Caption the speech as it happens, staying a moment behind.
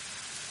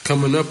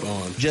Coming up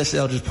on Just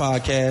Eldridge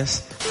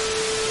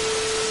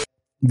Podcast.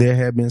 There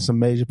have been some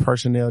major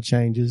personnel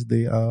changes.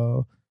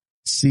 The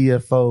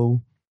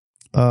CFO,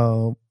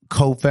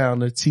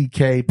 co-founder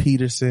TK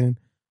Peterson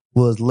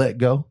was let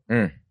go.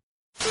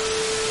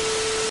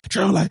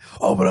 Trying like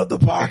open up the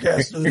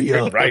podcast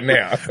studio right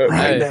now.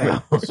 Right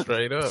now.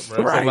 Straight up,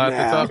 bro. Right That's a lot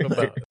now. to talk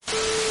about.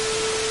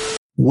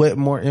 What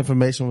more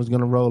information was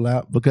going to roll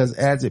out? Because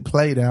as it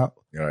played out,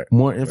 Right.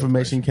 more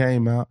information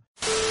came out.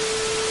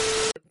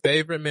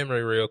 Favorite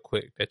memory real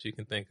quick that you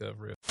can think of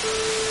real.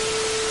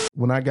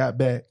 When I got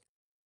back,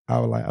 I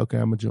was like, okay,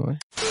 I'm going to join.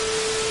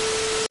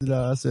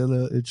 I said,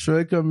 look, if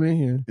Troy come in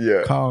here,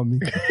 Yeah. call me.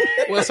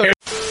 What's up?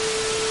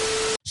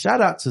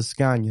 Shout out to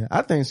Scania.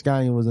 I think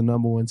Scania was the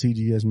number one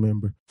TGS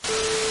member.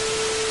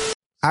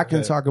 I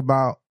can talk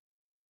about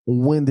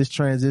when this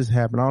transition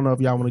happened. I don't know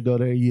if y'all want to go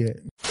there yet.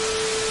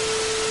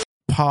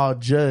 Paul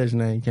Judge's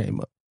name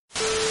came up.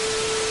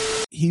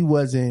 He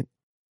wasn't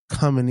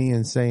coming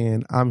in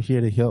saying, I'm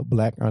here to help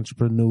black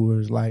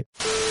entrepreneurs. Like,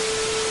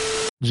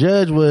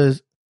 Judge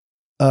was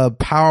a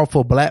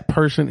powerful black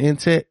person in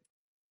tech,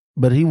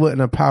 but he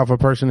wasn't a powerful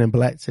person in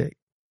black tech.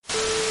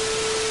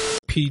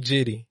 P.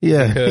 Diddy.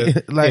 Yeah.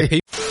 Like,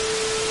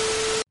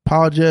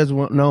 Paul Judge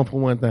was known for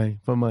one thing,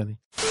 for money.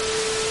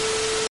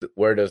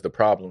 Where does the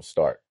problem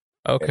start?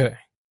 Okay.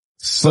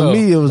 For So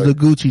me, it was the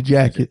Gucci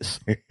jackets.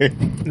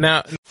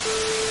 now,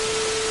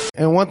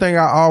 And one thing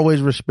I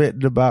always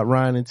respected about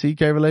Ryan and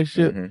TK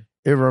relationship,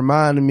 it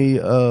reminded me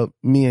of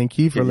me and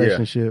Keith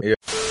relationship. Yeah.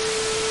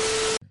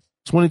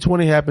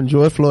 2020 happened,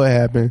 George Floyd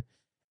happened.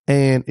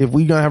 And if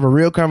we gonna have a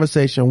real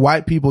conversation,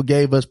 white people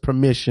gave us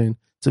permission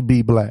to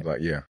be black.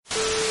 Like, yeah.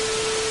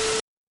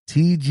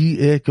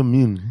 TGA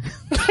community.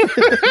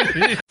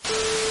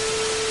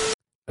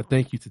 a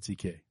thank you to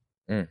TK.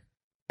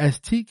 As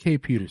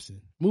TK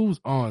Peterson moves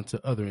on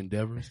to other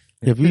endeavors,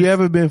 If you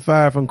ever been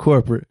fired from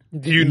corporate,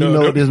 you know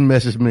what this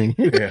message means.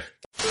 Yeah.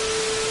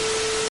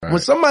 When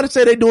somebody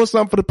say they doing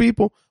something for the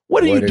people,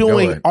 what are you they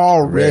doing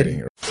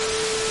already?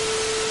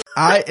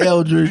 I,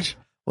 Eldridge,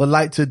 would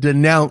like to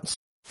denounce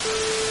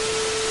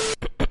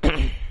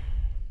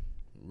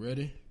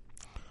ready?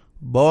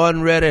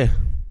 Born Ready.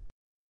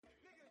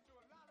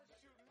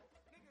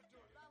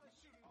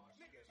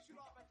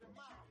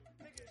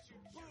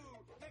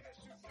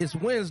 It's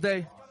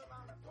Wednesday.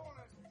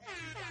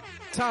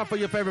 Time for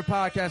your favorite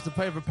podcast, the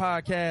favorite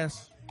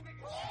podcast.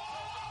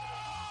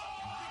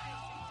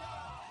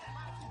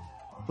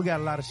 We got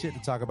a lot of shit to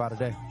talk about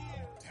today.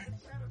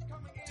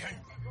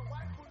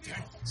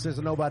 Since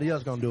nobody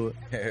else gonna do it.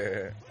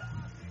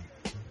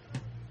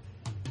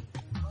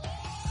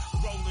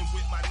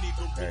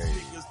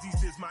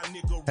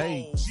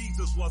 Hey.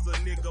 Jesus was a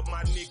nigga,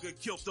 my nigga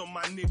killed him,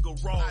 my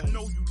nigga roll. I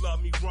know you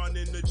love me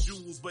running the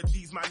jewels, but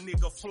these my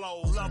nigga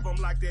flow. Love him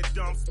like that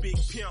dumb big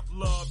pimp,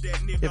 love that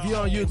nigga. If you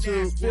on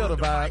YouTube, feel the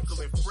vibes.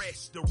 And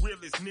Fresh, the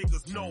realest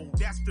niggas know.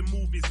 That's the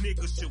movies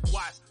niggas should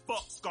watch.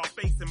 Fuck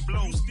Scarface and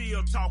Blow. You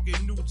still talking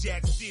New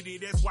Jack City,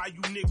 that's why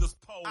you niggas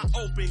pose. I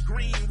open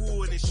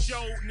Greenwood and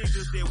showed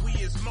niggas that we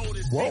is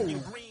motives. Taking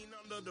green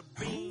the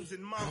beans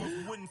and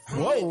mamas wouldn't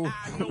flow.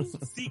 I know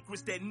some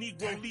secrets that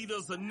Negro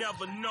leaders will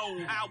never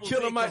know.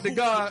 Killer Mike the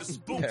God.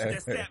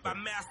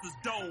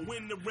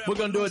 We're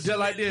gonna do it just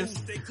like this.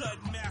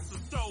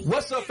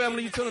 What's up,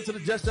 family? You tuning to the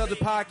Just Other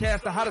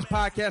Podcast, the hottest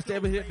podcast to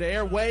ever hit the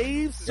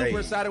airwaves. Super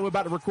excited. We're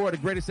about to record the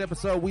greatest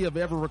episode we have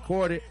ever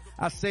recorded.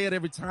 I say it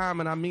every time,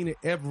 and I mean it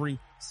every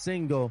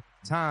single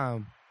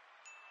time.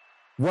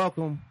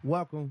 Welcome. We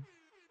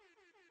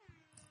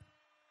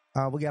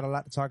got a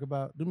lot to talk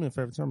about. Do me a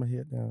favor, turn my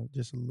head down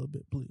just a little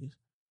bit, please.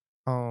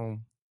 A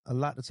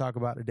lot to talk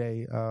about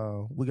today.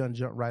 We're gonna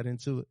jump right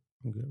into it.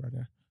 I'm good right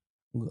now.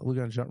 We're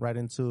gonna jump right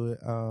into it.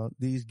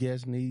 These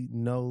guests need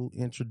no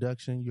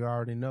introduction. You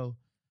already know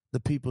the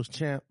people's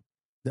champ,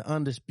 the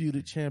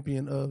undisputed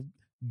champion of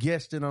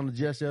guesting on the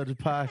Just Eldridge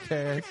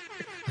Podcast.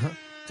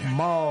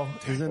 Maul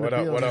is in the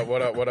building. What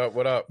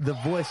up? The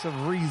voice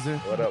of reason.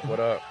 What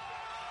up?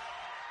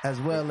 As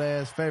well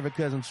as favorite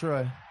cousin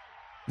Troy.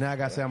 Now I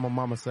gotta say I'm on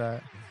mama's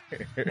side. I'm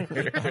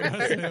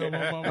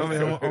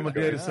a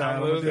daddy side.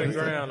 I'm losing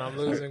ground. I'm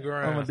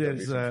I'm a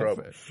daddy side.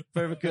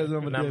 Favorite cousin,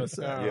 I'm a daddy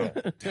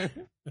side.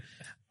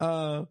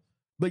 Yeah.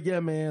 But yeah,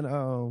 man,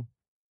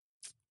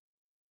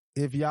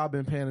 if y'all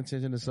been paying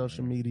attention to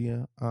social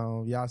media,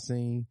 y'all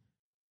seen,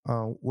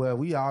 well,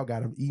 we all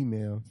got an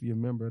email, if you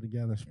remember the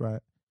Gathering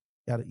Spot,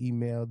 got an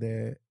email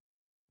that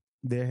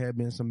there had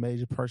been some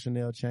major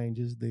personnel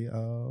changes.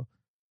 The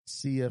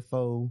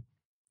CFO,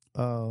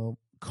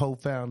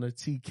 co-founder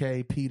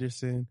TK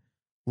Peterson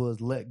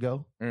was let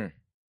go and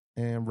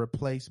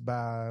replaced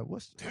by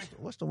what's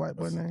the white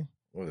boy name?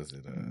 What is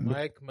it?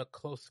 Mike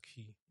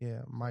McCloskey.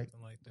 Yeah, Mike.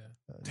 Something like that.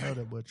 I know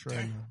that boy Trey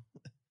now.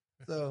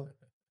 So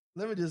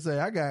let me just say,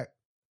 I got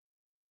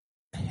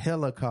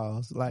hella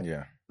calls. Like,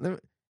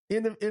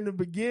 in the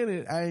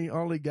beginning, I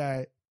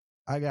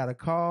got a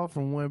call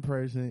from one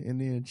person,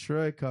 and then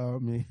Troy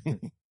called me,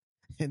 and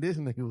this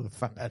nigga was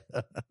fired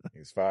up.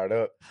 He's fired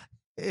up.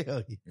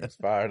 Hell yeah. It's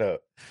fired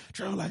up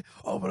Trump like,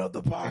 open up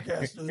the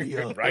podcast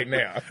studio. right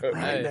now.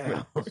 Right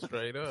now.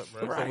 Straight up,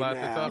 bro. It's Right a lot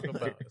now. to talk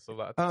about. It's a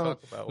lot to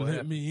talk about. What Let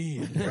happened? me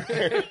in.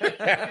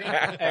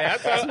 Hey,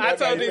 I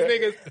told these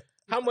niggas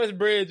how much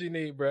bread you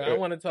need, bro. I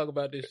want to talk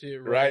about this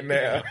shit right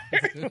now.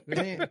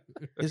 Man,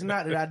 it's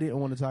not that I didn't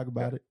want to talk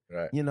about it.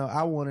 Right. You know,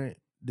 I wanted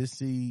to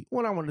see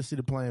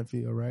the playing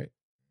field, right?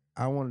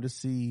 I wanted to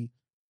see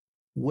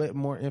what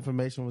more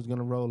information was going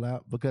to roll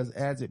out because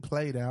as it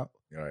played out,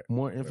 Right.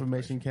 more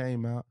information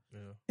came out. Yeah.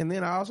 And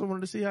then I also wanted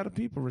to see how the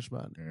people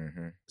responded.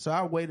 Mm-hmm. So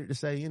I waited to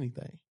say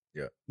anything.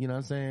 Yeah. You know what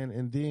I'm saying?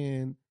 And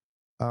then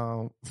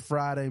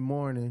Friday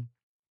morning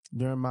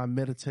during my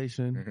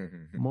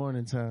meditation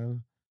morning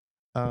time,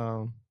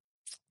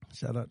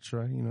 shout out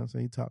Trey, you know what I'm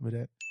saying? He taught me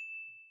that.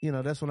 You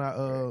know, that's when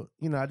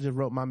I just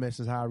wrote my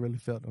message how I really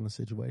felt on the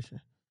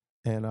situation.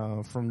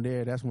 And from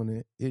there, that's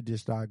when it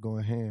just started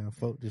going ham.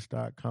 Folk just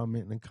started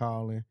commenting and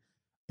calling.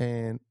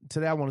 And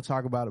today I want to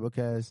talk about it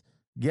because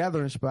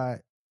Gathering Spot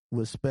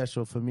was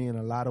special for me in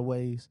a lot of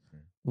ways.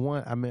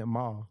 One, I met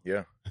Maul.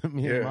 Yeah.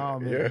 Me and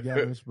Maul met the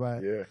Gathering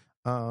Spot.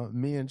 Yeah.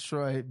 Me and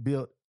Troy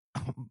built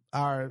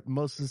our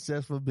most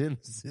successful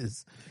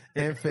businesses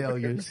and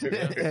failures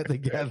at the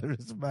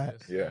Gathering Spot.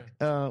 Yeah.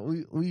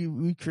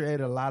 We created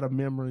a lot of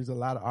memories, a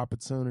lot of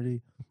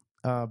opportunity.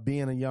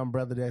 Being a young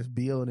brother that's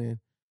building,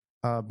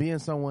 being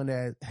someone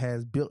that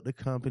has built the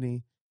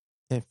company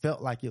and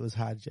felt like it was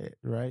hijacked,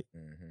 right?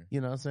 Mm-hmm.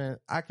 You know what I'm saying?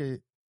 I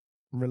could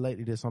relate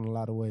to this on a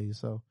lot of ways.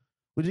 So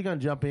we're just gonna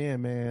jump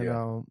in, man.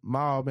 Yeah.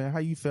 Maul, man, how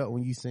you felt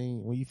when you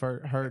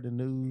first heard the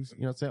news?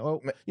 You know what I'm saying? Oh,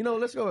 you know,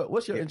 let's go.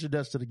 What's your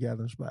introduction to the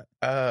Gathering Spot?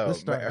 Let's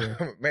start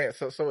there. Man,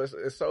 so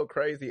it's so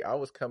crazy. I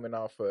was coming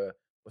off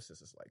what's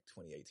this? It's like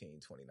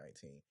 2018,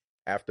 2019.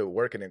 After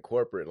working in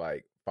corporate,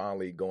 like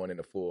finally going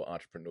into full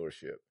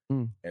entrepreneurship.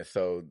 And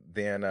so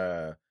then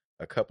a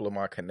couple of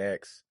my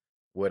connects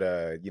would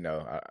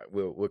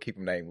we'll keep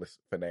them nameless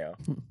for now,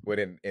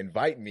 would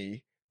invite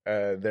me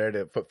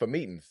there for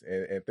meetings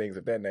and things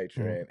of that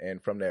nature.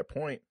 And from that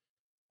point,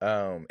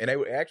 and they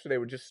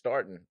were just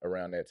starting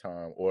around that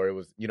time, or it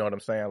was, you know what I'm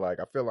saying? Like,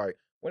 I feel like,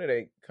 when did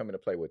they come into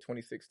play with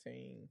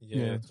 2016?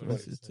 Yeah,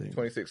 2016.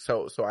 26.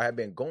 So I had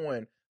been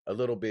going a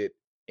little bit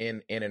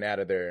in and out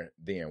of there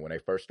then when they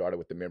first started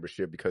with the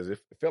membership, because it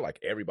felt like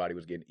everybody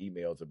was getting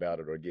emails about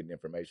it or getting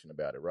information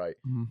about it. Right.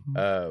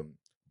 Mm-hmm.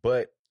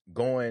 But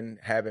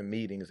having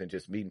meetings and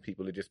just meeting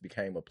people, it just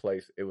became a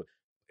place. It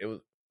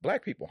was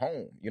Black people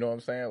home. You know what I'm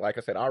saying? Like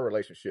I said, our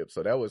relationship.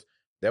 So that was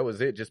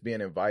it, just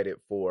being invited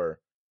for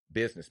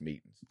business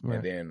meetings. Right.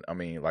 And then, I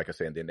mean, like I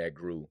said, and then that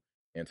grew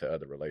into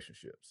other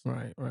relationships.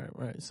 Right.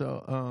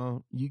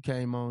 So, you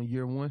came on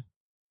year one?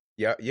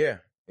 Yeah.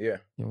 Year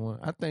one.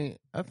 I think,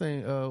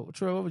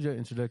 Troy, what was your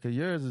introduction?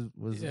 Yours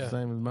was the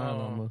same as mine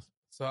almost.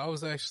 So I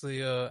was actually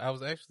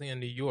in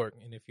New York,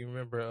 and if you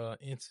remember,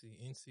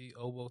 NC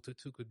Obo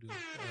Tutukudu,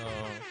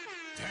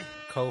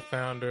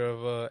 co-founder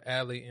of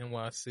Alley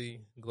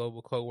NYC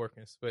Global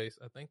Co-working Space.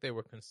 I think they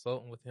were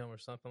consulting with him or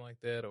something like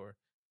that, or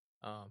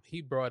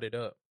he brought it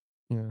up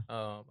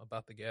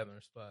about the Gathering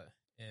Spot,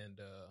 and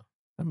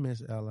I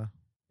miss Ella.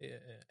 Yeah,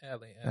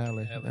 Alley.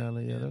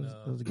 Yeah,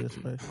 that was a good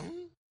space.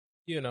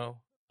 You know,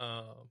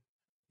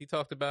 he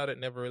talked about it,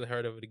 never really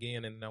heard of it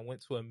again, and I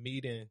went to a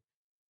meeting.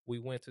 We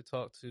went to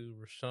talk to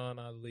Rashawn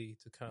Ali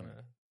to kind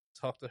of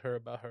talk to her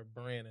about her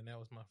brand, and that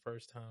was my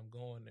first time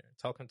going there,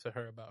 talking to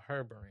her about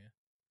her brand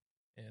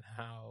and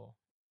how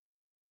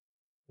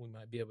we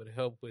might be able to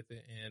help with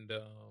it. And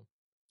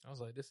I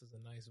was like, this is a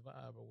nice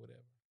vibe or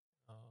whatever.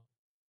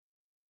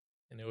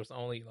 And there was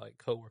only like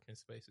co-working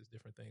spaces,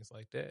 different things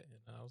like that.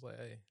 And I was like,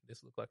 hey,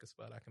 this looked like a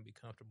spot I can be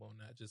comfortable,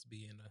 not just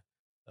being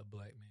a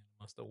Black man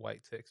amongst a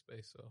white tech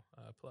space. So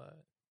I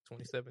applied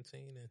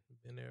 2017 and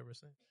been there ever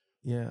since.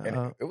 Yeah,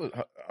 and it was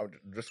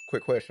just a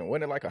quick question.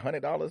 Wasn't it like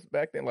 $100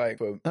 back then? Like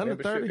for under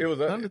membership? 30, it was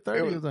under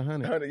 30 was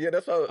 100. Yeah,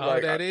 that's what.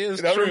 Like, that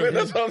is true.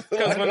 That's what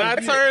Because when I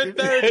turned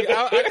 30,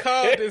 I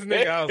called this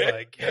nigga. I was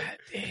like, God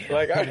damn.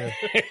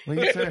 Like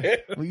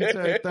when you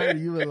turn 30,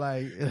 you were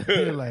like,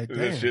 damn,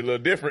 this shit a little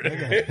different.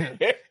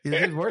 Is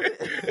it worth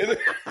it?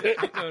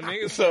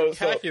 Niggas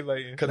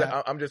calculating. Because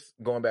I'm just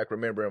going back,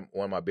 remembering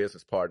one of my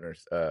business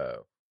partners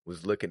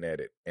was looking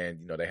at it, and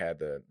you know they had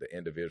the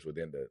individual,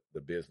 then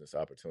the business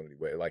opportunity,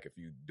 where like if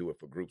you do it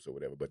for groups or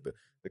whatever, but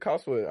the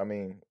costs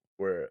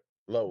were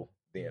low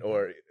then,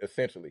 or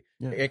essentially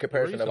in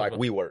comparison to like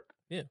WeWork.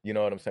 Yeah, you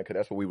know what I'm saying?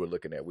 Because that's what we were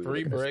looking at. We were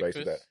looking at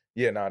spaces that.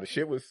 Yeah, the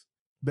shit was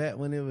back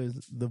when it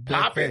was the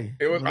popping.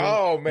 It was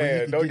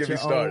man, don't get me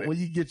started. When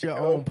you get your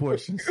own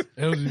portions,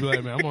 it was just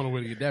like, man, I'm on the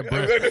way to get that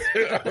breakfast.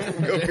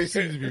 It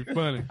seems to be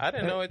funny. I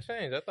didn't know it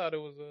changed. I thought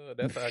it was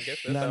that's I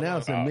guess that's now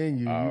it's a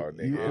menu.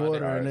 You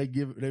order and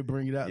they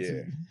bring it out to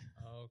you.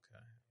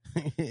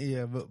 Okay.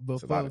 Yeah, but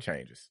it's a lot of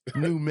changes.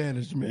 New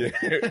management.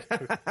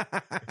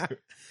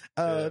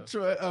 Yeah.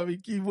 Troy,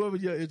 Keith, what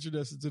was your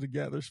introduction to the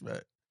Gathering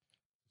Spot?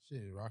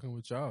 Shit, rocking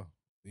with y'all.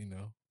 You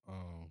know,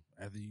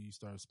 after you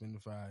started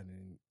Spendify,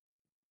 and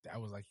that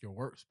was like your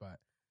work spot.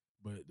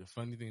 But the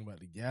funny thing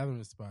about the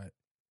Gathering Spot,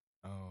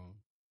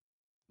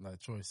 like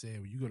Troy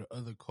said, when you go to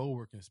other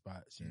co-working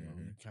spots, you know,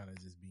 you kind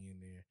of just be in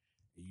there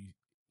and you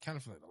kind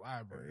of feel like the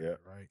library,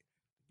 right?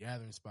 The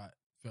gathering spot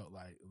felt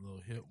like a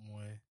little hip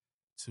one.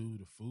 2,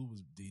 the food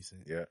was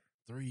decent.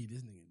 3,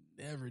 this nigga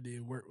never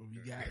did work when we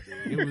got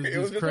there. It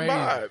was just crazy. A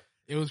vibe.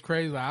 It was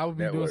crazy. Like, I would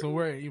be doing some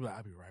work and he'd be like,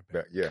 I'll be right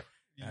back.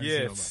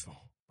 Yes. Like,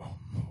 boom,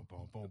 boom,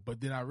 boom, boom. But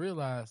then I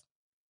realized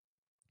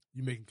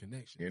you're making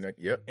connections.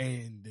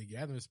 And the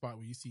gathering spot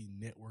where you see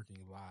networking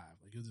live,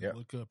 like you'll just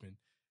look up and,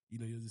 you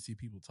know, you'll just see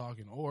people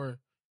talking. Or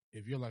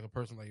if you're like a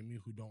person like me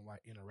who don't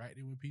like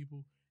interacting with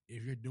people,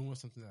 if you're doing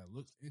something that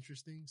looks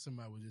interesting,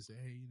 somebody will just say,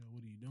 hey, you know,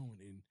 what are you doing?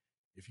 And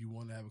if you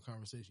want to have a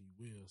conversation, you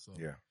will. So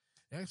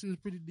actually, it was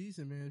pretty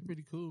decent, man. It's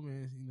pretty cool,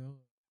 man. You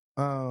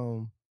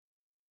know,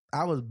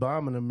 I was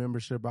bombing a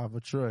membership off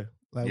of Troy.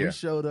 Like we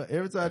showed up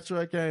every time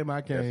Troy came,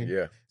 I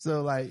came.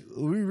 So like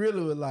we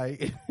really were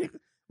like,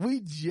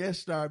 we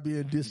just started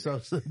being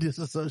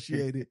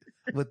disassociated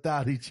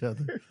without each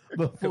other.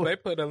 Before they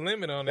put a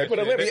limit on that. They put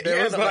a limit.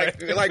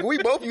 Yeah, like we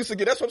both used to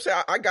get. That's what I'm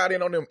saying. I got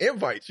in on them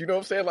invites. You know what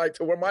I'm saying? Like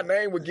to where my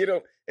name would get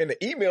them in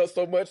the email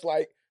so much.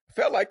 Like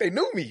felt like they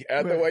knew me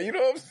after a way. You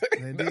know what I'm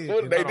saying? That's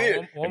what they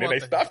did. And then they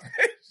stopped.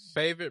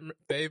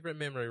 Favorite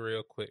memory,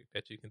 real quick,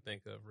 that you can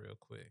think of, real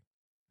quick.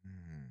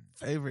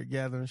 Favorite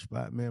gathering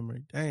spot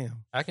memory.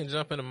 Damn. I can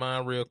jump into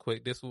mine real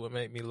quick. This is what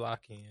made me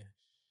lock in.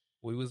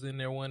 We was in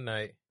there one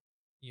night,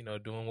 you know,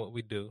 doing what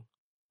we do,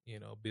 you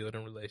know,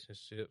 building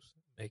relationships,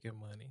 making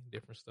money,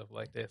 different stuff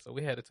like that. So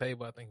we had a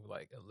table, I think, of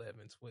like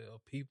 11,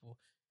 12 people,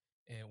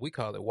 and we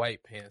call it white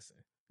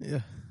pantsing.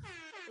 Yeah.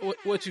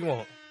 What you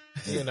want?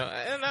 You know,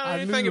 and I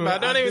don't even think about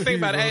it. Don't even think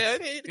about it.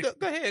 Hey,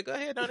 go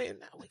ahead. Don't even.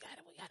 No, we got it.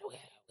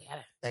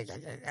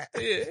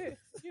 Yeah,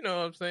 you know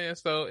what I'm saying?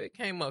 So it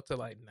came up to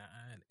like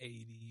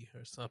 980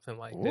 or something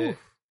like that,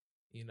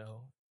 you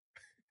know,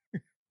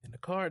 and the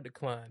card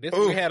declined. This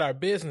we had our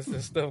business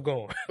and stuff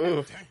going.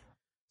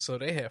 So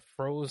they had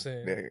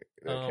frozen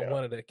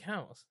one of the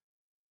accounts.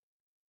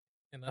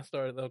 And I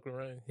started looking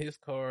around his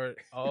card,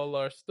 all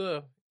our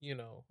stuff, you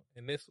know,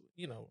 and this,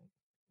 you know,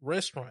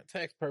 restaurant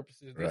tax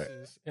purposes, this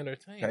is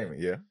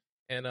entertainment.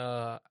 And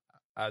I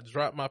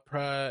dropped my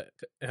pride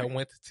and I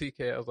went to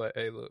TK. I was like,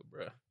 hey, look,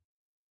 bro.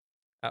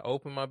 I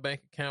opened my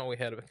bank account. We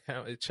had an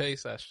account at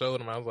Chase. I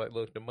showed him. I was like,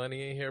 look, the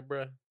money in here,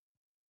 bro.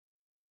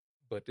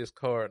 But this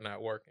card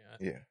not working.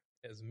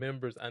 As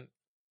members, I'll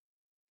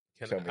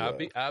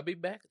be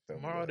back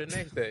tomorrow, the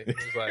next day.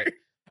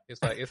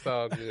 It's like it's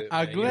all good.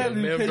 I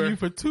gladly pay you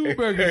for 2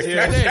 burgers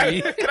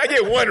today. Can I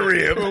get 1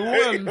 rib?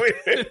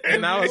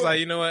 And I was like,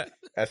 you know what?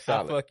 That's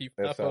solid.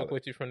 I fuck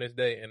with you from this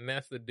day, and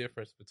that's the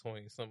difference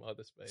between some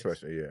other space.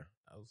 Especially,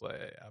 I was like,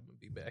 hey, I'm gonna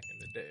be back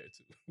in a day or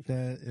 2.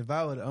 That if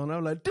I would own,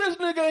 I'm like, this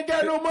nigga ain't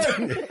got no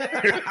money.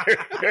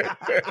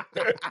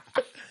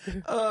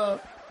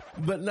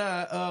 But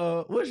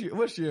nah,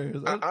 what's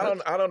yours?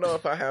 I don't know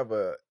if I have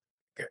a.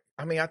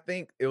 I mean, I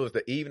think it was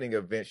the evening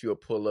events. You'll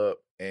pull up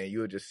and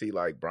you'll just see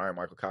like Brian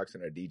Michael Cox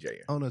and their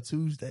DJing on a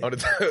Tuesday.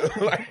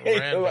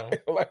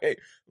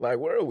 Like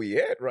where are we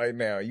at right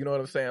now? You know what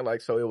I'm saying?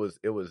 Like, so it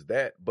was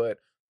that, but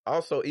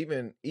also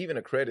even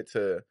a credit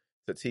to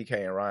TK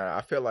and Ryan.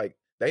 I feel like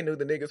they knew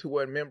the niggas who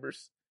weren't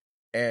members,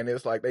 and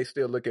it's like they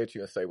still look at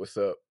you and say, "What's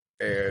up?"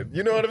 And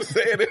you know what I'm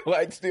saying? It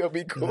like still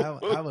be cool.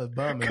 I was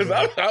bumming because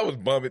I was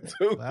bumming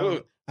too.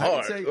 I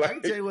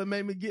can tell you what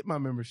made me get my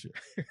membership.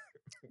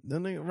 The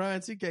nigga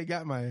Ryan TK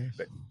got my ass.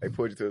 They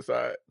pulled you to the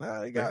side.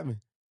 Nah, they got me.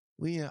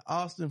 We in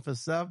Austin for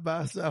South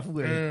by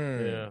Southwest.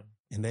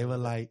 And they were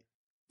like,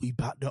 we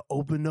about to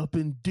open up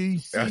in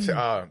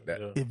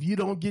DC. If you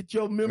don't get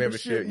your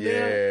membership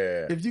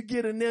now, if you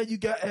get in there, you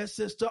got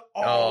access to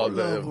all of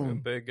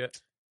them.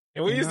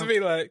 And we used to be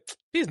like,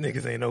 these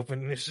niggas ain't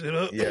opening this shit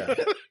up.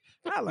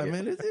 I like,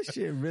 man, is this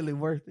shit really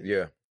worth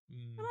it?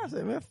 And I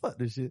said, man, fuck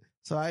this shit.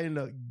 So I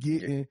ended up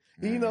getting,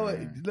 you know what,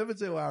 let me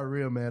tell you why I'm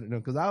real mad at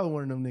them. Cause I was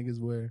one of them niggas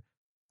where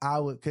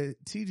cause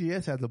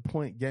TGS has a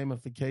point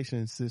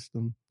gamification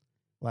system.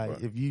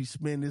 Like if you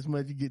spend this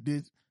much, you get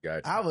this.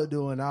 Gotcha. I was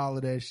doing all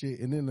of that shit.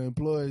 And then the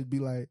employees be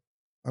like,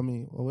 I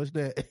mean, well, what's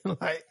that?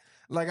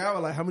 like I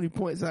was like, how many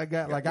points I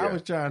got? Like I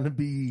was trying to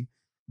be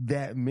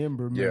that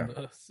member.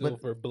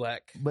 Silver,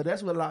 black. But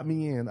that's what locked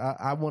me in.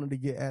 I wanted to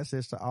get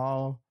access to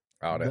all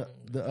the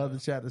other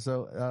chapters.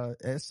 So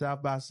at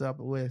South by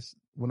Southwest,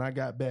 when I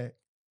got back,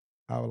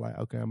 I was like,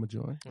 okay, I'm gonna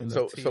join. And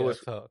so I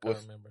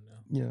remember now.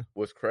 Yeah.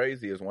 What's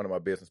crazy is one of my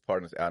business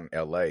partners out in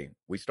LA,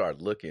 we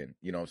started looking,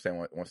 you know what I'm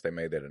saying, once they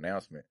made that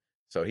announcement.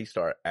 So he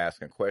started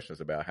asking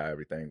questions about how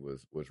everything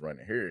was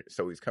running here.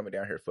 So he's coming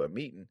down here for a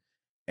meeting,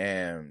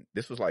 and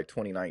this was like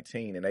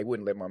 2019, and they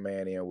wouldn't let my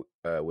man in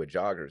with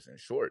joggers and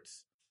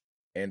shorts.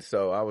 And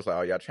so I was like,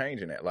 "Oh, y'all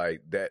changing that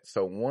like that?"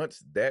 So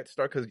once that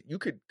started, because you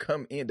could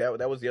come in,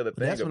 that was the other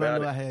thing. That's when I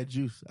knew I had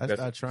juice. I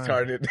started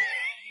trying.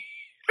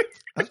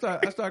 I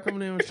started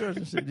coming in with shorts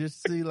and shit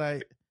just to see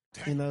like,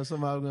 you know,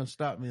 somebody was gonna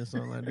stop me or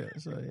something like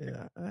that. So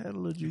yeah, I had a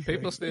little juice.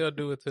 People still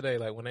do it today.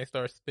 Like when they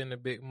start spending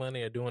big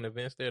money or doing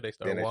events there, they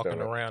start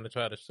walking around to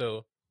try to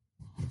show.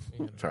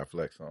 You know. Try to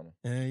flex on them.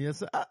 And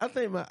yes, I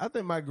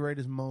think my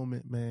greatest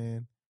moment,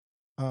 man.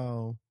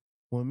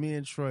 when me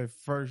and Troy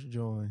first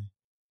joined,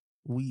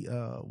 we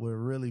were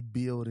really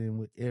building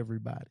with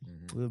everybody.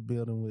 Mm-hmm. We were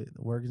building with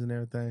the workers and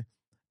everything.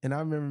 And I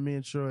remember me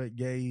and Troy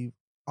gave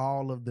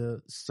all of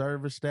the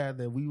service staff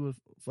that we were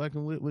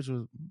fucking with, which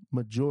was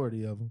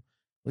majority of them.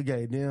 We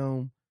gave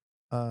them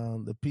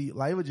the people,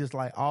 like it was just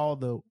like all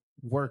the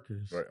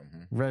workers, right.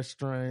 Mm-hmm.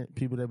 Restaurant,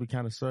 people that be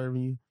kind of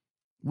serving you.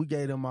 We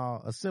gave them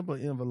all a simple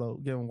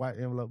envelope, gave them a white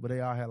envelope, but they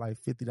all had like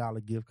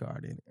 $50 gift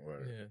card in it. Right.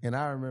 Yeah. And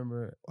I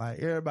remember like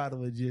everybody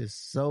was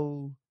just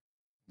so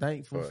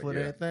thankful for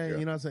that thing,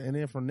 you know what I'm saying? And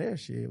then from there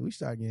shit, we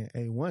started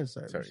getting A1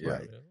 service.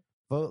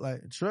 But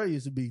like Troy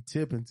used to be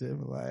tipping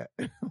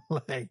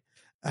like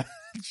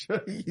Troy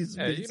used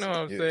to be. You know what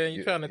I'm saying?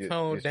 You trying to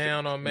tone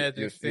down on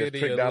Magic City.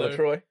 Trick Dollar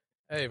Troy?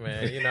 Hey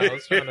man, you know, I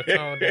was trying to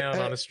tone down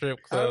on the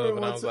strip club,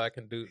 and I was like, I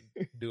can do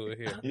it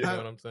here. You know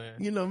what I'm saying?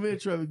 You know, me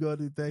and Trevor go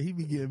do that. He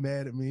be getting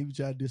mad at me. He be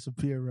trying to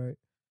disappear, right?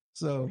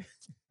 So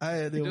I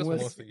had them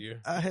once a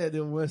year. I had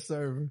them one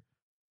server.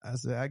 I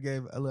said, I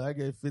gave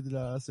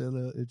 $50. I said,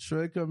 look, if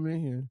Troy come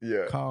in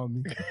here, call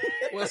me.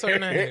 What's her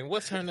name? I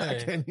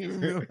can't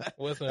even remember.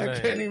 What's her name? I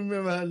can't even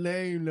remember her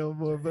name no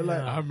more. But like,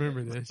 I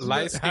remember this.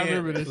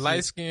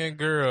 Light skinned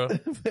girl.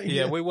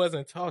 Yeah, we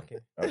wasn't talking.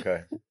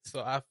 Okay. So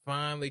I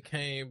finally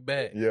came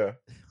back. Yeah.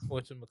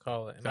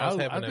 Whatchamacallit. And I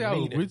was having a meeting. I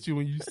was with you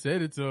when you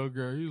said it to her,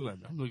 girl. You was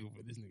like, I'm looking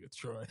for this nigga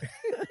Troy.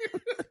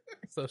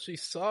 So she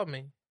saw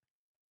me.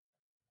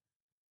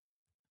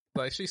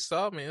 Like, she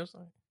saw me. It was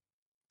like,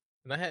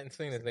 and I hadn't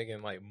seen this nigga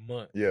in like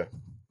months. Yeah.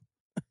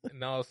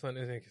 And all of a sudden,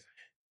 this nigga's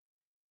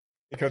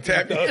he come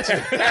tap you.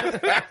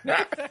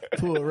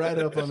 Pull it right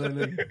up on that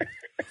nigga.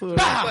 I was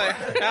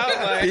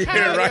like, he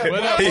here right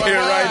now.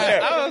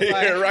 He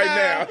here right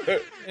now.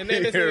 And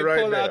then this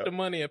nigga pulled out the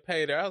money and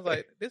paid her. I was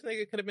like, this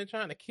nigga could have been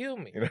trying to kill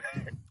me.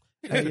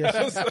 Hey,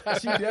 yeah,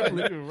 she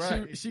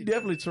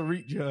definitely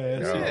Tariq your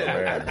ass. Oh,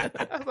 yeah.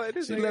 I was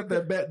like, she left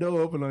that back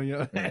door open on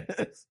your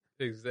ass.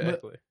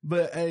 Exactly.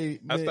 But hey,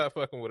 man, I stopped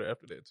fucking with her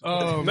after that too.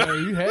 Oh man,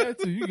 you had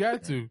to. You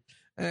got to.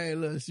 Hey,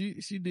 look,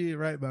 she did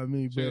right by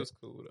me. She was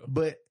cool though.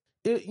 But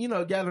it, you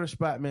know, gathering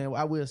spot, man.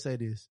 I will say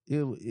this: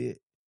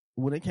 it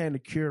when it came to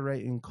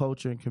curating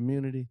culture and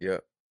community,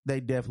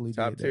 they definitely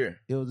top did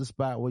tier. It was a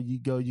spot where you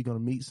go, you're gonna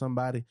meet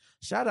somebody.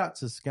 Shout out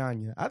to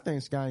Scania. I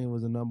think Scania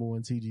was the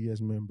 #1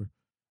 TGS member.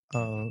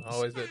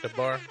 Always at the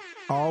bar.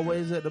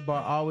 Always at the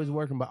bar, always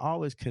working, but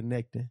always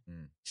connecting.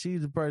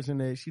 She's the person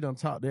that she don't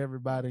talk to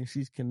everybody and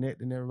she's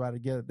connecting everybody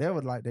together. That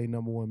was like their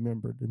 #1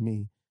 member to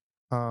me.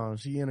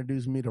 She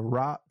introduced me to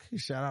Rock.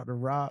 Shout out to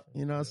Rock.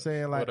 You know what I'm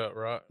saying? Like, what up,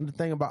 Rock? The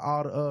thing about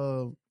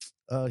all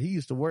the, he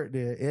used to work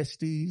there,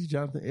 Estes,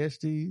 Jonathan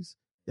Estes.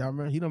 Y'all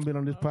remember? He done been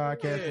on this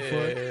podcast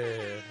before.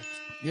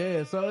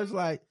 Yeah, so it's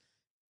like,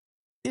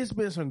 it's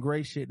been some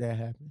great shit that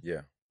happened.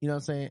 Yeah. You know what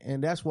I'm saying?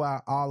 And that's why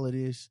all of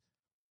this,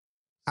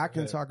 I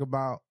can talk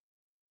about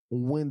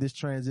when this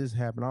transition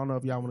happened. I don't know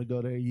if y'all want to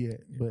go there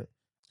yet, but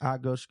I'll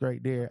go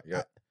straight there.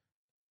 Yeah.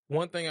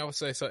 One thing I would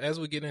say, so as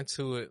we get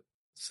into it,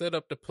 set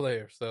up the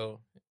player.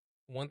 So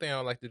one thing I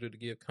would like to do to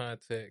give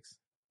context.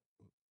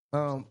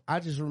 I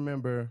just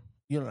remember,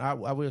 you know, I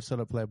will set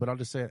up play, but I'll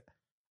just say,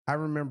 I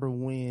remember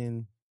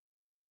when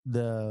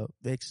the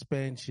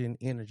expansion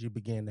energy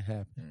began to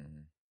happen. Mm-hmm.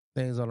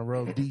 Things on the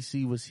road.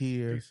 DC was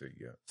here.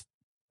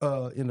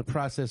 DC, in the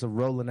process of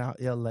rolling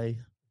out LA.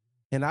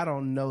 And I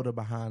don't know the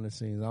behind the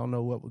scenes. I don't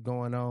know what was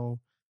going on.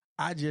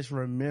 I just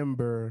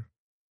remember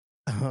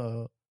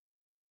Paul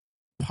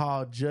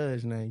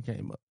Judge's name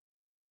came up.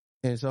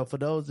 And so for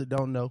those that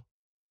don't know,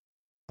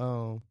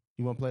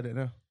 you want to play that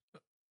now?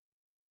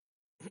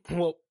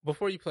 Well,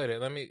 before you play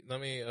that, let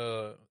me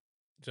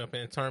jump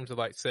in terms of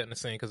like setting the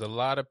scene, because a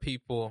lot of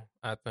people,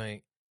 I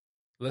think,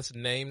 let's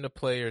name the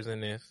players in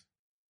this,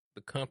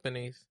 the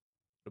companies,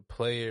 the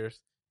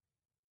players,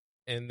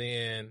 and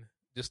then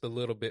just a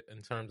little bit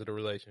in terms of the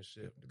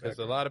relationship, because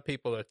a lot of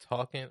people are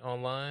talking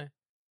online,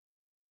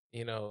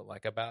 you know,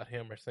 like about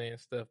him or saying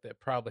stuff that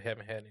probably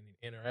haven't had any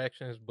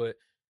interactions,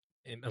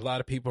 and a lot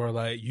of people are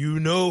like, you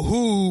know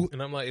who?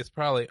 And I'm like, it's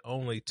probably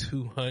only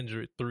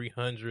 200,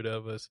 300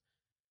 of us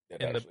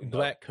in the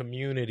black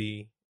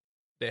community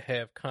that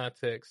have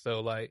context.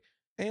 So like,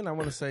 and I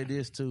want to say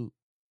this too,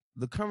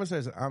 the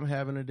conversation I'm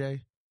having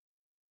today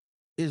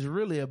is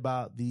really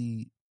about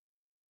the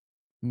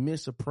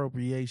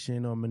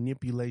misappropriation or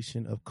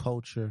manipulation of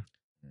culture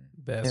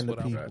and the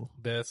people.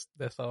 That's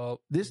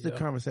all. This is the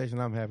conversation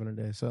I'm having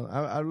today. So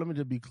let me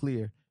just be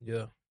clear.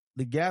 Yeah.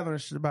 The gathering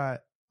spot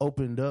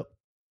opened up.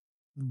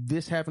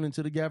 This happening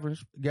to the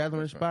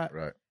gathering spot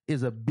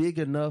is a big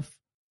enough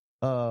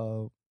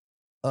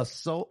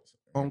assault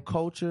on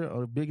culture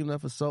or a big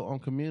enough assault on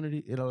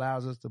community. It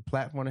allows us the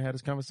platform to have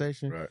this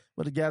conversation. Right.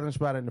 But the gathering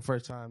spot ain't the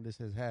first time this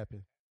has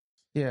happened.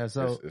 Yeah,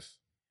 so...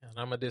 And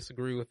I'm going to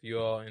disagree with you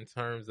all in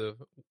terms of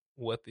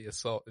what the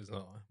assault is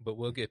on, but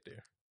we'll get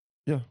there.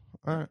 Yeah.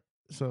 All right.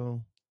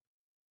 So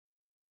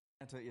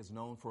Atlanta is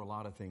known for a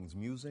lot of things,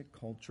 music,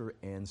 culture,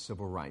 and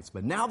civil rights.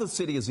 But now the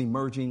city is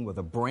emerging with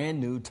a brand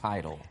new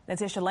title.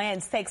 Natisha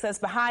Lance takes us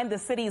behind the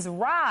city's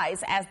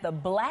rise as the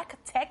Black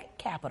Tech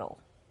Capital.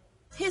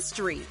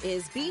 History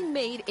is being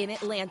made in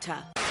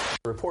Atlanta.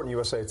 A report in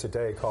USA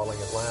Today calling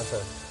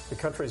Atlanta the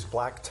country's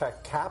black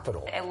tech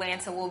capital.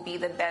 Atlanta will be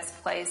the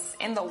best place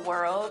in the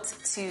world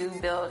to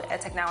build a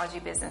technology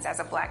business as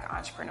a black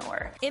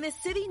entrepreneur. In a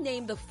city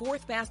named the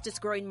fourth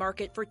fastest growing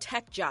market for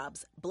tech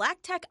jobs, black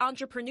tech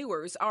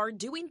entrepreneurs are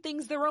doing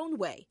things their own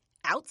way.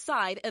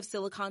 Outside of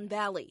Silicon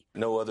Valley.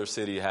 No other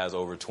city has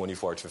over 20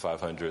 Fortune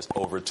 500s,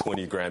 over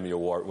 20 Grammy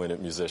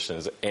Award-winning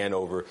musicians, and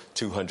over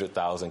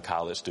 200,000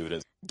 college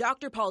students.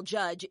 Dr. Paul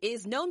Judge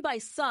is known by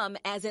some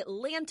as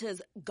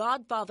Atlanta's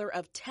godfather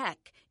of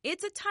tech.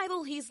 It's a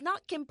title he's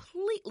not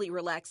completely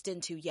relaxed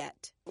into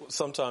yet.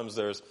 Sometimes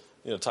there's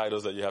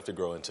titles that you have to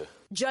grow into.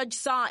 Judge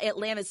saw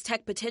Atlanta's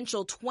tech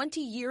potential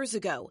 20 years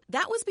ago.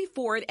 That was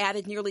before it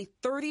added nearly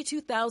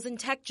 32,000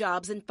 tech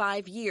jobs in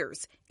 5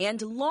 years,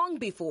 and long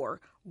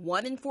before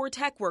 1 in 4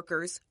 tech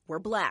workers were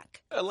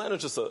black.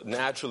 Atlanta's just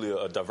naturally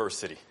a diverse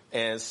city.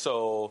 And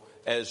so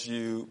as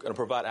you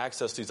provide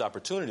access to these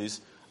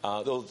opportunities,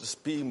 there'll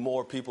just be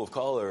more people of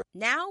color.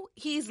 Now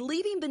he's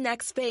leading the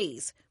next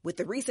phase with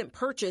the recent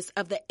purchase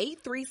of the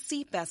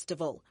A3C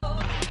Festival.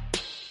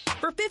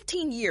 For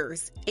 15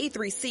 years,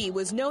 A3C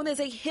was known as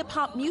a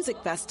hip-hop music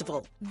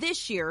festival.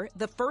 This year,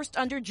 the first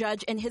under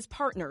Judge and his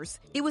partners,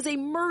 it was a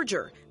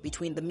merger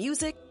between the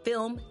music,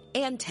 film,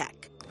 and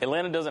tech.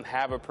 Atlanta doesn't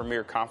have a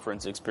premier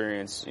conference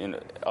experience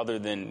other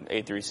than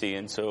A3C,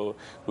 and so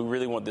we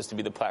really want this to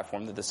be the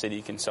platform that the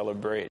city can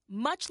celebrate.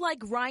 Much like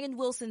Ryan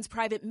Wilson's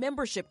private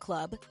membership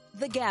club,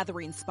 The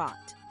Gathering Spot.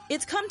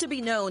 It's come to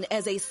be known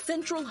as a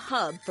central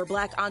hub for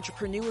black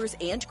entrepreneurs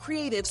and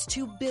creatives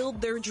to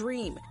build their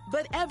dream.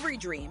 But every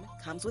dream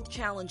comes with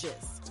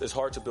challenges. It's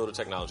hard to build a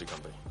technology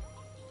company.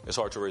 It's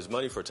hard to raise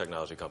money for a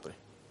technology company.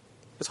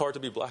 It's hard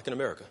to be black in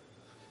America.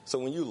 So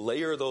when you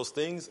layer those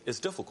things, it's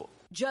difficult.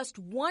 Just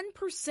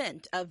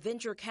 1% of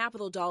venture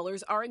capital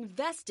dollars are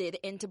invested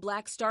into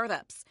black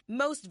startups.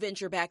 Most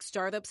venture-backed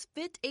startups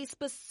fit a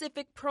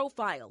specific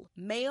profile: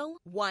 male,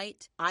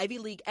 white, Ivy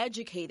League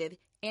educated,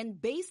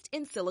 and based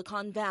in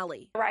Silicon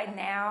Valley. Right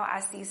now, I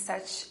see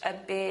such a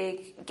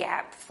big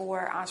gap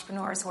for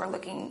entrepreneurs who are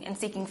looking and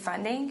seeking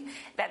funding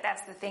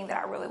that's the thing that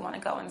I really want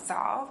to go and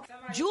solve.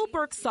 Jewel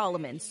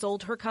Burke-Solomon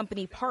sold her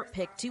company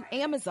PartPick to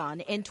Amazon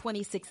in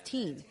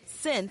 2016.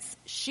 Since,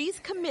 she's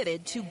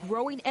committed to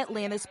growing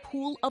Atlanta's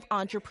pool of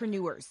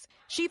entrepreneurs.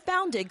 She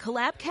founded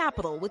Collab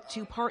Capital with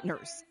 2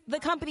 partners. The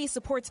company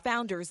supports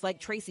founders like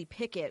Tracy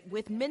Pickett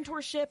with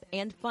mentorship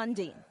and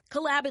funding.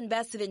 Collab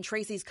invested in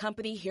Tracy's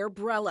company,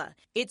 Hairbrella.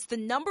 It's the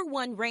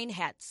 #1 rain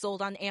hat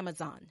sold on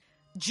Amazon.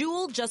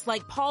 Jewel, just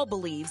like Paul,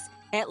 believes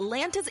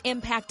Atlanta's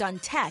impact on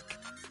tech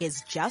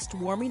is just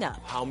warming up.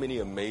 How many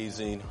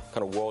amazing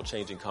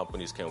world-changing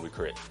companies can we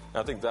create?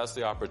 And I think that's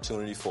the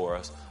opportunity for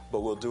us,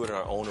 but we'll do it in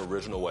our own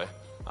original way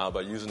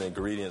by using the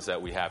ingredients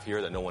that we have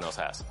here that no one else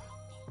has.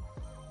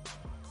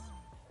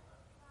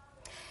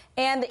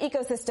 And the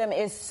ecosystem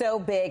is so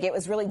big, it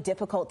was really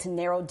difficult to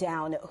narrow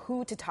down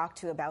who to talk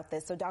to about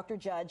this. So Dr.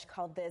 Judge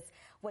called this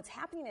what's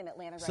happening in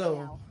Atlanta right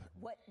now.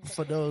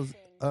 For those,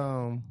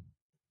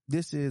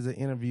 this is an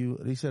interview.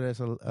 They said that's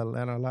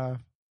Atlanta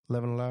Live,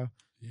 11 Alive.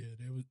 Yeah,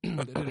 they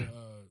did an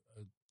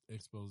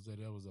expose that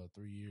was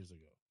 3 years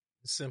ago.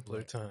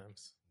 Simpler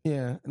times.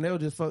 Yeah, and they were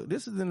just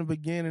this is in the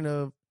beginning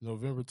of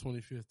November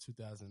 25th,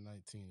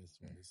 2019 is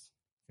when this.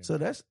 So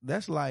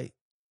that's like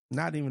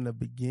not even the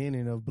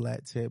beginning of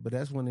black tech, but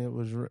that's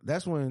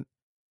when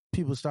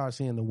people start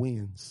seeing the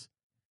wins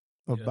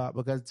about,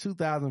 because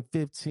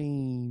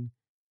 2015,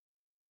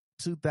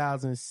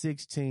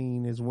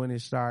 2016 is when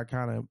it started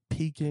kind of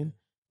peaking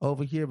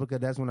over here, because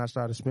that's when I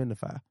started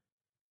Spendify.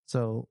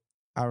 So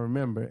I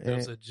remember. There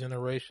was a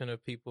generation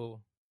of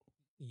people,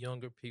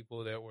 younger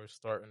people, that were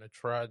starting to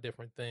try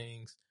different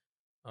things,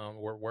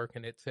 were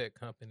working at tech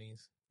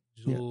companies.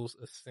 Jules'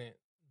 ascent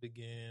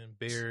began,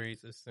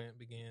 Barry's ascent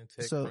began,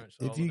 TechCrunch.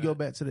 So if you go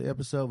back to the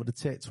episode with the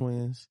Tech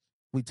Twins,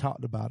 we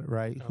talked about it,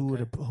 right? Okay.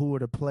 Who were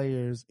the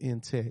players in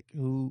tech?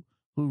 Who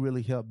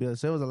really helped build?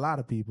 So it was a lot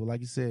of people.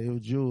 Like you said, it was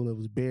Jewel, it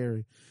was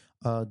Barry.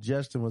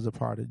 Justin was a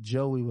part of it.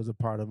 Joey was a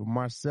part of it.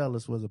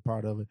 Marcellus was a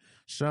part of it.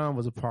 Sean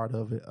was a part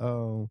of it.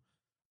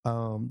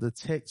 The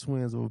Tech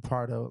Twins were a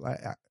part of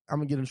it. I'm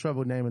going to get in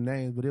trouble naming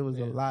names, but it was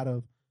a lot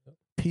of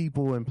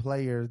people and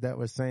players that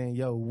were saying,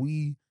 yo,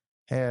 we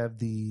have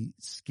the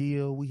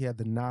skill, we have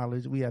the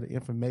knowledge, we have the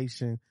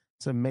information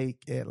to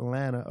make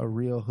Atlanta a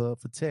real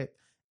hub for tech.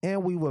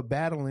 And we were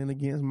battling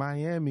against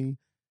Miami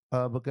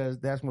because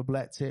that's when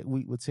Black Tech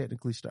Week would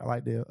technically start,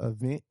 like the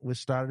event was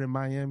started in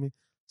Miami.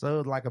 So it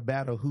was like a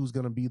battle, who's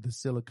going to be the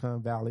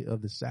Silicon Valley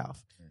of the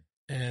South.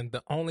 And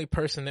the only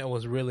person that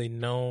was really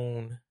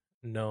known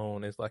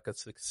as like a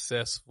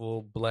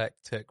successful black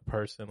tech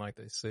person, like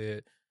they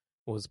said,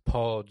 was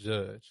Paul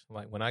Judge.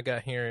 Like when I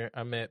got here,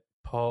 I met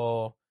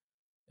Paul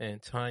and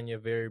Tanya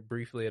very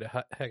briefly at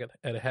a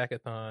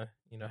hackathon.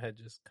 You know, had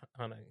just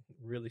kind of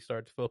really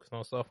started to focus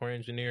on software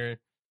engineering.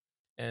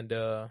 And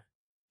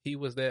he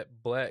was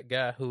that black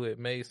guy who had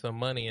made some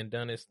money and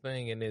done his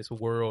thing in this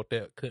world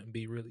that couldn't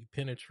be really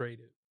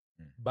penetrated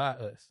by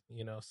us,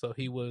 so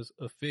he was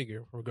a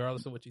figure,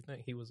 regardless of what you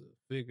think. He was a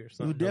figure.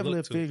 He was definitely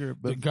a figure,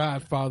 but the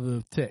godfather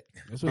of tech.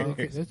 That's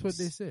what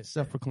they said.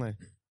 Self-proclaimed.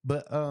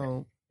 But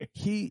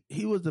he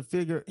was a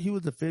figure. He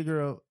was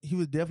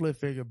definitely a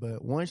figure.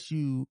 But once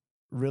you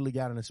really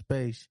got into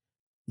space,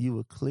 you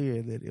were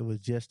clear that it was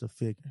just a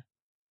figure,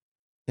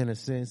 in a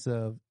sense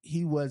of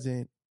he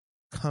wasn't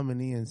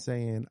coming in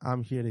saying,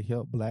 "I'm here to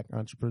help Black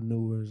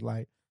entrepreneurs."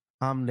 Like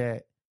I'm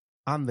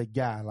the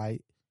guy.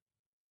 Like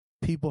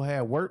people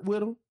had worked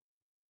with him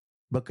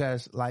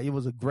because like it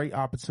was a great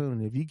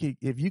opportunity.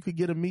 If you could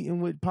get a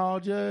meeting with Paul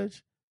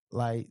Judge,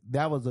 like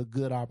that was a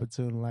good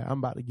opportunity. Like I'm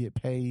about to get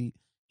paid.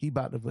 He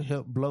about to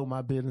help blow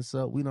my business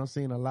up. We done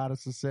seen a lot of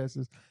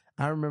successes.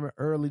 I remember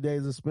early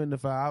days of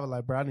Spendify. I was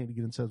like, bro, I need to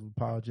get in touch with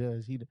Paul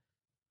Judge. He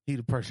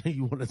the person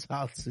you want to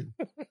talk to.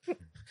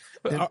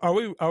 Are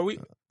we?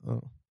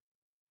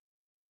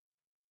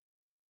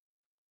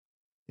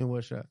 In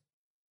what shot?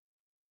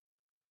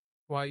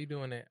 Why are you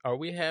doing that? Are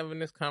we having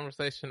this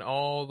conversation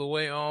all the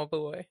way?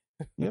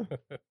 Yeah.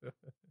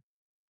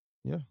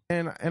 Yeah.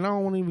 And I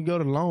don't want to even go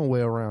the long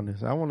way around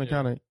this. I want to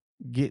kind of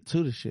get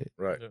to the shit.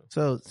 Right. Yeah.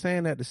 So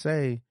saying that to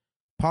say,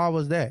 Paul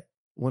was that.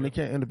 When it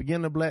came in the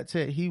beginning of Black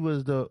Tech, he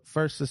was the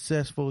first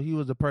successful. He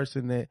was the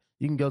person that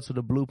you can go to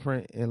the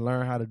blueprint and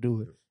learn how to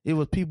do it. It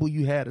was people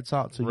you had to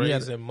talk to.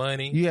 Raising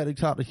money. You had to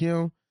talk to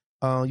him.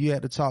 You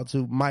had to talk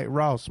to Mike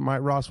Ross.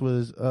 Mike Ross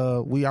was,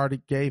 we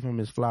already gave him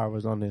his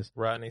flowers on this.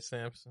 Rodney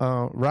Sampson.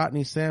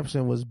 Rodney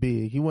Sampson was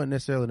big. He wasn't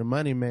necessarily the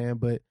money man,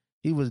 but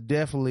he was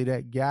definitely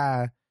that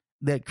guy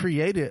that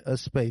created a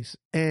space.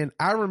 And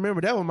I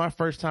remember that was my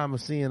first time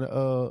of seeing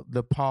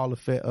the Paul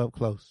effect up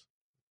close.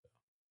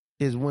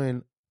 Is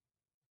when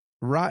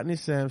Rodney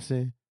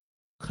Sampson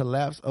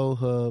collapsed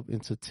O-Hub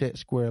into Tech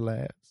Square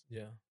Labs.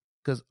 Yeah.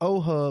 Because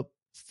O-Hub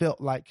felt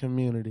like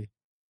community.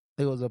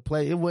 It was a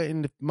play. It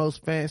wasn't the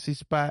most fancy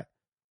spot,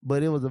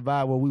 but it was a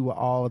vibe where we were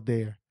all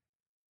there.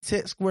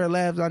 Tech Square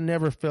Labs, I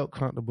never felt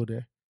comfortable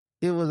there.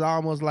 It was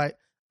almost like,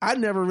 I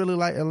never really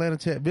liked Atlanta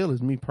Tech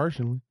Village, me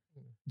personally,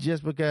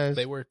 just because.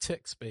 They were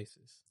tech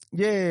spaces.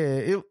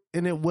 Yeah,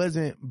 it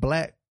wasn't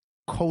Black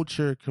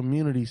culture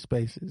community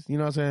spaces. You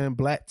know what I'm saying?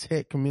 Black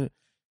tech community.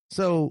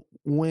 So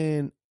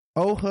when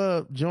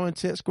O-Hub joined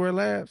Tech Square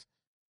Labs,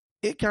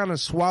 it kind of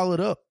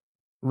swallowed up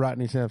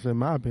Rodney Sampson, in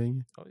my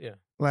opinion. Oh, yeah.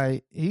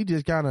 Like, he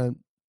just kind of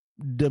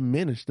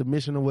diminished the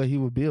mission of what he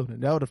was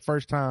building. That was the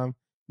first time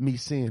me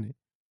seeing it.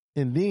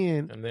 And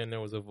then there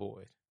was a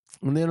void.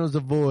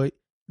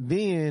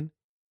 Then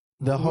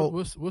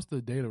what's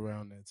the date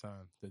around that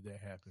time that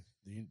happened?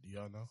 Do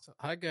y'all know? So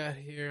I got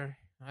here.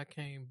 I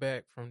came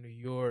back from New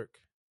York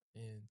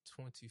in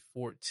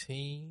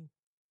 2014.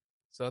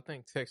 So I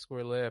think Tech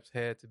Square Labs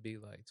had to be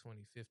like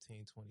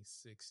 2015,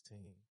 2016,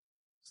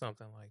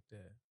 something like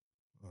that.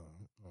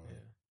 Yeah.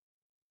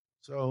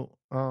 So,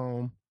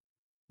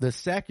 the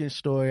second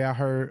story I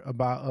heard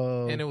about,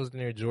 and it was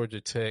near Georgia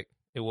Tech.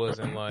 It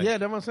wasn't like, yeah,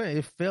 that's what I'm saying.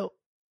 It felt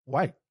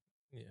white.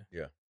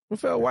 Yeah. It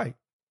felt white.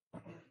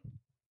 It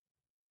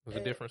was a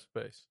different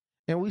space.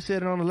 And we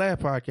said it on the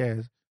last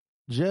podcast.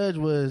 Judge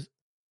was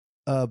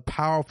a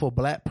powerful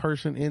Black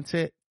person in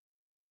tech,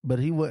 but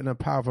he wasn't a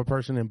powerful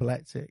person in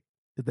Black tech,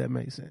 if that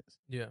makes sense.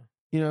 Yeah.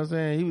 You know what I'm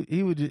saying?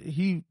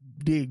 He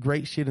did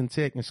great shit in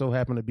tech and so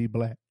happened to be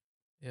Black.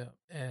 Yeah.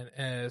 And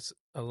as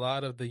a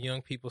lot of the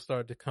young people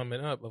started coming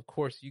up, of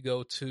course, you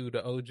go to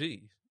the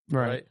OGs,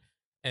 right?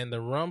 And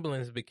the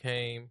rumblings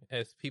became,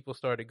 as people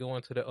started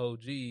going to the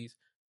OGs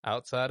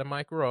outside of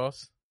Mike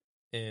Ross,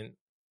 and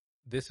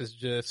this is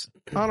just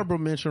honorable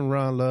mention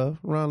Ron Love.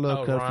 Ron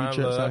Love cut a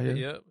few checks out here.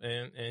 Yep,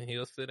 and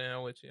he'll sit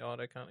down with you, all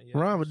that kind of. Yep.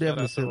 Ron would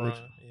definitely sit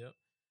with you.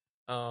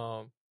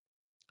 Yep.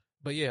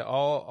 But yeah,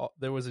 all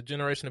there was a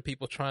generation of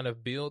people trying to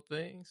build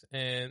things,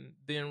 and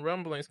then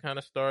rumblings kind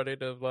of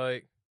started of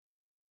like,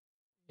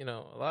 a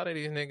lot of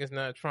these niggas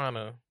not trying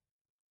to.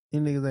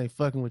 These niggas ain't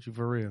fucking with you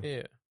for real.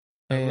 Yeah,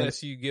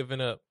 unless you giving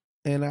up.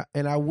 And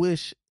I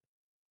wish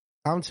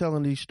I'm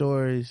telling these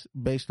stories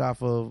based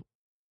off of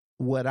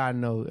what I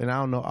know, and I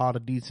don't know all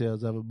the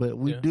details of it, but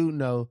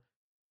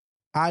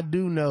I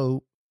do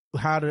know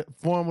how the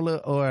formula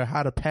or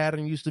how the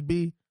pattern used to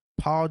be.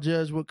 Paul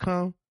Judge would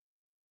come.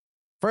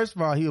 First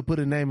of all, he would put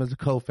a name as a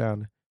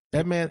co-founder.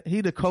 That man,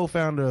 he the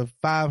co-founder of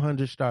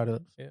 500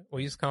 startups. Yeah,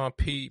 well, he's called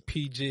P.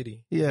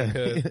 Jitty. Yeah,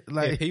 because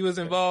if he was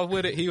involved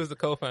with it, he was the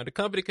co-founder. The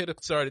company could have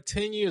started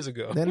 10 years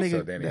ago. That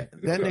nigga,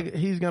 that nigga,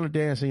 he's gonna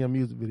dance in your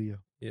music video.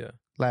 Yeah,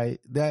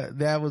 like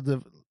that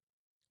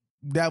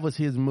was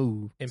his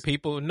move. And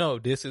people know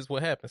this is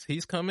what happens.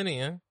 He's coming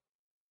in.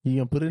 He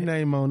gonna put his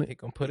name on it. He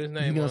gonna put his name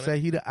on it. He gonna say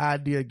he the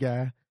idea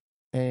guy,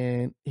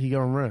 and he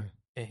gonna run.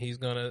 And he's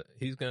gonna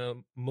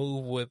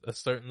move with a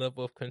certain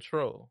level of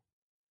control.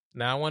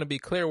 Now I want to be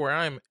clear where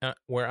I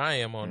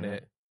am on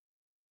that.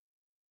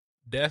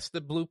 That's the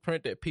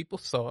blueprint that people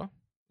saw.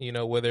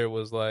 Whether it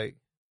was like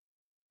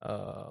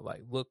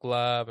Look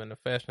Live and the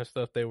fashion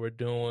stuff they were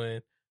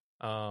doing.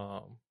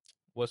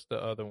 What's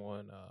the other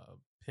one?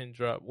 Pin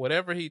Drop.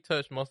 Whatever he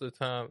touched most of the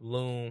time,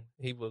 Loom,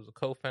 he was a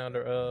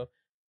co-founder of.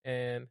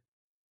 And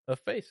a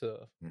face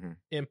of.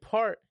 In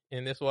part,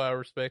 and that's why I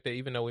respect that,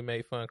 even though we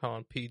made fun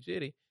calling P.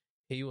 Diddy,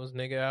 he was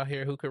nigga out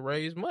here who could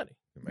raise money.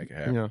 Make it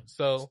happen. Yeah.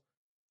 So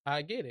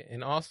I get it.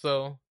 And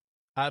also,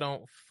 I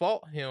don't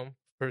fault him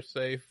per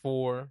se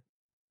for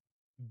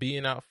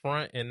being out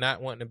front and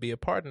not wanting to be a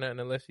part of nothing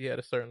unless he had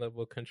a certain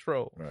level of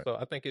control. Right. So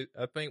I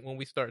think when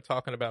we start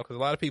talking about, because a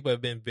lot of people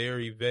have been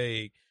very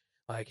vague,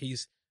 like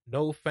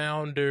no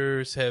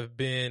founders have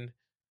been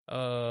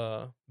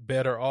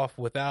better off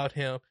without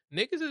him.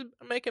 Niggas is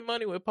making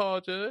money with Paul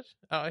Judge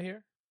out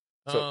here.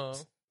 So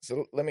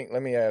let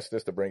me ask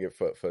this to bring it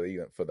for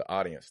the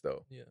audience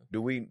though. Yeah.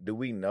 Do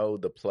we know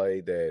the play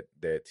that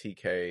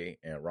TK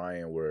and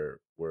Ryan were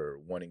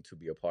wanting to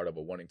be a part of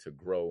or wanting to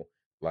grow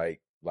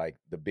like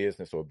the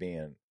business or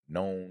being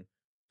known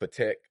for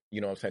tech?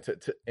 You know what I'm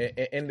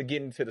saying? And to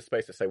get into the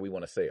space to say we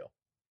want to sell.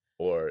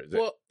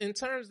 Well, in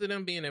terms of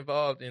them being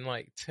involved in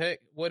like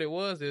tech, what it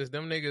was is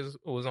them niggas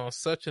was on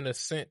such an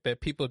ascent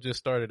that people just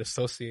started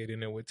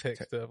associating it with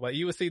tech stuff. Like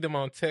you would see them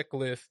on tech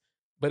lists,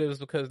 but it was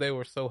because they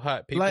were so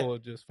hot. People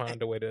would just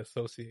find a way to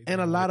associate.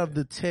 And a lot of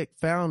the tech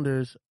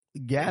founders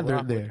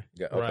gathered there.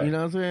 Yeah, okay. You know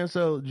what I'm saying?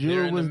 So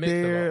Jewel was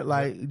there,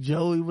 like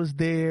Joey was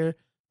there.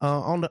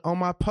 On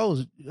my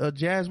post,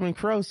 Jasmine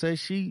Crowe says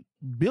she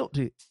built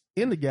it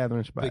in the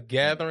gathering spot. The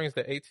gatherings,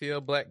 the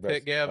ATL Black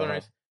Tech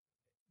gatherings.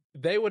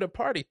 They were the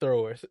party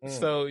throwers.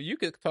 So you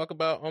could talk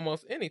about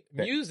almost any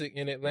music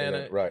in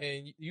Atlanta,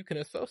 and you can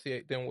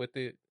associate them with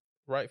it,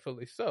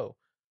 rightfully so.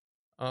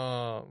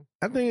 I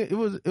think it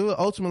was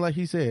ultimately, like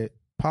he said,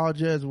 Paul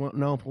Judge was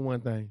known for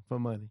one thing, for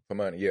money. For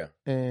money, yeah.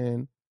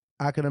 And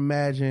I can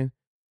imagine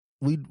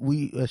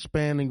we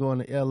expanding,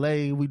 going to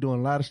LA, we doing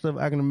a lot of stuff.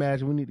 I can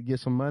imagine we need to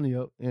get some money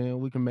up and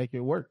we can make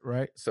it work,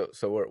 right? So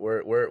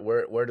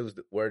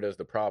where does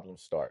the problem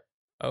start?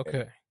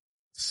 Okay.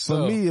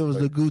 For me, it was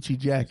the Gucci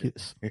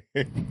jackets.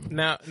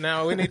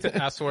 Now we need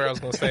to. I swear I was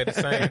going to say the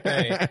same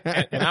thing,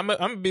 and I'm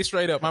gonna be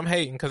straight up. I'm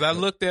hating because I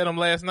looked at them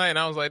last night and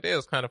I was like, "That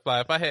was kind of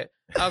fly."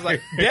 I was like,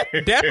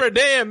 Dapper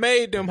Dan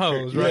made them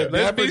hoes, right? Yeah,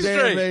 Let's Dapper be Dan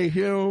straight. Made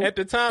him, at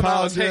the time, Paul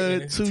I was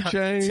hating. 2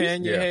 Chainz.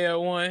 Tanya had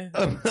one.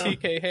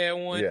 TK had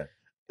one. Yeah.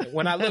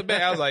 When I look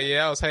back, I was like,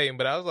 "Yeah, I was hating,"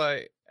 but I was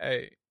like,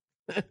 "Hey."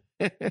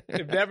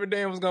 If Dapper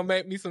Dan was gonna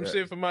make me some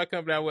shit for my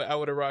company, I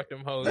would have rocked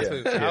them hoes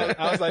too.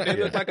 I was like, they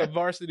look like a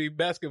varsity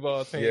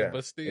basketball team,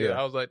 but still,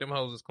 I was like, them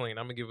hoes is clean.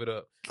 I'm gonna give it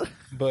up.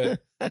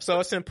 But so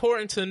it's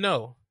important to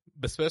know,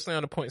 especially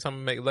on the points I'm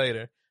gonna make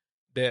later,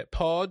 that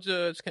Paul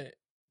Judge,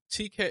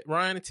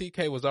 Ryan and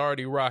TK was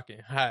already rocking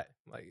hot.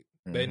 Like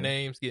their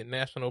names get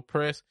national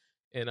press,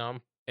 and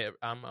I'm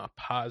a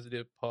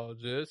positive Paul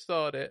Judge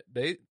saw that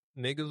they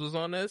niggas was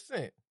on that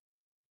ascent.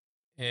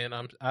 And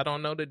I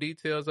don't know the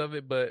details of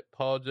it, but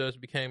Paul Judge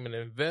became an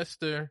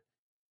investor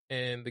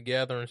in the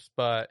gathering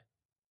spot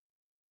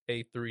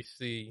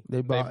A3C.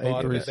 They bought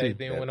A3C. They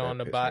then went on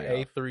to buy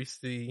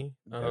A3C.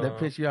 That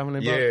pissed you off when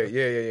they bought it?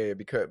 Yeah.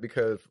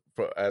 Because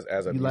as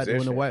a you musician, like it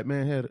when the white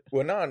man had it.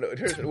 Well, no.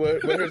 Here's the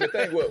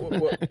thing.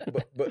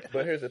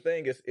 But here's the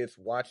thing. It's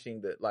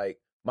watching the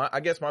I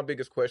guess my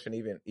biggest question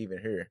even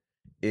here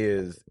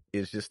is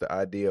just the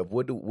idea of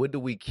what do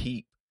we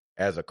keep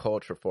as a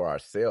culture for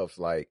ourselves?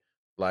 Like,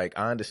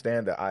 I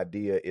understand the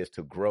idea is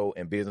to grow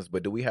in business,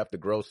 but do we have to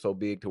grow so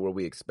big to where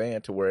we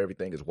expand to where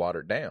everything is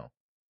watered down?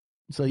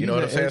 So you know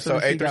what I'm saying? So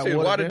A3C is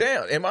watered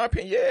down. In my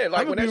opinion, yeah.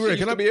 Like when that shit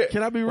used to be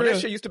can I be real? When that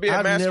shit used to be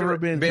a master. I've never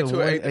been to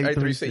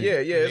A3C.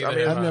 Yeah. I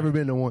mean, I've never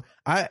been to one.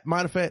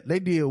 Matter of fact,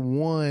 they did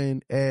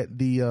one at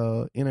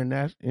the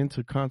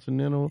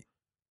Intercontinental.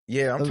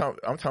 Yeah, I'm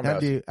talking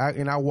about.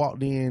 I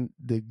walked in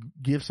to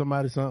give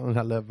somebody something and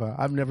I left out.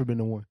 I've never been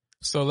to one.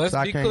 So let's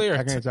be clear.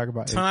 I can't talk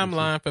about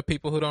timeline A3C. For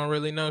people who don't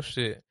really know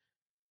shit.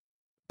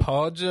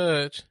 Paul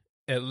Judge,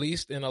 at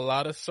least in a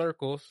lot of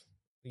circles,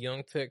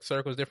 young tech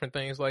circles, different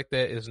things like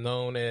that, is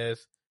known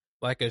as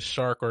like a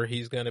shark, or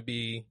he's going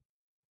to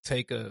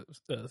take a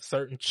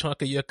certain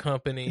chunk of your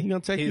company.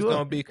 He's going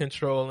to be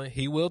controlling.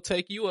 He will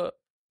take you up,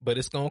 but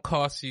it's going to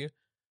cost you.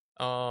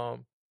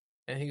 And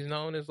he's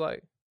known as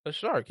like a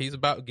shark. He's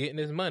about getting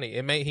his money.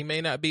 He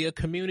may not be a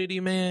community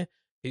man.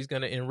 He's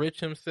going to enrich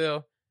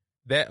himself.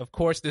 That, of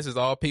course, this is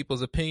all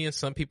people's opinions.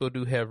 Some people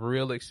do have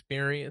real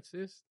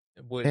experiences,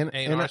 which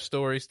ain't our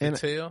stories to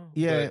tell.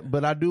 Yeah,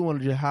 but I do want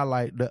to just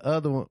highlight the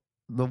other one.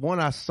 The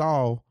one I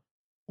saw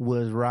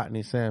was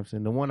Rodney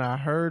Sampson. The one I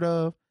heard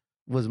of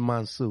was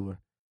Mansour.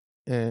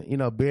 And,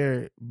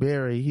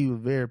 Barry, he was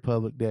very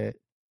public that,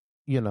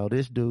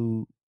 this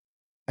dude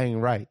ain't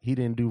right. He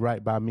didn't do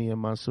right by me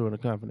and Mansour and the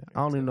company.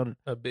 I don't even know.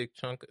 A big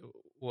chunk.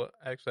 Well,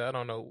 actually, I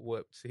don't know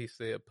what he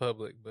said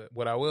public, but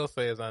what I will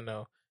say is I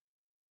know.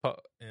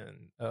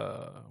 And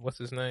what's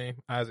his name?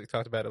 Isaac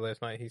talked about it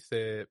last night. He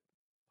said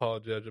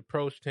Paul Judge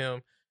approached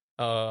him.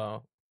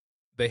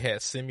 They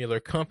had similar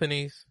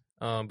companies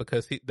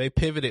because they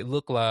pivoted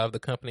Look Live, the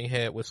company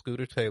had with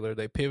Scooter Taylor.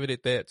 They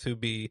pivoted that to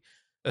be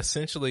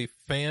essentially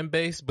fan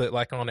based, but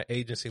like on an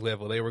agency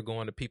level. They were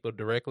going to people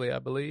directly, I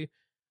believe.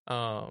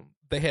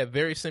 They had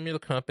very similar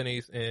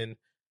companies, and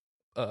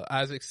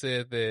Isaac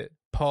said that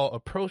Paul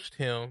approached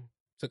him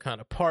to kind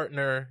of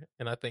partner,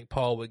 and I think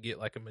Paul would get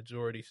like a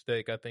majority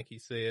stake, I think he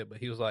said, but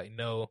he was like,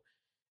 no.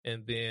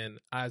 And then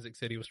Isaac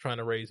said he was trying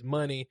to raise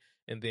money,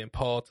 and then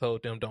Paul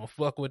told them don't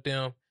fuck with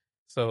them.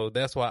 So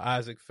that's why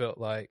Isaac felt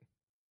like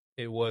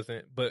it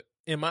wasn't. But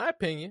in my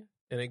opinion,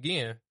 and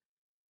again,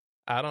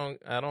 I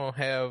don't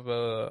have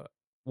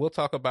we'll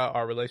talk about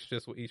our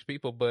relationships with each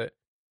people, but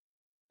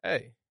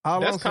hey,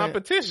 that's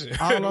competition.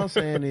 All I'm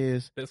saying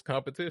is that's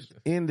competition.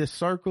 In the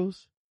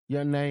circles,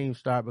 your name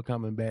start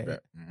becoming bad.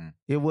 Mm-hmm.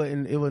 It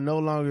was no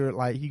longer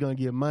like he gonna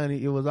get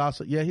money. It was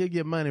also, he'll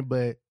get money,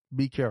 but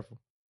be careful.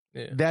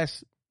 Yeah.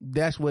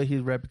 That's what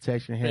his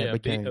reputation had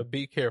became.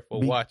 Be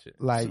careful. Watch it.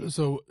 Like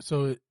so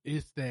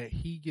it's that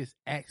he gets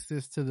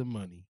access to the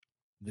money,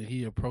 that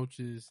he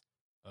approaches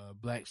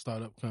black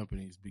startup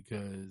companies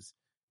because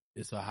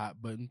it's a hot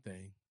button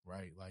thing,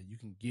 right? Like you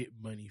can get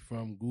money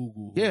from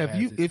Google. Yeah,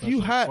 if you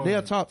hot,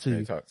 they'll talk to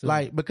you.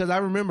 Like because I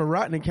remember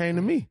Rodney came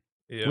to me.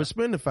 Yeah. With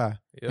Spendify,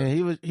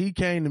 and he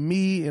came to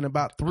me and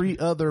about 3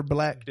 other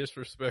black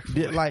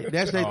disrespectful. Like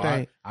that's their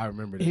thing. I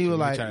remember that. He was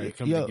like,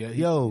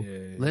 "Yo,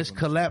 let's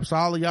collapse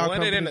all of y'all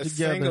companies in a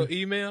together." Single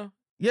email.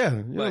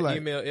 Yeah, like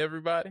email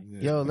everybody.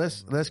 Yo,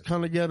 let's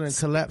come together and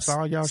collapse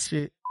all y'all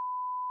shit.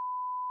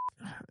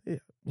 Yeah,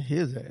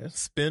 his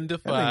ass.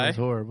 Spendify. That was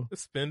horrible.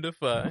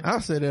 Spendify. I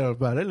said that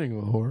about that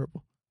nigga was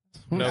horrible.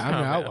 No,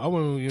 I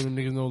wasn't giving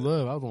niggas no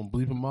love. I was gonna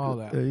bleep them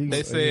all out.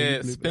 They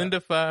said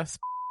Spendify.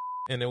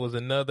 And it was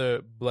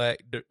another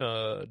black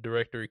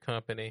directory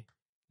company.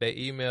 They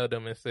emailed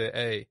them and said,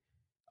 "Hey,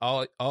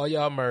 all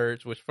y'all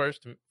merge." Which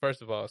first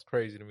of all, it's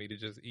crazy to me to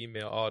just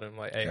email all them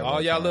like, "Hey,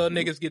 all y'all little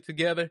niggas get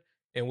together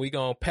and we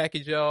gonna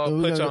package y'all,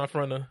 put y'all in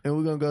front of." And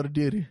we're gonna go to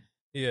Diddy.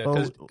 Yeah,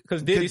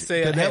 because Diddy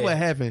said, "Cause that's what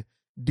happened."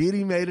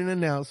 Diddy made an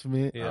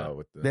announcement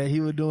that he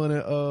was doing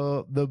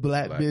the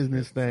black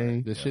business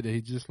thing. The shit that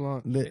he just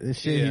launched. The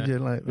shit he just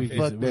like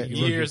fuck that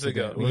years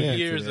ago.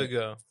 Years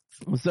ago.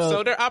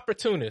 So they're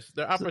opportunists.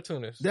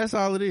 That's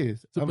all it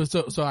is. So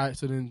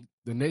then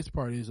the next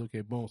part is,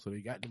 okay, boom. So they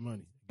got the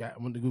money.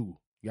 Went to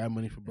Google. Got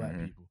money for black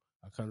people.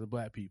 I come to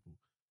black people.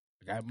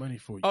 I got money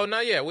for you. Oh,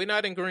 not yet. We're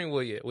not in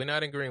Greenwood yet. No,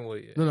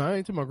 I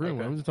ain't talking about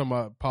Greenwood. I'm just talking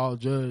about Paul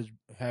Judge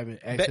having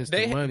access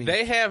to money.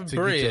 They have to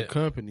bread. Get your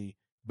company.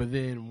 But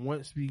then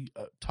once we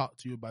talk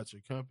to you about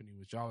your company,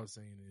 what y'all are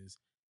saying is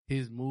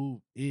his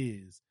move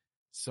is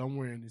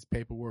somewhere in this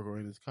paperwork or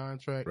in this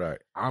contract, right?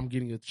 I'm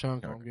getting a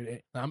chunk.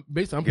 Okay. I'm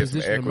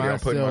positioning myself. I'm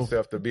putting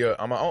myself to be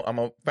I'm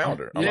a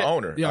founder. I'm an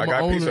owner. I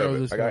got a piece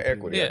of it. I got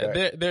equity.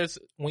 Yeah, there's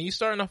when you're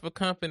starting off a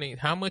company,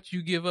 how much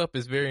you give up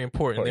is very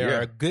important.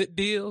 There are good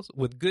deals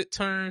with good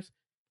terms,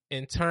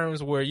 in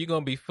terms where you're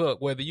gonna be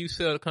fucked. Whether you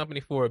sell the company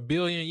for $1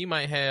 billion, you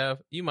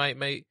might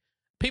make.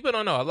 People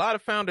don't know. A lot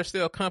of founders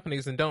sell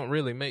companies and don't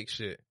really make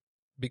shit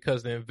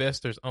because the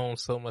investors own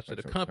so much of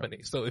the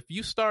company. So if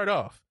you start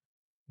off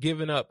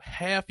giving up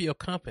half your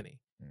company,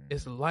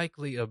 it's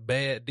likely a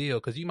bad deal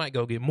because you might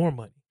go get more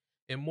money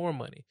and more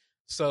money.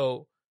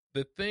 So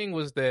the thing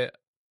was that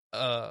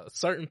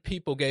certain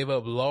people gave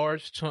up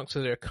large chunks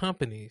of their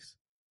companies,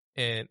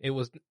 and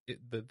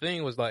the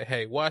thing was like,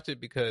 hey, watch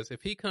it, because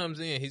if he comes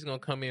in, he's gonna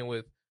come in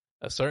with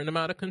a certain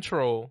amount of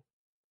control.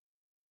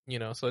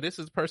 So this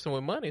is a person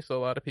with money, so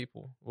a lot of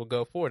people will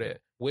go for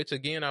that. Which,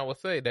 again, I would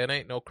say that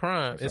ain't no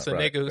crime. It's a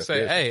nigga who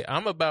say, hey,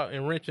 I'm about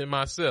enriching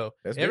myself.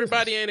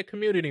 Everybody ain't a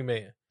community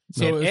man.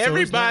 So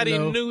everybody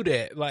knew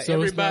that. Like,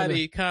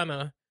 everybody kind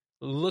of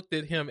looked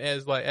at him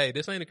as like, hey,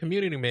 this ain't a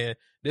community man.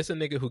 This a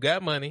nigga who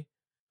got money,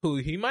 who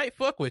he might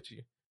fuck with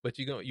you, but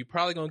you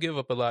probably gonna give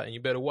up a lot, and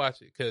you better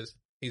watch it because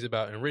he's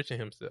about enriching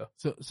himself.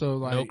 So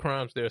like, no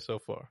crimes there so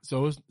far.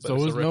 So it's a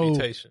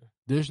reputation.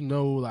 There's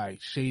no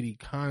like shady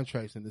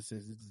contracts in the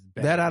sense. This is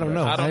bad. That I don't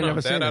know. I ain't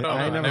never seen it.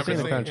 I ain't never seen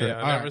a contract.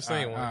 Yeah, I've never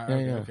seen one.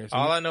 Okay, so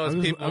all I know is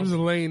people. I'm just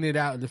laying it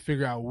out to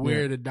figure out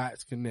where the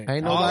dots connect.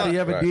 Ain't nobody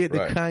ever did the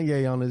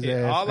Kanye on his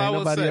ass. Ain't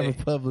nobody ever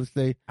published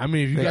it. I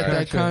mean, if you got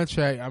that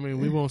contract, I mean,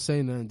 we won't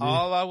say nothing.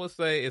 All I would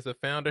say is a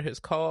founder has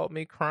called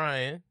me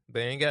crying.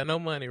 They ain't got no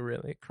money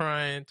really.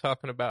 Crying,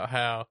 talking about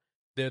how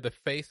they're the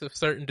face of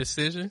certain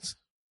decisions.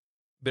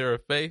 They're a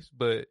face,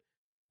 but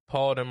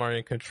Paul them are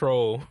in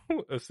control.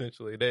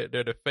 Essentially, they're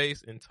the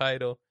face and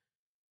title.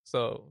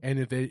 So, and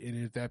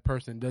if that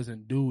person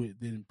doesn't do it,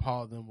 then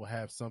Paul them will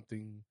have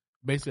something,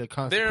 basically a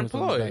consequence.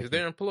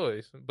 They're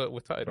employees, but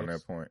with titles. From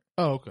that point.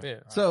 Oh, okay. Yeah.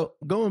 So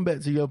going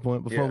back to your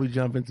point before we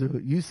jump into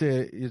it, you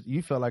said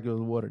you felt like it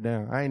was watered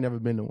down. I ain't never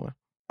been to one.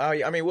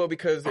 I mean, well,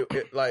 because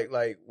it, like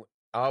I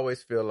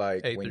always feel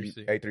like A3C. when you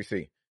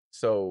A3C,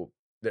 so.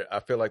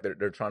 I feel like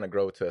they're trying to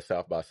grow to a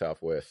South by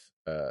Southwest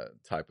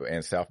type of,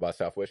 and South by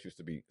Southwest used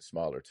to be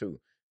smaller too.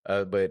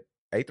 But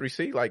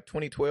A3C, like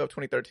 2012,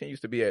 2013,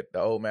 used to be at the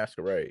old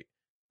Masquerade.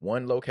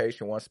 One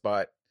location, one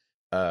spot.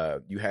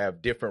 You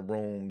have different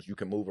rooms. You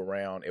can move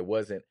around. It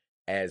wasn't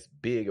as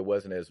big. It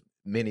wasn't as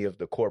many of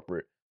the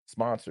corporate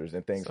sponsors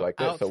and things like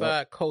that.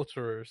 Outside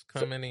cultures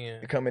coming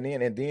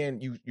in, and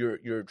then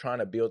you're trying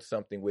to build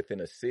something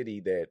within a city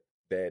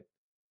that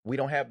we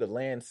don't have the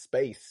land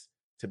space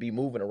to be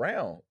moving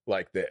around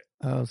like that.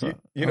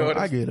 You know what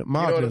I get it.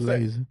 Modular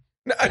lazy.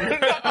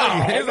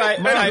 It's like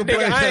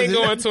nigga, I ain't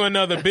going to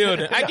another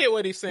building. I get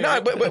what he's saying. No,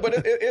 but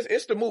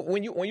it's the move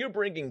when you're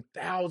bringing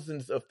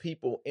thousands of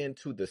people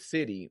into the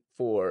city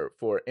for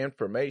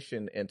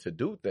information and to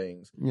do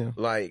things. Yeah.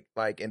 Like,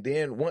 and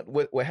then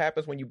what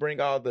happens when you bring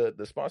all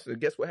the sponsors?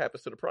 Guess what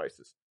happens to the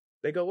prices?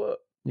 They go up.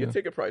 Your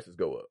ticket prices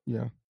go up.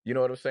 Yeah. You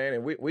know what I'm saying?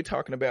 And we're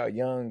talking about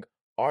young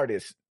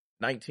artists,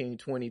 19,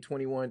 20,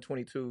 21,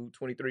 22,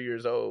 23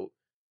 years old.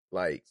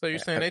 Like, so you're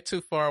saying they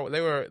too far?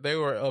 They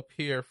were up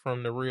here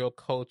from the real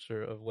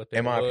culture of what they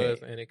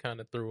was, and it kind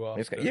of threw off.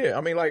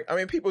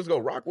 People go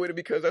rock with it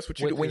because that's what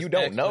you do when you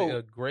don't know.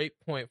 A great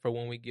point for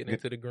when we get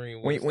into the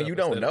green. When you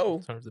don't know,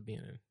 in terms of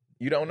being,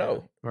 you don't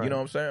know. Right. You know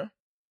what I'm saying?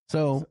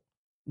 So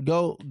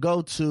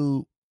go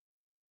to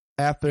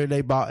after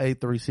they bought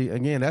A3C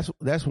again.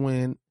 That's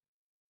when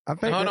I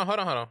think. Hold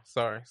on.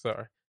 Sorry,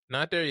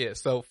 not there yet.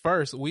 So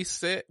first we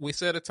set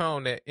a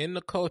tone that in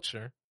the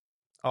culture.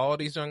 All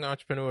these young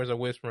entrepreneurs are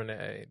whispering that,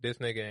 hey, this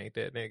nigga ain't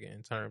that nigga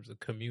in terms of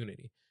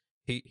community.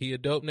 He a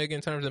dope nigga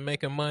in terms of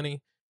making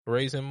money,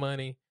 raising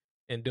money,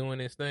 and doing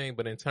his thing.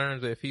 But in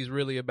terms of if he's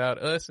really about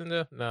us and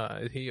stuff,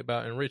 nah, he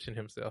about enriching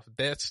himself.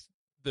 That's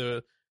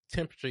the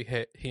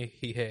temperature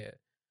he had.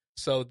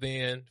 So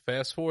then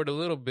fast forward a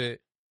little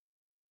bit,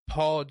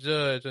 Paul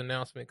Judge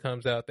announcement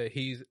comes out that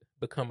he's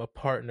become a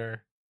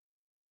partner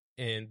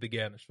in the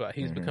Gathering Spot.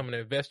 He's become an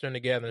investor in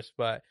the Gathering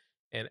Spot.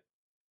 And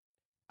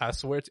I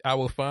swear I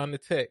will find the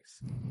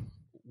text.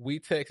 We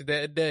text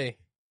that day,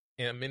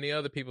 and many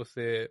other people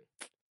said,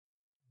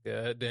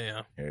 "God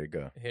damn, here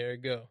you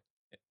go."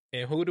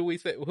 And who do we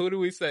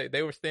say?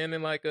 They were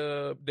standing like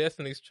a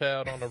Destiny's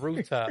Child on the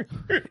rooftop.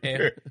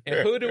 and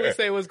who do we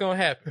say was gonna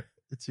happen?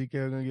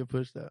 TK gonna get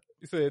pushed out.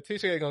 He said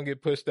TK gonna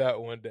get pushed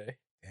out one day.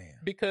 Damn.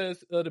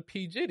 Because of the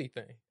P. Diddy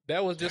thing.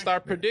 That was just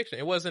our prediction.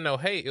 It wasn't no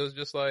hate. It was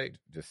just like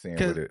seeing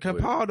because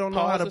Paul don't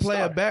know how to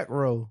play a back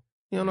row.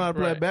 You don't know how to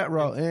play a back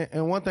row.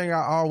 And one thing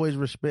I always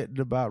respected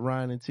about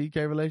Ryan and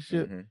TK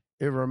relationship,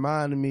 it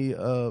reminded me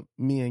of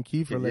me and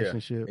Keith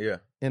relationship. Yeah.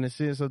 In the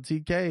sense of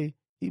TK,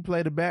 he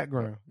played the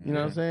background. You know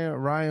what I'm saying?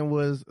 Ryan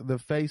was the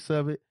face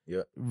of it.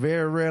 Yeah.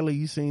 Very rarely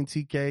you seen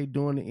TK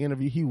doing the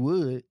interview. He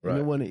would. And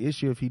it wasn't an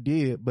issue if he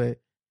did, but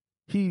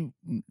he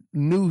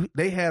knew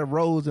they had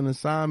roles and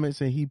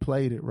assignments and he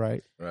played it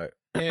right. Right.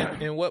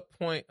 And what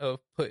point of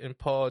putting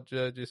Paul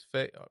Judge's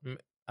face?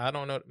 I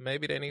don't know.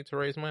 Maybe they need to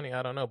raise money.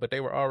 I don't know. But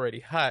they were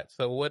already hot.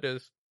 So what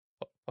is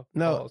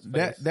Paul's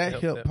that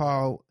helped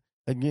Paul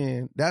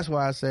again? That's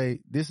why I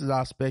say this is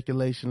our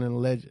speculation and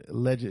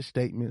alleged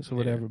statements or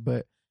whatever.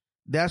 But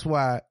that's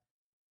why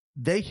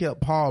they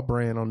helped Paul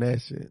brand on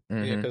that shit.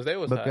 Yeah, because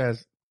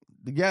hot.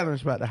 The Gathering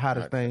Spot the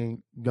hottest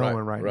thing going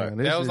right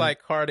now. That was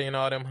like Cardi and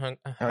all them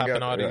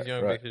hopping all these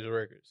young bitches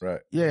records.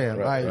 Right. Yeah,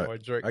 or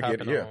Drake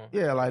hopping on.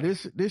 Yeah, like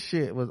this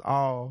shit was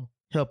all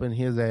helping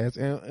his ass,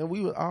 and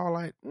we were all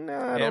like,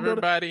 nah.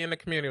 Everybody in the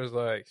community was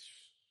like,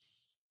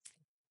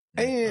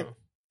 and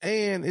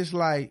it's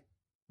like,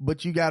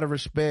 but you got to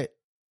respect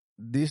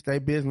this their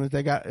business.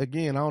 They got,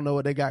 again, I don't know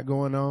what they got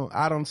going on.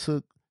 I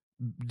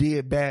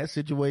did bad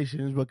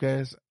situations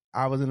because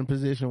I was in a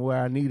position where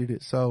I needed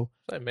it. So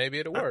maybe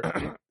it'll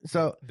work.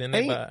 So then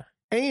they buy,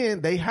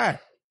 and they hot.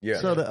 Yeah.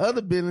 So the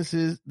other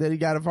businesses that he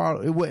got to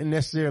follow, it wasn't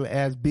necessarily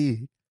as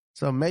big.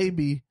 So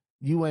maybe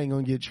you ain't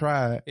gonna get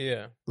tried.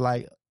 Yeah.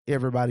 Like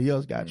everybody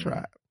else got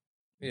tried.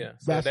 Yeah,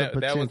 so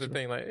that was the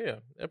thing. Like,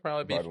 they'll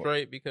probably be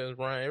straight because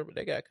Ryan,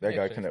 they got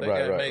connections.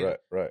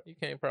 Right. You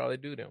can't probably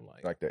do them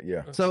like that.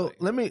 Yeah. So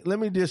let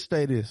me just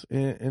say this,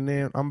 and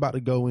then I'm about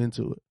to go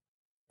into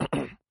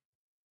it.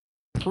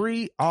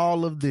 Pre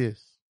all of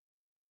this,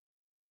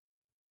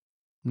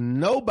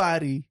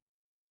 nobody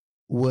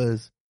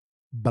was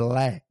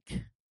black.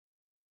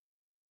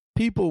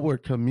 People were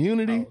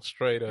community.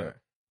 Straight up.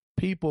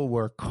 People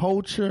were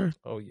culture.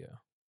 Oh yeah.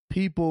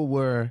 People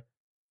were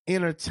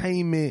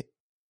entertainment.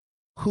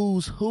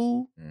 Who's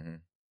who? Mm-hmm.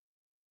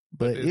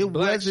 But it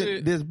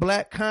wasn't this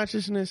black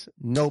consciousness.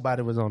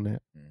 Nobody was on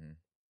that.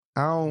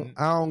 Mm-hmm.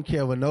 I don't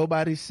care what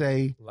nobody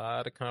say. A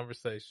lot of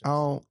conversations.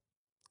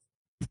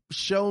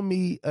 Show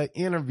me an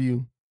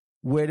interview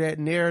where that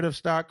narrative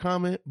start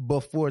coming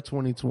before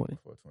 2020.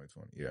 Before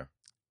 2020, yeah.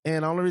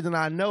 And the only reason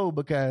I know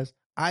because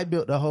I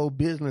built the whole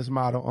business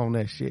model on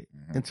that shit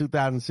in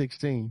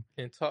 2016.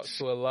 And talked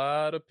to a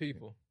lot of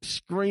people.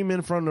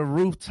 Screaming from the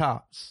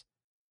rooftops.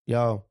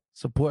 Yo,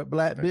 support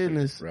black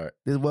business. Right.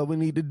 This is what we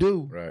need to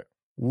do. Right.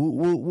 Woo,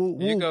 woo, woo,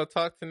 woo. You go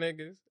talk to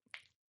niggas.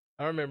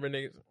 I remember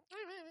niggas.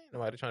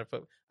 Nobody trying to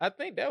fuck. I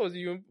think that was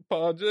you and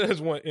Paul Judge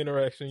one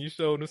interaction. You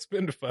showed him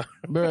Spendify.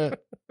 Bruh,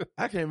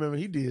 I can't remember.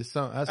 He did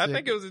something. I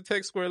think it was a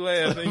Tech Square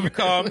Labs, and you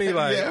called me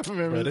like, yeah, I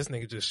remember. Bro, this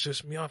nigga just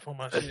shushed me off on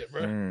my shit,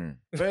 bro.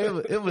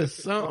 It was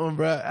something,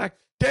 bro.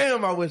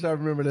 Damn, I wish I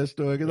remember that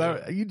story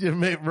because you just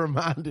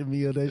reminded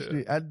me of that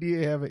shit. I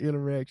did have an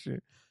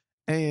interaction,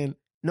 and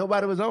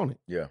nobody was on it.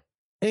 Yeah.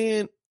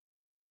 And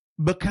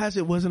because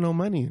it wasn't no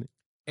money in it.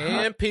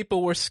 And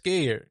people were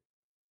scared.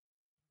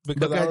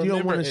 Because you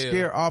don't want to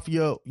scare off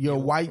your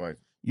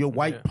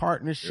white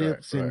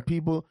partnerships and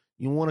people.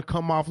 You want to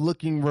come off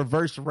looking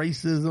reverse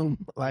racism.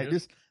 Like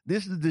this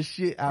This is the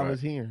shit I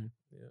was hearing.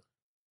 Yeah.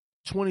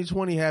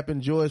 2020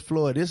 happened, George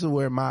Floyd. This is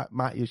where my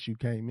issue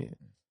came in.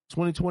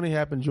 2020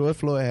 happened, George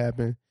Floyd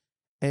happened.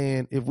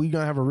 And if we're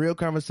going to have a real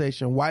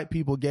conversation, white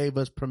people gave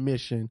us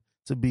permission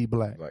to be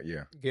black. Like,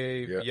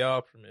 Gave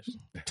y'all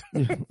permission.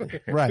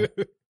 Right.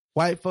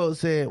 White folks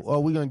said, oh,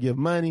 we're going to give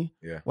money.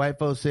 Yeah. White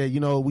folks said,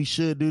 we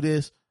should do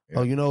this. Yeah.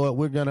 Oh, you know what?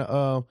 We're going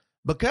to,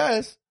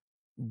 because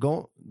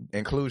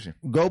inclusion.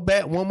 Go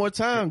back one more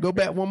time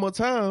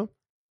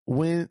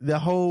when the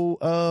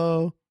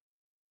whole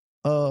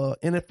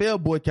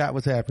NFL boycott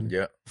was happening.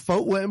 Yeah.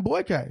 Folk wasn't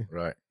boycotting.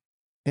 Right.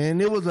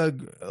 And it was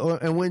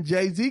and when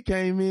Jay-Z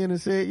came in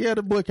and said, yeah,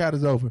 the boycott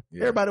is over.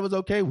 Yeah. Everybody was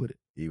okay with it.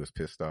 He was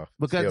pissed off.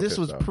 Because this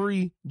was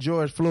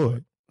pre-George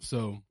Floyd.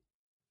 So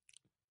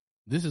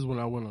this is when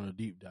I went on a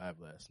deep dive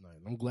last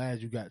night. I'm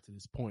glad you got to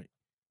this point,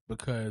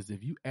 because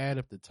if you add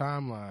up the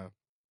timeline,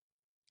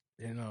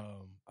 and I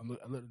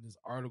looked at this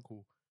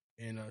article,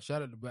 and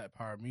shout out to Black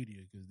Power Media,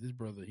 because this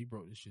brother, he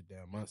broke this shit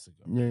down months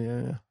ago.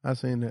 Yeah. I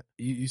seen that.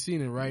 You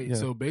seen it, right? Yeah.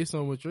 So based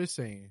on what you're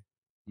saying,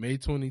 May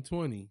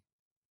 2020,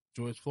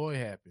 George Floyd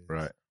happened.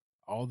 Right.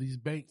 All these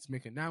banks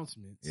make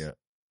announcements. Yeah.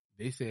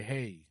 They say,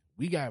 hey,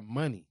 we got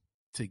money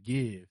to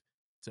give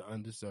to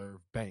underserved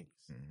banks.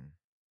 Mm-hmm.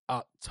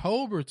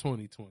 October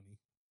 2020,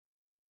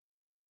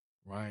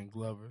 Ryan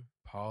Glover,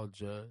 Paul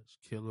Judge,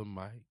 Killer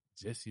Mike,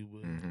 Jesse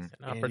Williams,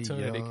 an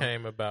opportunity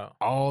came about.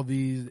 All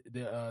these,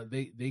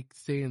 they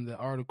say in the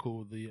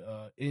article, the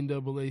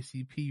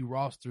NAACP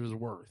roster's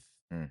worth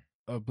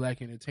of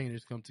black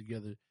entertainers come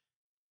together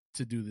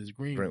to do this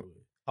Greenwood.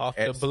 Off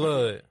the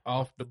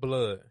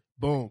blood.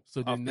 Boom.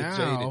 So then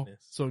now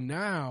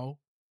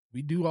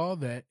we do all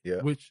that,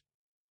 which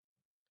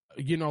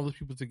getting all those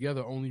people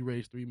together only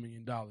raised $3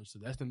 million. So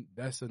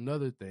that's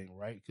another thing,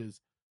 right? Because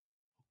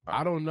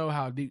I don't know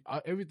how deep.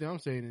 Everything I'm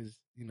saying is,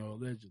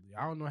 allegedly.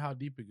 I don't know how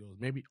deep it goes.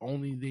 Maybe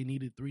only they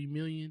needed $3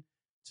 million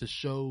to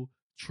show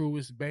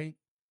Truist Bank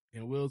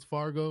and Wells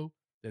Fargo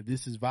that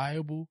this is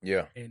viable.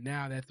 Yeah. And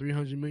now that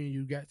 $300 million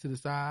you got to the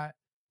side,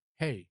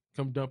 hey,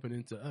 come dump it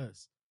into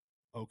us.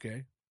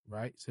 Okay,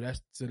 right? So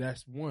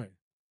that's one.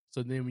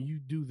 So then when you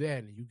do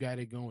that and you got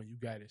it going, you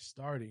got it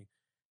starting,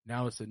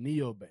 now it's a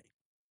neobank,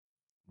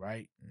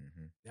 right?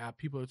 Mm-hmm. Now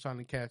people are trying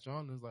to catch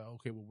on. It's like,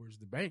 okay, well, where's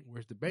the bank?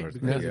 Where's the bank?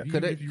 Because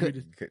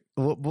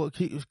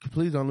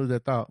please don't lose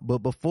that thought. But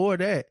before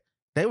that,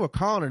 they were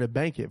calling it a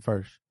bank at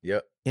first.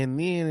 Yep. And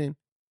then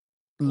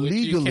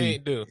legally,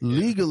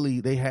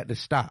 they had to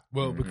stop.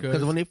 Well,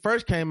 because when they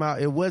first came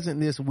out, it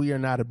wasn't this "we are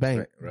not a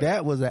bank." Right.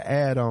 That was an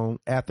add-on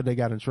after they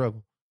got in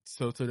trouble.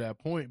 So to that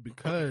point,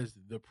 because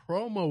the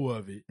promo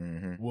of it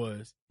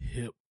was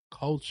hip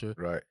culture,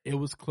 right? It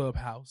was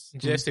Clubhouse.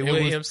 Jesse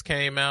Williams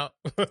came out.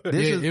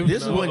 This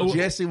is when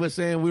Jesse was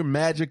saying we're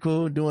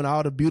magical, doing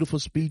all the beautiful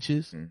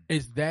speeches.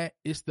 It's the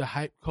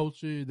hype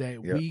culture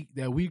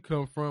that we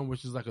come from,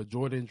 which is like a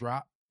Jordan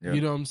drop. Yep.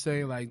 You know what I'm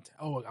saying? Like,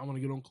 oh, I want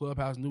to get on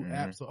Clubhouse, new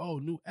app.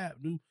 So, new app,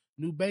 new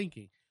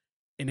banking,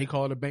 and they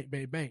call it a bank.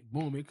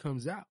 Boom, it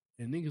comes out.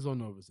 And niggas don't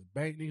know if it's a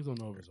bank. Niggas don't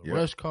know if it's a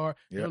rush card.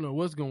 They don't know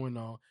what's going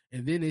on.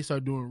 And then they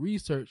start doing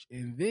research.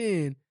 And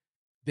then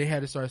they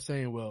had to start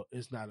saying, well,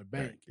 it's not a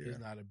bank. It's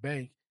not a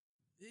bank.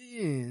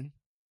 Then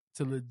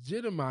to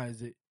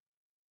legitimize it,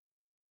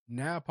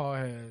 now Paul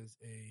has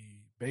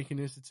a banking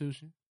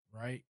institution,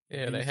 right?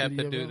 Yeah, they have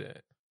to do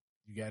that.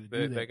 You got to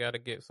do that. They got to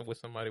get with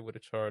somebody with a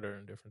charter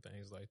and different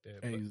things like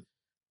that.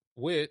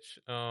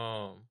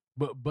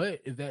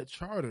 But if that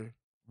charter,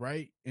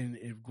 right, and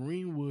if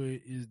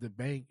Greenwood is the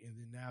bank, and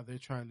then now they're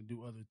trying to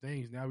do other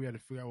things, now we got to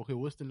figure out, okay,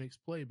 what's the next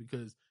play?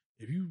 Because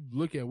if you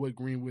look at what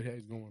Greenwood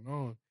has going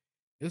on,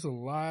 it's a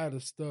lot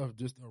of stuff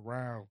just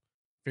around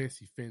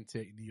fancy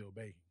fintech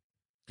neobanking.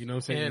 You know what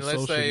I'm saying? And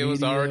let's say it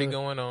was already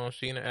going on.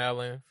 Sheena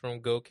Allen from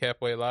Go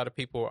Capway, a lot of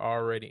people are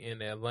already in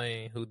that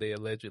lane who they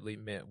allegedly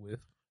met with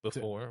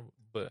before,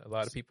 but a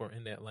lot of people are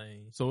in that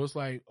lane. So it's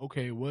like,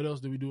 okay, what else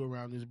do we do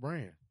around this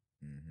brand?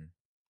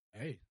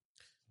 Hey,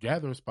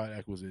 Gathering Spot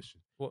acquisition,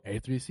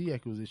 A3C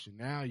acquisition.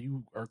 Now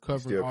you are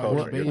covering all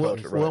the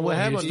bases. Well, what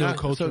happened?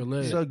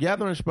 So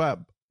Gathering Spot,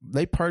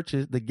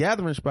 the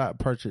Gathering Spot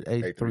purchased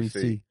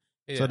A3C.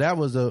 Yeah. So that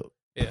was a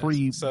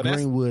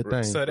pre-Greenwood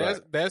thing. So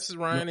that's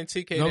Ryan and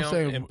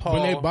TK and Paul.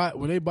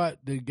 When they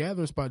bought the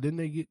Gathering Spot, didn't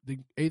they get the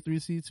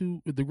A3C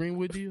too with the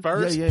Greenwood deal?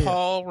 First,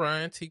 Paul,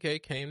 Ryan,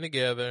 TK came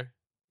together,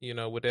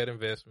 with that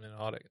investment,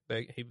 all that.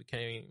 He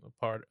became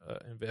a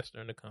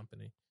investor in the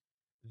company.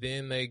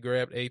 Then they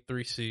grabbed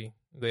A3C.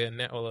 They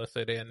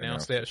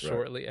announced that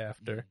shortly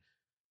after.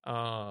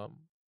 All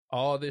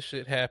this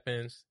shit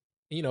happens.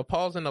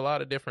 Paul's in a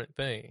lot of different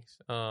things.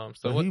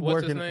 What's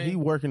his name? He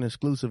working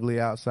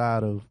exclusively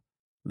outside of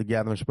the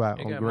Gathering Spot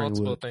on Greenwood.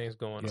 Multiple things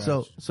going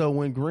on. So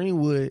when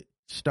Greenwood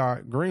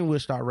start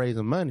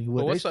raising money.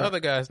 What's the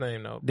other guy's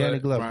name though? Danny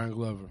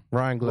Glover.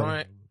 Ryan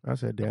Glover. I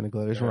said Danny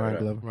Glover. It's Ryan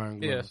Glover.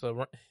 Yeah,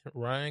 so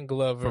Ryan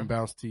Glover from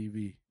Bounce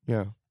TV.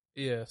 Yeah.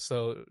 Yeah,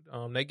 so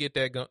they get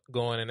that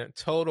going, and in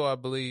total, I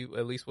believe,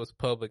 at least what's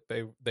public,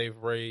 they've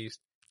raised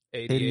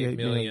 $88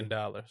 million.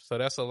 So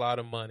that's a lot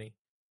of money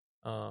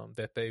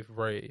that they've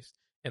raised.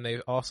 and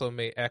they've also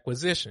made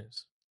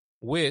acquisitions,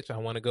 which I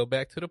want to go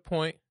back to the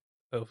point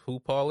of who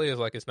Paul is.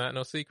 Like, it's not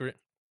no secret.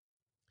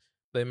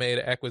 They made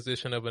an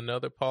acquisition of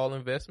another Paul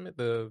investment,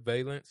 the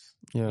Valence.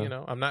 Yeah. You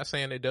know, I'm not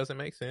saying it doesn't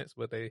make sense,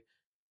 but they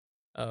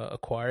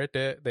acquired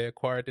that. They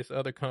acquired this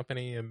other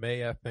company in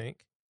May, I think.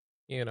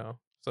 You know,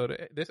 so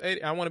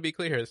I want to be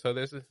clear here. So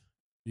this is,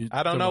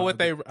 I don't know what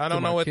they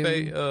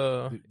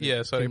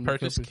they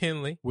purchased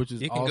Kinley, which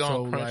is you can also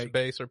go on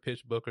Crunchbase or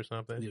PitchBook or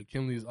something. Yeah,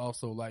 Kinley is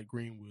also like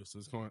Greenwood, so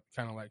it's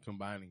kind of like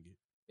combining it.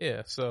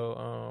 Yeah,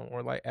 so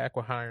or like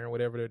Acqui-Hire or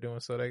whatever they're doing.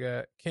 So they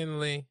got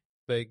Kinley,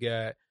 they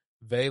got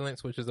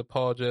Valence, which is a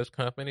Paul Judge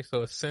company.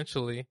 So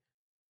essentially,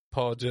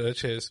 Paul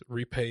Judge has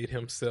repaid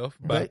himself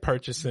by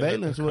purchasing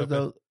Valence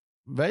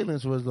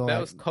was that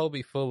was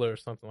Kobe Fuller or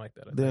something like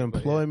that. The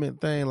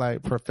employment thing,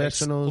 like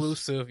professionals,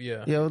 exclusive,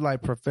 yeah, it was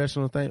like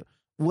professional thing.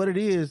 What it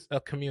is,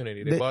 a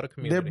community. They bought a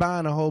community. They're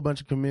buying a whole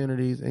bunch of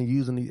communities and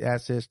using these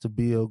assets to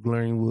build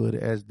Greenwood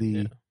as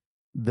the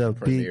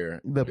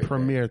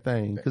premier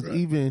thing. Because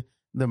even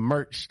the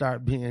merch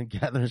start being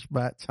Gathering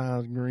Spot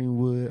times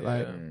Greenwood,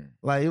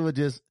 like it was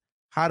just.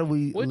 How do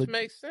we? Which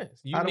makes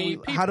sense.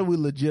 How do we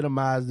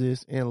legitimize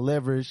this and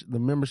leverage the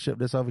membership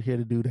that's over here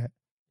to do that?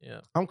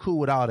 Yeah, I'm cool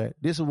with all that.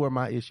 This is where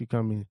my issue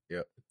come in.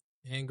 Yep.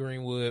 And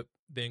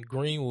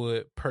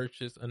Greenwood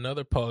purchased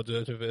another Paul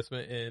Judge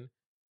investment in,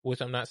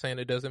 which I'm not saying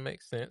it doesn't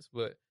make sense,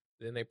 but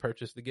then they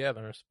purchased the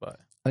Gathering Spot.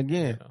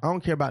 Again, I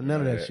don't care about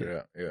none of that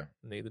shit. Yeah.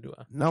 Neither do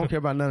I. I don't care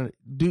about none of it.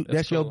 Dude,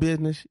 that's cool. Your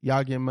business.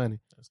 Y'all get money.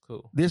 That's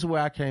cool. This is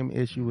where I came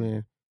issue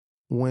in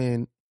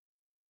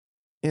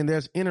and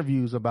there's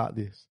interviews about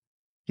this.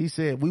 He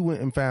said we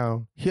went and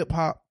found hip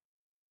hop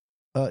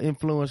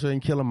influencer in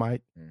Killer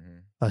Mike,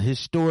 a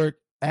historic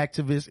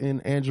activist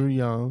in Andrew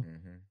Young.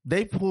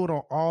 They pulled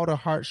on all the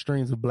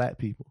heartstrings of black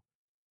people.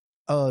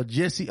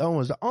 Jesse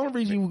Owens. The only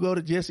reason you would go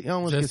to Jesse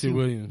Owens, Jesse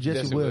Williams.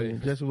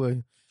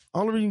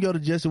 Only reason you go to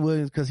Jesse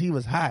Williams because he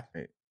was hot.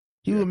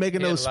 He was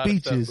making those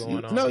speeches. He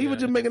was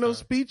just making those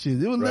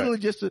speeches. It was literally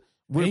just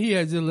he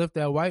had just left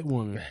that white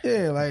woman.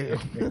 Yeah, like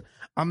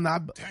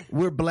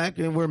we're black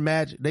and we're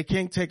magic. They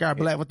can't take our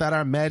black without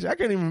our magic. I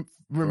can't even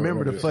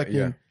remember the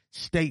fucking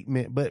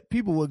statement, but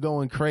people were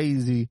going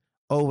crazy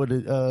over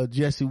the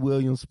Jesse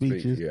Williams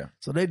speeches.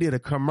 So they did a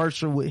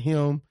commercial with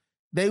him.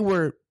 They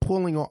were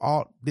pulling on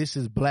all, this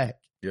is black.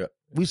 Yeah.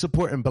 We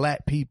supporting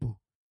black people.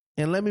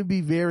 And let me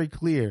be very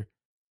clear.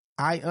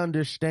 I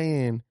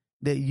understand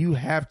that you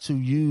have to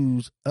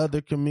use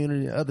other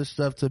community, other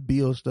stuff to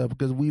build stuff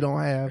because we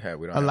don't have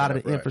a lot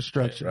of the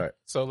infrastructure. Right.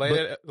 So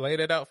lay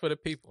that out for the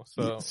people.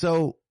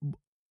 So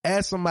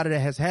as somebody that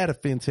has had a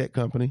fintech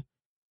company,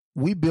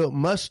 we built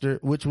Mustard,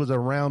 which was a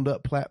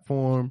roundup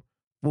platform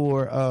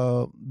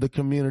for the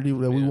community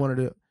that we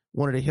wanted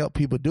to help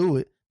people do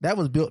it. That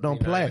was built on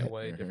Plaid.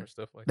 Different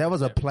stuff like that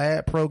was a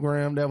Plaid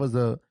program.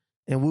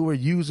 And we were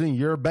using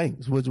your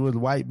banks, which was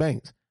white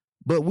banks.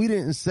 But we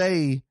didn't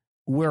say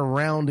we're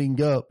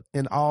rounding up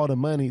and all the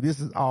money. This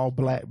is all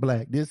black.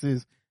 This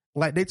is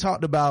like they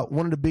talked about.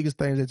 One of the biggest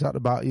things they talked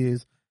about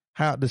is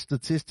how the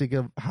statistic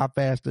of how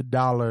fast the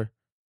dollar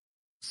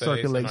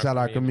circulates out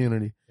our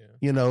community. Yeah.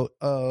 You know,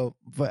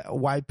 for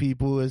white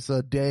people, it's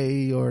a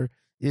day or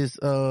it's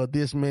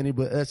this many,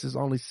 but us is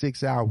only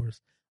 6 hours.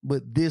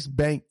 But this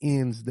bank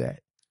ends that.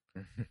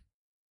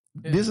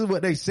 This is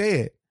what they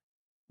said.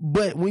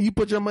 But when you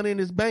put your money in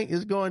this bank,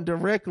 it's going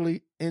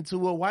directly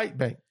into a white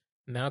bank.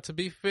 Now, to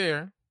be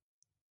fair,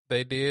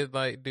 they did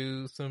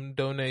do some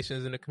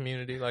donations in the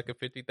community, like a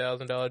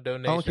 $50,000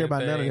 donation. I don't care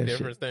about none of that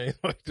different things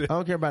like that. I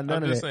don't care about none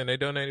of that. I'm just saying they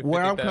donated.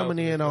 Where I'm coming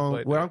in,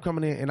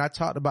 and I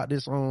talked about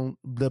this on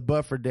the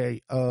Buffer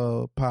Day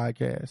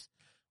podcast,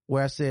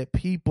 where I said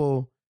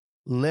people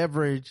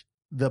leverage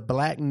the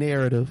black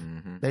narrative.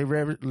 They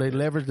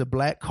leverage the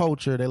black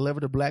culture. They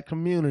leverage the black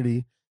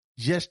community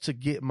just to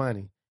get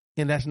money.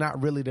 And that's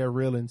not really their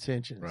real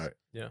intentions. Right.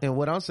 Yeah. And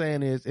what I'm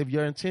saying is, if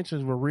your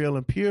intentions were real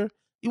and pure,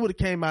 you would have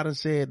came out and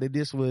said that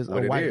this was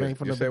a white bank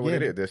from the beginning. What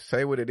it is. Just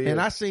say what it is.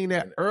 And I seen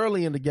that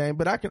early in the game,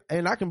 but I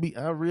can be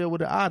real with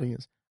the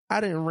audience.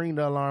 I didn't ring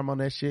the alarm on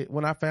that shit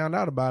when I found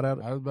out about it.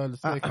 I was about to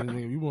say,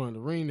 nigga, we wanted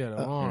to ring that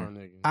alarm,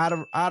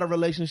 nigga. Out of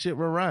relationship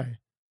with Ryan.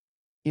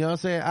 You know what I'm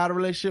saying? Out of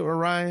relationship with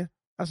Ryan.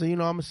 I said, I'm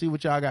gonna see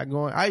what y'all got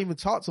going. I even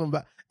talked to him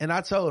about, and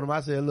I told him, I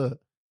said, look,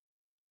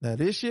 now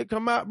this shit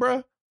come out,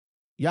 bro,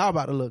 y'all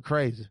about to look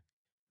crazy.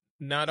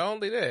 Not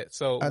only that,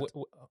 so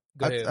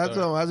go ahead. I told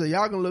him, I said,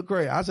 y'all gonna look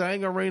crazy. I said, I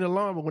ain't gonna ring the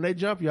alarm, but when they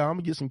jump y'all, I'm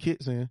gonna get some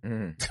kits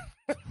in.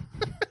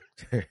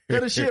 Get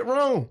the shit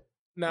wrong.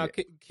 Now,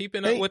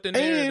 keeping up with the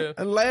narrative.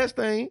 And last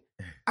thing,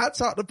 I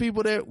talked to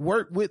people that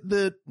work with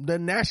the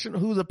national,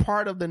 who's a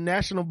part of the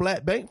National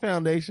Black Bank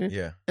Foundation.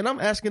 Yeah. And I'm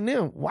asking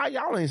them, why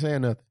y'all ain't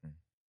saying nothing?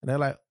 And they're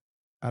like,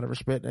 out of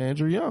respect to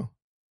Andrew Young,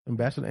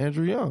 Ambassador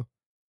Andrew Young.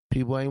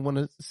 People ain't want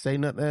to say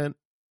nothing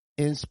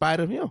in spite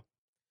of him.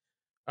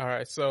 All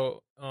right.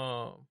 So,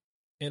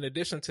 in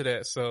addition to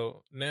that,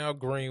 so now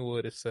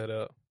Greenwood is set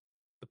up.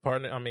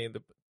 The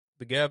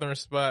Gathering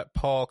Spot,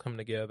 Paul come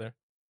together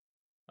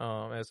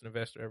as an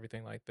investor,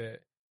 everything like that.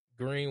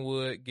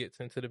 Greenwood gets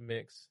into the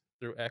mix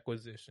through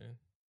acquisition.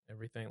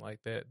 everything like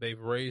that. They've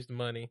raised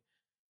money.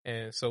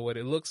 And so what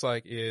it looks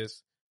like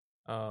is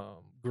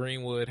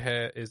Greenwood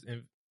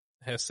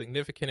has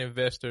significant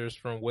investors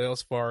from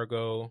Wells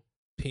Fargo,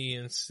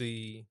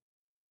 PNC,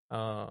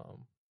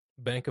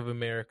 Bank of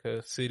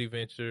America, City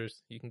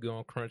Ventures. You can go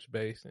on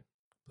Crunchbase and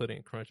put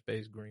in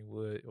Crunchbase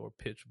Greenwood or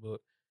PitchBook,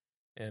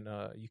 and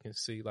you can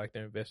see like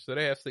their investors. So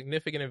they have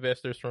significant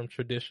investors from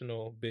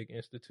traditional big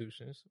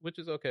institutions, which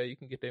is okay. You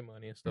can get their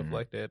money and stuff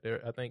like that.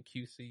 I think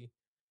QC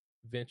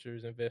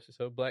Ventures investors,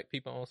 so black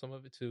people own some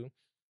of it too.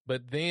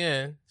 But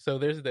then, so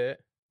there's that.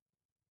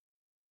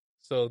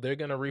 So they're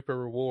going to reap a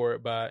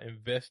reward by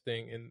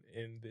investing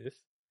in this.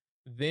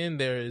 Then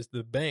there is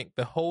the bank,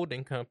 the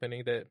holding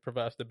company that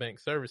provides the bank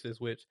services,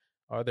 which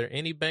are there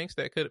any banks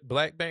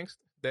black banks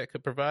that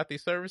could provide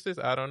these services?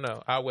 I don't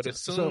know. I would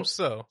assume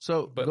so.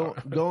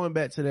 But going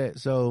back to that,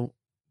 so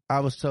I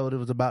was told it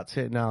was about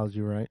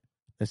technology, right?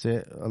 They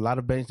said a lot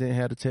of banks didn't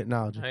have the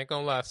technology. I ain't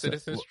gonna lie,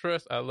 Citizens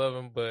Trust, I love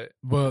them, but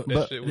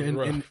shit was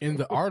rough. In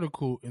the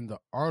article,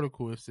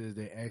 it says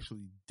they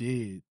actually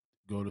did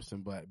go to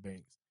some black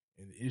banks,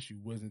 and the issue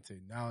wasn't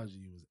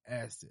technology; it was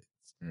assets.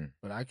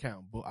 But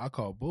I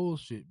call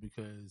bullshit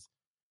because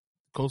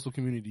Coastal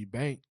Community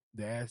Bank,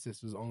 the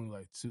assets was only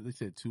like they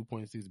said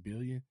 $2.6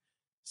 billion.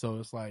 So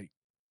it's like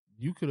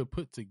you could have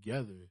put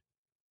together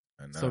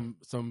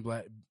some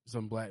black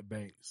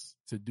banks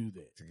to do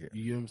that.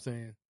 You get what I'm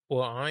saying?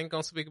 Well, I ain't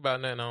gonna speak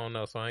about nothing I don't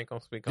know, so I ain't gonna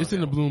speak on it's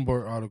in the one.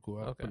 Bloomberg article.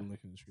 I'll put a link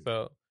in the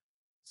description.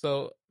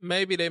 So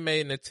maybe they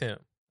made an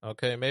attempt.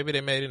 Okay, maybe they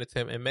made an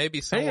attempt, and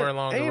maybe somewhere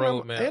along the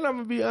road, man. And I'm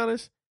gonna be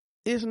honest,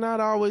 it's not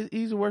always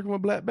easy working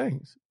with black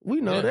banks. We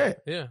know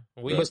that. Yeah,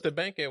 we used to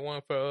bank at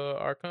one for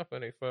our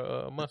company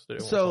for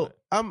Mustard. So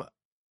I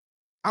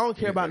don't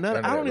care about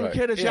nothing. I don't even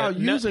care that y'all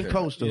using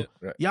Coastal. Yeah.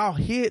 Right. Y'all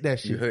hid that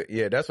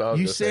shit. That's all.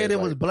 You said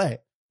it was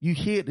black. You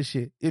hid the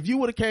shit. If you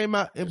would have came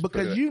out, and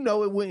because you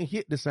know it wouldn't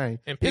hit the same.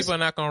 And people are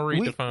not going to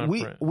read the fine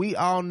print. We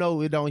all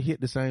know it don't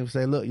hit the same.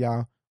 Say, look,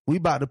 y'all, we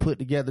about to put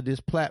together this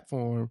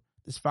platform,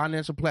 this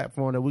financial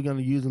platform that we're going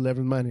to use to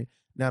leverage money.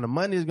 Now, the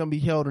money is going to be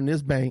held in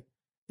this bank.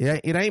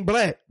 It ain't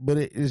black, but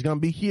it's going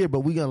to be here, but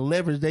we're going to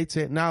leverage their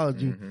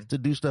technology to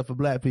do stuff for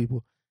black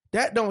people.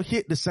 That don't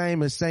hit the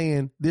same as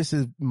saying this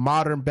is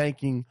modern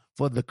banking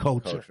for the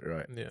culture.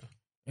 Right. Yeah.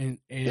 And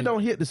it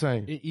don't hit the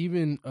same.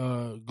 Even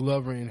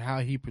Glover and how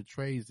he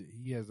portrays it,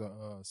 he has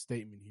a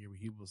statement here where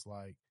he was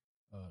like,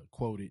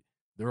 quoted,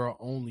 "There are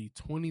only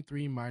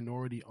 23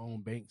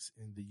 minority-owned banks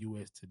in the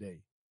U.S.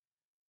 today.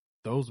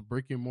 Those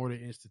brick-and-mortar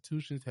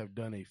institutions have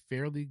done a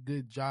fairly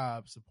good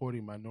job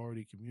supporting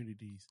minority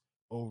communities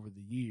over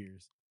the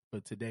years,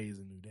 but today is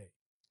a new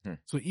day."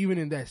 So even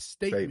in that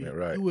statement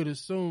right. You would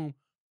assume,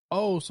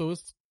 oh, so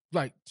it's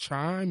like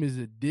Chime is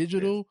a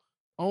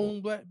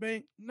digital-owned black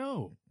bank?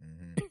 No.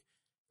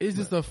 It's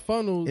just a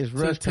funnel. It's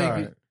rush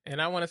card. And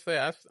I want to say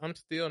I'm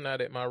still not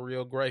at my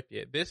real gripe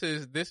yet. This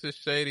is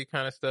shady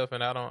kind of stuff,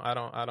 and I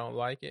don't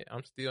like it.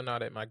 I'm still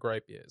not at my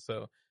gripe yet.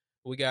 So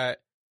we got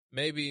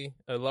maybe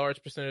a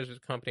large percentage of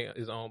the company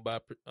is owned by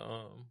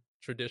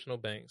traditional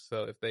banks.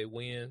 So if they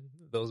win,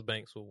 those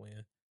banks will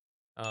win.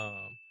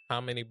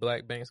 How many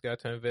black banks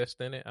got to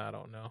invest in it? I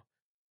don't know.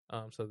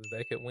 So that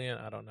they could win,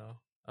 I don't know.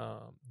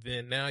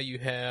 Then now you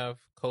have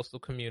Coastal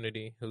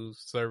Community who's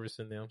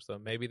servicing them. So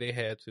maybe they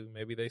had to.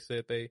 Maybe they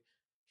said they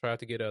tried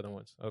to get other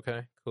ones.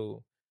 Okay,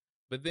 cool.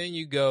 But then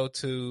you go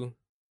to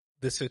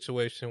the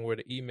situation where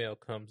the email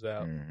comes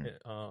out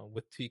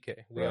with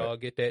TK. We all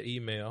get that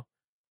email.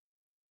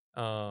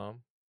 And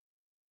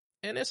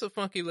it's a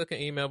funky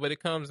looking email, but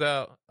it comes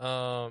out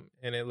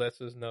and it lets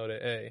us know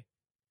that, hey,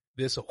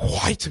 this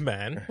white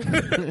man.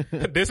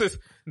 this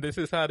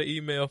is how the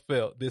email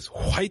felt. This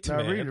white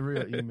man. Read the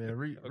real email.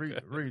 Read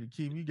it.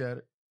 Keith, you got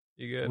it.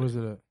 You got it. What's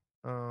it at?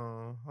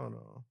 Hold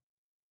on.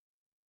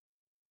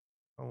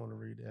 I want to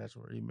read the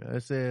actual email.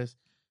 It says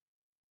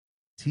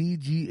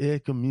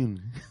TGS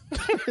Community.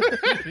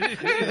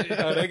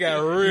 Oh, they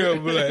got real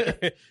black.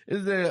 It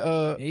said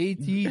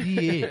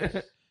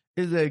ATGS.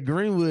 It said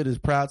Greenwood is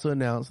proud to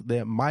announce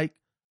that Mike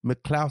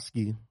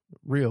McCloskey,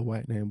 real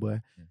white name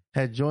boy,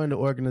 had joined the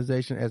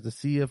organization as the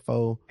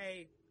CFO.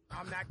 Hey,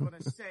 I'm not going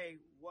to say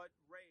what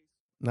race.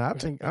 No, I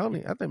think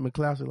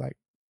McCloskey like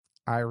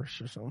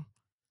Irish or something.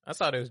 I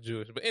thought it was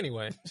Jewish, but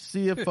anyway.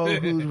 CFO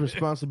whose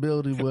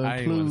responsibility will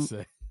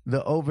include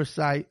the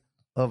oversight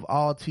of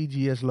all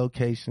TGS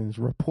locations,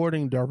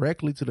 reporting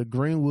directly to the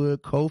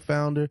Greenwood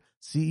co-founder,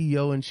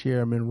 CEO, and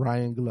chairman,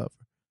 Ryan Glover.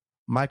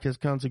 Mike has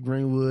come to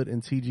Greenwood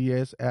and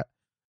TGS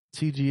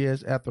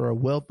after a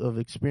wealth of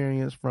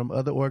experience from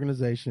other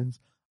organizations.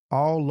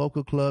 All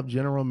local club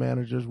general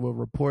managers will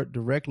report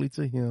directly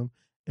to him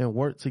and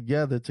work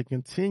together to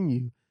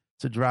continue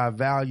to drive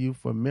value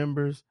for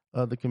members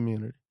of the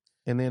community.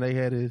 And then they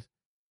had his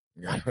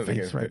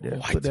face right there.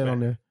 Put that on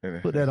there.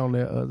 Put that on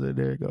there.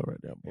 There you go, right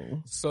there.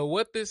 Boom. So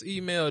what this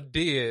email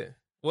did,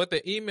 what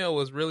the email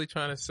was really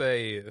trying to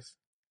say is,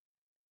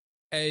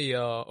 hey,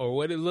 y'all, or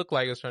what it looked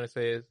like it was trying to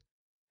say is,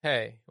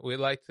 hey,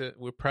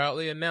 we're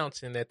proudly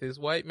announcing that this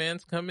white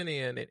man's coming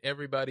in and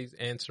everybody's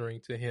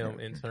answering to him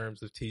in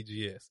terms of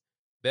TGS.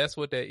 That's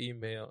what that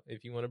email,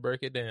 if you want to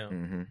break it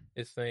down,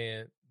 is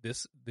saying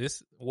this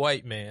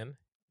white man,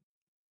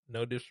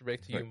 no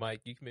disrespect to you,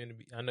 Mike.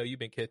 I know you've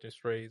been catching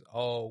strays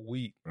all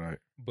week. Right.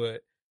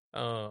 But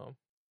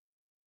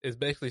it's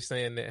basically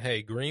saying that,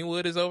 hey,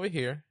 Greenwood is over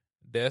here.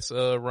 That's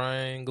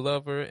Ryan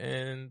Glover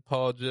and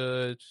Paul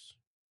Judge,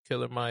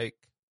 Killer Mike,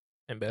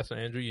 Ambassador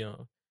Andrew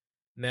Young.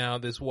 Now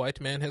this white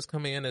man has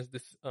come in as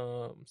the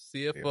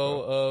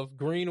CFO of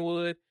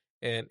Greenwood,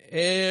 and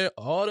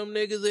all them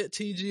niggas at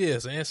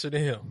TGS answered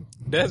him.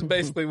 That's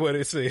basically what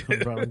it said.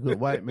 Probably good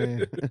white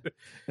man.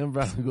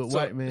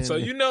 White man. So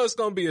you know it's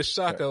gonna be a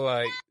shocker,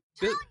 like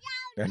this.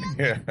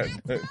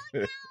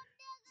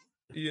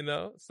 You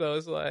know, so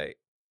it's like,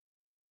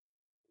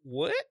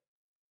 what?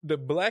 The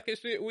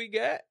blackest shit we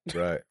got?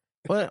 Right.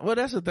 Well,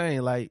 that's the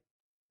thing. Like,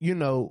 you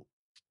know,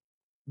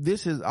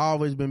 this has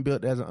always been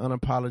built as an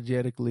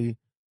unapologetically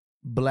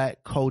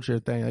black culture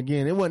thing.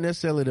 Again, it wasn't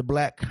necessarily the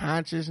black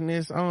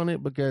consciousness on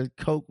it because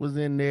Coke was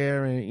in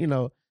there and, you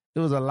know,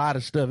 there was a lot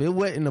of stuff. It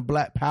wasn't a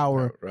black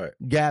power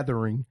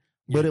gathering,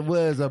 but it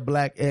was a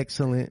black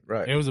excellent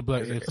It was a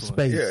black excellent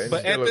space. Yeah,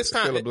 but at this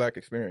time, still a black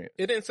experience.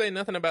 It didn't say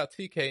nothing about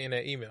TK in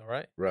that email,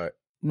 right? Right.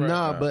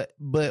 No,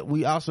 but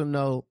we also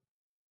know,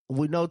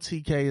 we know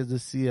TK is the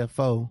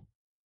CFO.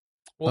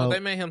 Well,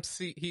 they made him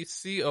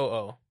he's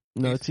COO.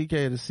 No, TK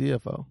is the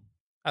CFO.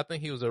 I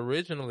think he was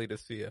originally the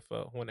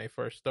CFO when they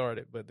first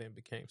started, but then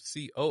became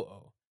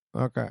COO.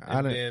 Okay,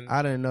 I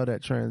didn't know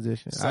that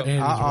transition. So,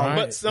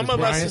 but some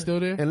of us still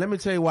there. And let me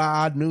tell you why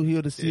I knew he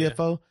was the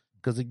CFO.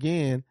 Because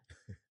again,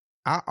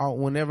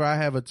 whenever I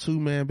have a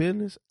 2-man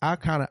business, I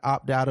kind of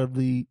opt out of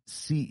the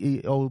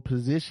CEO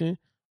position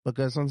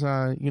because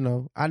sometimes, you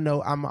know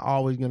I'm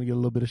always going to get a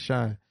little bit of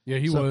shine. Yeah,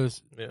 he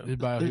was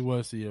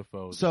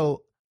CFO.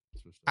 So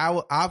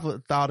I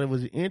thought it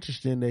was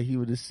interesting that he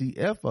was the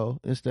CFO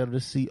instead of the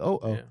COO.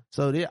 Yeah.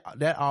 So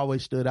that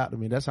always stood out to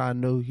me. That's how I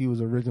knew he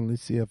was originally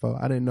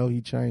CFO. I didn't know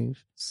he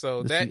changed.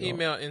 So that COO.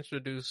 Email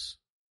introduced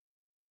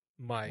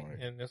Mike,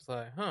 and it's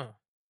like,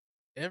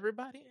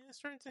 everybody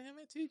answering to him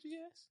at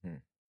TGS?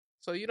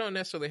 So you don't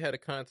necessarily have the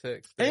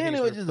context. And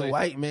it was just a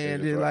white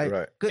man.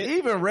 Cause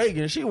even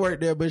Reagan, she worked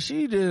there, but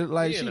she did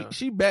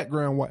she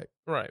background white.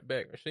 Right,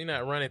 background. She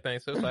not running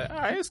things. So it's like, all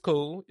right, it's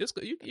cool. It's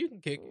cool. You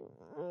can kick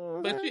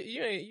it. But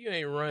you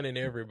ain't running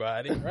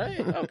everybody, right?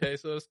 Okay,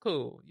 so it's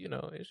cool. You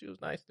know, and she was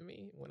nice to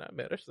me when I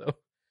met her. So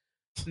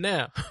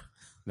now.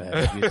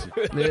 There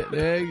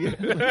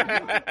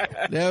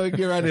we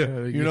get right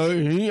there. You know,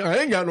 I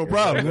ain't got no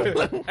problem.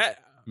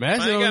 Man,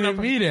 that don't hit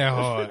me that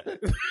hard.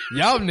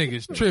 Y'all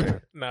niggas tripping.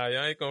 Nah,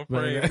 y'all ain't gonna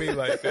frame me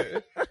like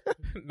that.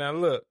 Now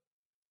look.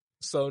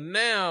 So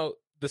now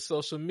the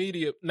social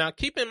media, now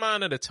keep in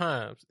mind of the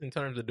times in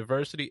terms of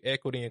diversity,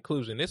 equity,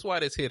 inclusion. This is why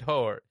this hit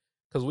hard.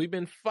 Because we've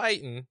been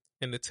fighting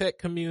in the tech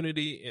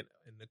community and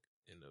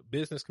in the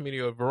business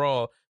community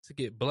overall to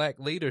get black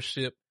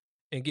leadership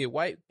and get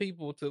white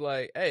people to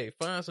like, hey,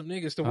 find some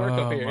niggas to work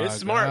up here. It's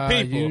smart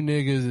people. You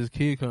niggas is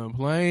keep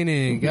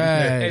complaining. God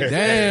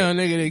damn,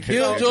 nigga, they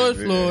killed George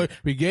Floyd.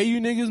 We gave you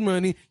niggas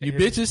money. You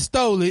bitches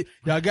stole it.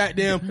 Y'all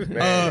goddamn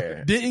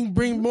didn't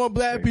bring more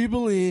black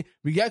people in.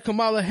 We got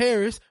Kamala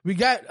Harris. We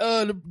got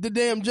the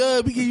damn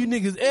judge. We give you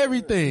niggas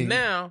everything.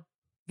 Now,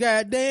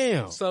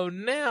 goddamn. So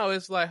now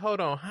it's like,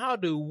 hold on, how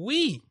do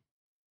we,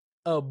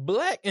 a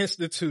black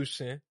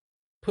institution,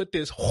 put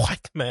this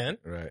white man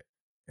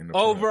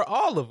over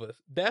all of us?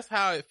 That's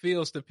how it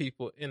feels to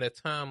people in a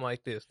time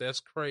like this. That's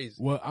crazy.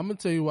 Well, I'm gonna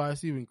tell you why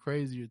it's even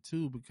crazier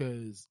too,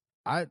 because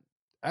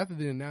after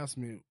the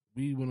announcement,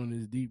 we went on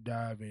this deep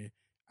dive, and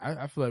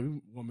I feel like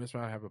we're gonna mess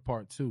around and have a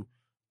part 2,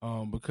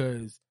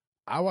 because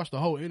I watched the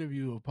whole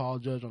interview of Paul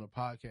Judge on a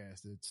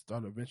podcast, the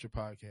Startup Venture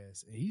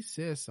podcast, and he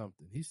said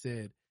something. He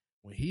said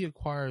when he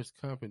acquires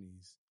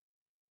companies,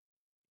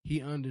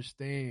 he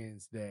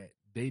understands that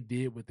they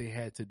did what they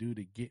had to do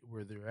to get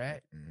where they're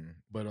at. Mm-hmm.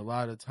 But a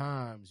lot of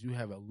times you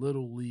have a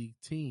little league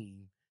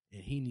team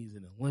and he needs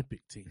an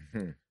Olympic team.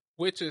 Mm-hmm.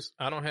 Which is,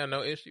 I don't have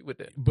no issue with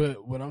that.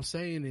 But what I'm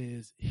saying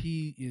is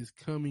he is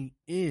coming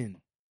in.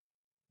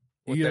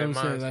 With you know what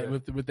I'm saying? Like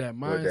with that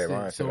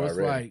mindset. So it's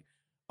like,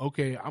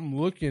 okay, I'm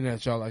looking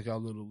at y'all like y'all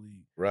little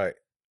league. Right.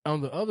 On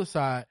the other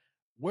side,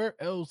 where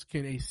else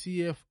can a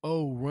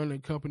CFO run a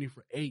company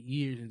for 8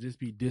 years and just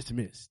be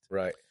dismissed?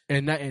 Right.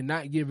 And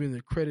not given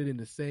the credit in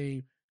the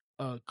same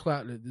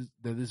clout that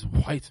this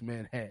white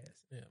man has.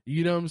 Yeah.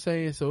 You know what I'm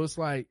saying? So it's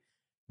like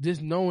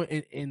just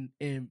knowing,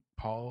 and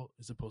Paul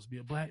is supposed to be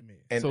a black man.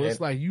 It's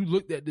like you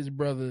looked at this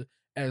brother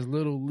as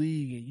little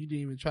league and you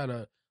didn't even try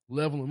to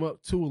level him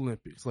up to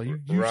Olympics. Like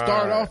you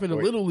start off in the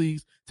little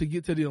leagues to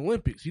get to the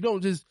Olympics. You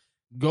don't just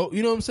go,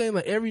 you know what I'm saying?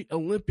 Like every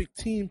Olympic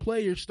team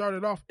player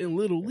started off in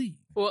little league.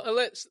 Well,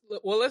 let's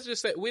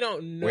just say we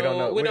don't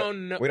know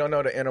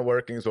the inner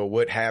workings or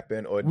what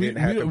happened or didn't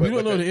happen. We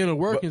don't know the inner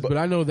workings, but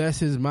I know that's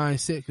his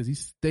mindset because he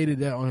stated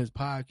that on his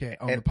podcast.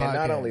 And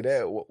not only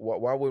that,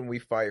 why wouldn't we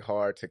fight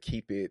hard to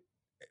keep it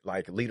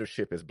like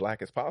leadership as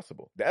black as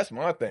possible. That's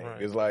my thing.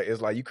 Right.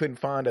 It's like you couldn't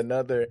find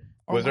another.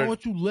 Why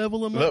don't you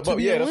level them up to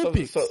the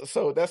Olympics?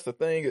 So that's the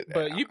thing.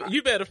 But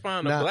you better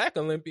find a black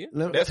Olympian.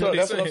 That's what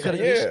I'm saying.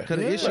 Because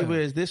the issue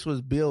is this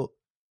was built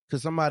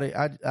because somebody.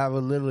 I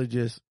was literally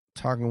just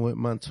talking with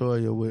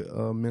Montoya with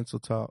Mental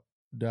Talk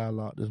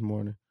Dialogue this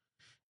morning,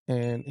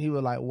 and he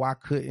was like,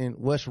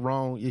 what's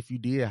wrong if you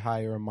did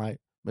hire a Mike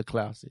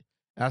McCloskey?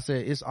 I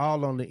said it's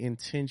all on the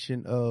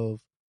intention of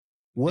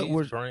what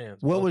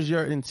was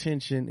your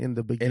intention in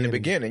the beginning. In the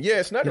beginning, yeah,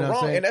 it's nothing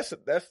wrong, and that's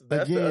again,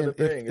 the other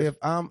thing.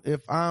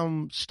 If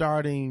I'm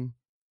starting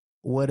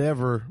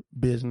whatever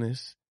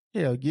business,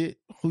 get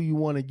who you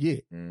want to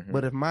get. Mm-hmm.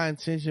 But if my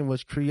intention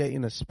was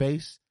creating a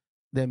space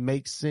that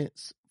makes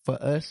sense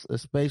for us, a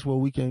space where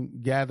we can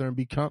gather and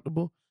be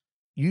comfortable,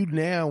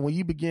 when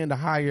you begin to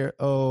hire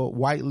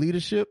white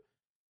leadership,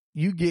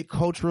 you get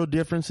cultural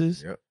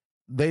differences. Yep.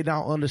 They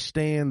don't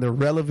understand the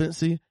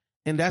relevancy.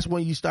 And that's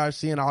when you start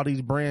seeing all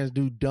these brands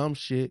do dumb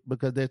shit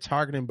because they're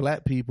targeting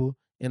black people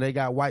and they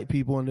got white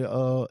people in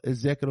the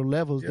executive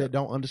levels that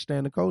don't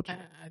understand the culture.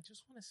 I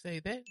just want to say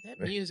that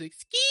music,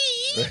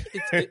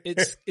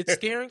 it's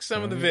scaring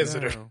some of the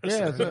visitors.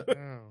 Yeah,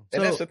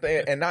 and that's the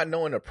thing. And not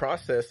knowing the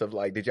process of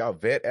like, did y'all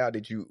vet out?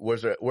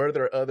 Were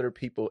there other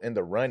people in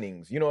the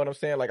runnings? You know what I'm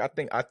saying? Like, I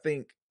think I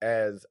feel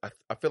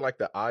like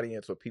the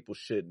audience or people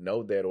should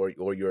know that, or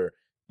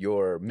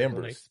your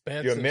members,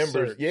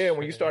 search.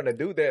 When you're starting to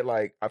do that,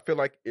 like, I feel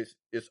like it's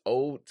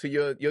owed to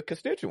your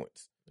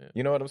constituents. Yeah.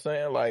 You know what I'm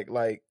saying?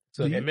 Like.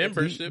 So the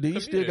membership. Do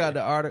you still got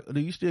the article? Do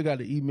you still got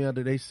the email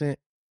that they sent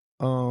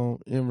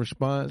in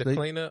response? The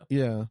cleanup.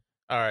 Yeah.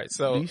 All right.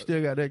 So do you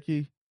still got that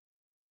key?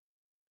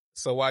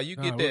 So while you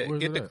get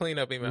the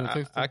cleanup email,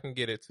 I can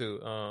get it too.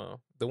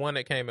 The one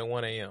that came at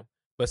 1 a.m.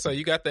 But so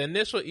you got the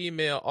initial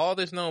email. All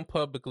that's known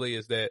publicly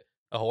is that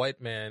a white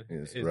man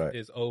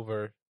is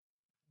over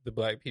the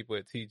black people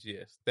at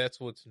TGS. That's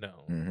what's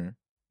known.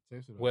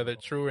 Mm-hmm. Whether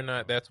true or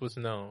not, that's what's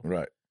known.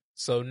 Right.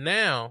 So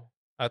now,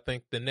 I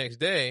think the next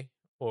day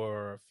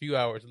or a few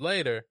hours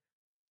later,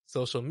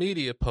 social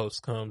media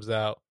post comes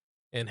out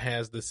and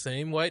has the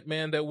same white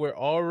man that we're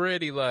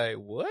already like,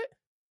 what?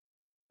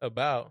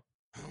 About,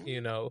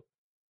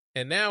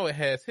 and now it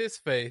has his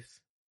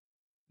face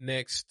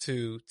next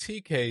to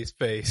TK's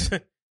face.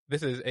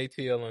 This is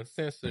ATL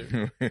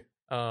Uncensored.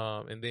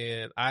 And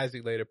then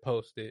Isaac later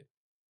posted,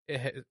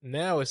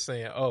 now it's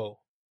saying,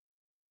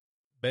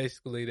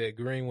 basically that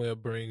Greenwell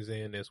brings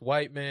in this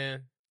white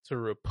man to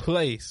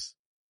replace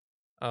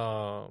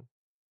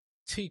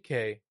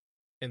TK,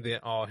 and then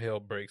all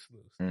hell breaks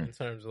loose in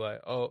terms of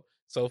like,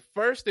 so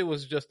first it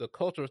was just a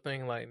cultural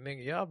thing, like,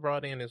 nigga, y'all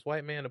brought in this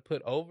white man to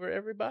put over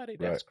everybody?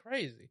 That's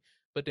crazy.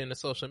 But then the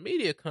social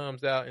media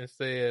comes out and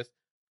says,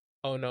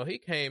 oh no, he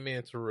came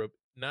in to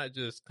not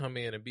just come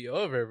in and be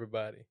over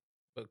everybody,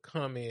 but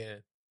come in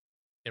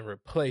and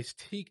replace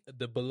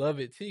the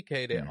beloved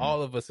TK that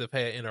all of us have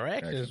had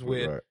interactions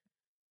with,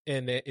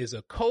 and that is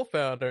a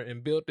co-founder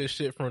and built this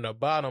shit from the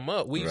bottom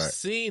up. We've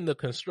seen the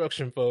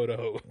construction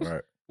photos.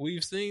 Right.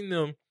 We've seen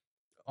them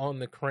on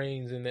the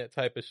cranes and that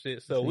type of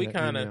shit. So we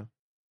kind of,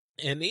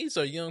 and these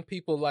are young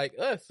people like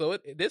us. So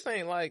this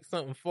ain't like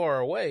something far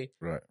away.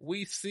 Right.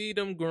 We see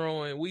them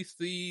growing. We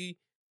see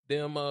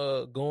them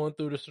going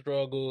through the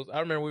struggles. I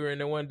remember we were in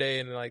there one day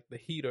and like the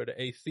heat or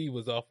the AC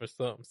was off or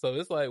something. So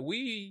it's like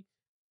we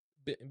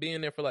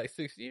being there for like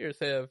 6 years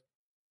have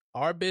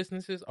our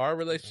businesses, our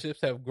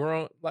relationships have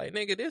grown. Like,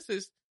 nigga, this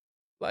is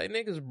like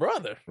nigga's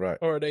brother, right?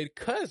 Or they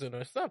cousin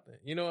or something.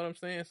 You know what I'm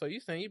saying? So you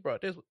saying you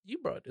brought this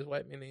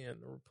white man in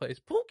to replace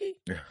Pookie?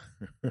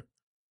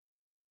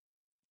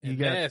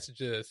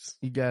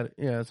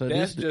 So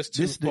that's just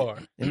too far.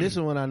 And this is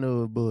when I knew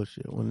it was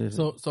bullshit.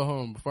 So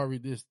hold on, before I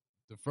read this,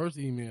 the first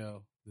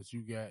email that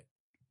you got,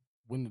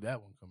 when did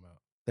that one come out?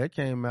 That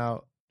came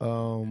out.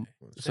 So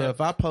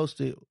if I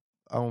posted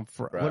on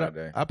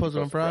Friday, I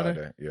posted on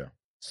Friday. Yeah.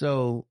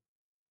 So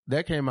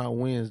that came out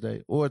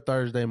Wednesday or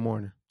Thursday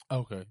morning.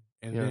 Okay.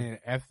 And then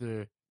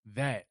after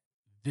that,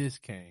 this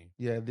came.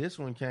 Yeah, this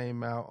one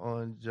came out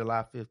on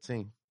July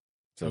 15th.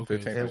 So 15th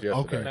was yesterday.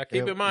 Okay. Now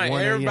keep in mind,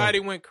 everybody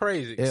went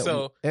crazy.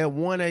 At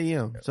 1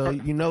 a.m. So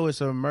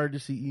it's an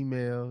emergency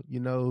email.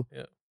 Yeah.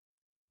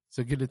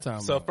 So get the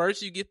time. So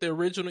first you get the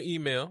original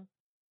email.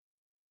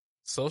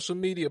 Social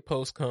media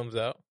post comes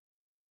out.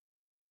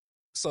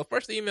 So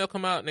first the email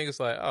come out, niggas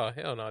like, oh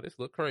hell no, this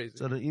look crazy.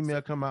 So the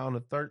email come out on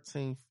the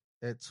 13th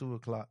at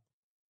 2:00. Got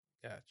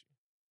you.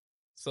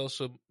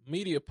 Social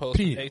media post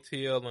from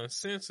ATL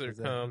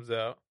Uncensored comes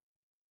out.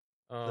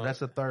 So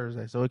that's a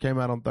Thursday. So it came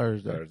out on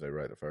Thursday. Thursday,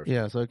 right? The first.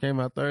 Yeah. So it came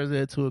out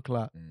Thursday at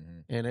 2:00,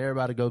 and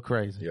everybody go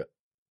crazy. Yep.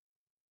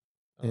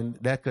 And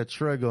that could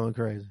Troy going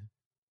crazy.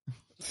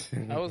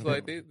 I was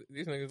like, these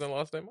niggas done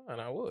lost their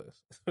mind. I was.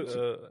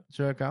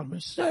 Troy called me,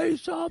 say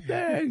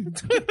something.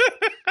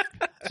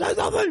 Say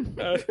something.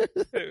 All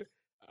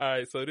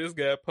right. So this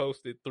guy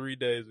posted 3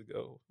 days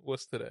ago.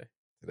 What's today?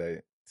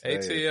 Today.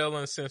 ATL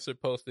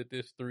Uncensored posted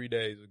this 3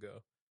 days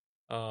ago.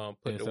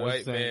 Put the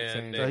white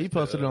man. So he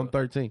posted it on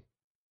 13th.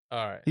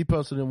 All right. He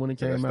posted it when it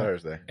came out.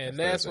 Thursday. And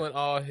that's when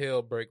all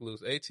hell break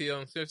loose. ATL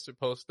and Sister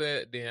post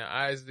that. Then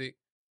Isaac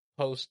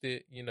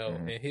posted,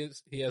 and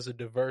he has a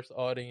diverse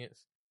audience.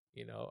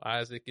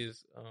 Isaac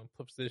is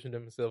positioned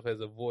himself as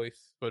a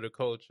voice for the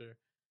culture.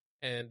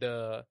 And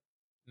now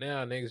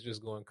niggas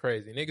just going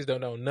crazy. Niggas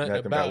don't know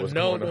nothing about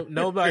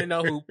nobody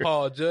know who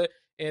Paul Judge.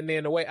 And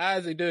then the way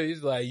Isaac does,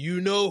 he's like, you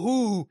know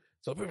who?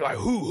 So people are like,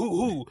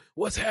 who?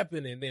 What's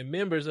happening? And then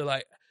members are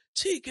like,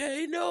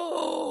 TK,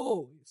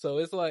 no. So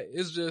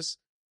it's just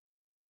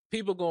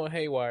people going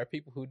haywire.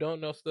 People who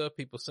don't know stuff,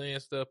 people saying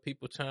stuff,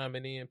 people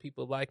chiming in,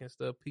 people liking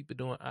stuff, people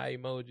doing eye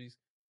emojis.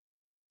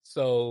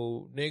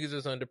 So niggas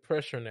is under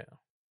pressure now.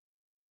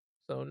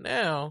 So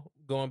now,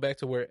 going back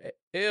to where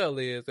L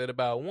is, at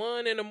about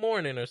 1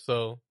 a.m. or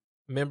so,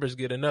 members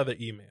get another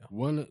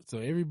email. So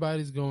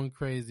everybody's going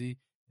crazy.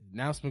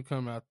 Announcement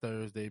come out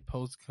Thursday.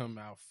 Posts come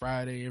out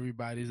Friday.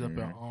 Everybody's up in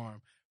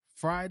arm.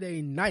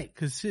 Friday night,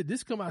 because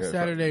this come out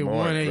Saturday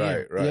 1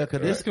 a.m. Right. Yeah,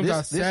 because this comes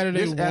out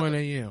Saturday 1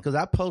 a.m. Because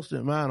I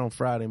posted mine on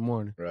Friday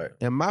morning. Right.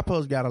 And my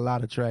post got a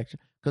lot of traction.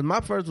 Because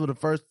my first was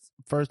the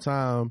first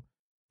time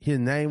his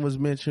name was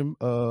mentioned,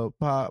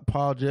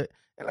 Paul Jett.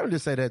 And let me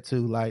just say that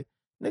too. Like,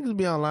 niggas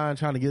be online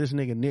trying to get this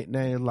nigga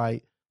nicknames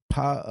like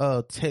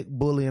Tech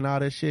Bully and all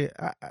that shit.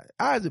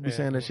 Isaac be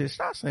saying that shit.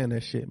 Stop saying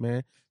that shit,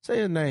 man. Say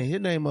his name. His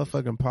name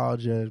motherfucking Paul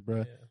Judge, bro.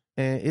 Yeah.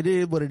 And it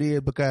is what it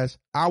is because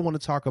I want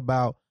to talk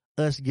about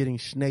us getting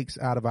snakes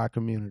out of our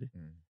community.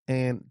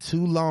 And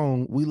too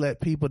long, we let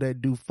people that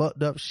do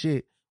fucked up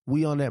shit.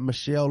 We on that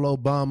Michelle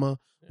Obama.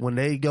 When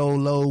they go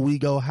low, we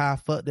go high.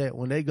 Fuck that.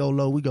 When they go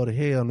low, we go to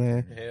hell,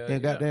 man.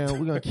 And goddamn,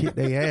 we gonna kick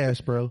their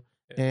ass, bro.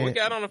 And we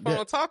got on the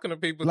phone talking to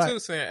people too,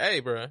 saying, "Hey,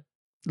 bro,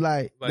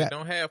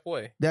 don't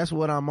halfway." That's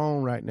what I'm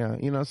on right now.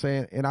 You know what I'm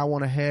saying? And I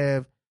want to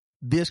have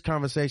this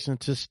conversation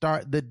to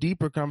start the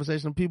deeper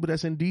conversation of people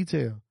that's in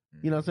detail.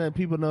 You know what I'm saying?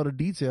 People know the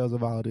details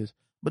of all this.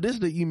 But this is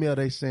the email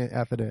they sent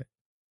after that.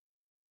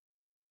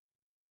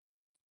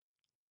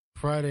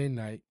 Friday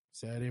night,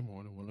 Saturday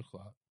morning, 1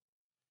 o'clock.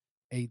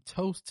 A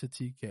toast to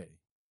TK,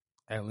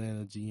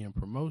 Atlanta GM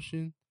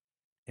promotion,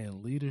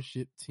 and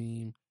leadership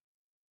team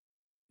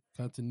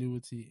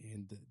continuity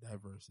and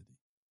diversity.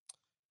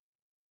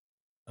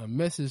 A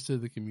message to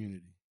the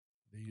community.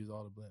 They use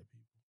all the black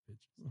people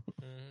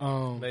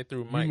pictures. They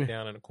threw Mike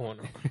down in the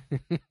corner.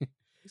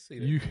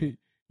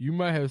 You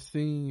might have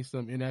seen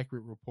some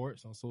inaccurate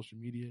reports on social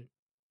media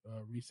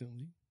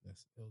recently.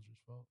 That's Eldridge's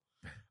fault.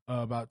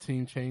 About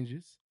team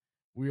changes.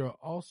 We are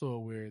also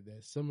aware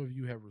that some of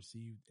you have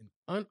received an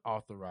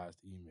unauthorized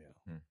email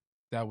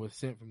that was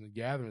sent from the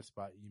Gathering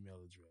Spot email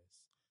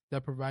address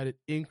that provided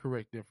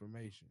incorrect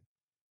information.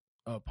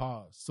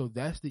 Pause. So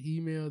that's the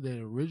email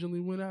that originally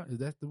went out? Is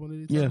that the one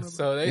that they talking about?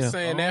 So they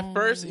saying that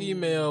first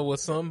email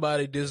was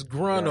somebody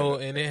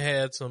disgruntled and it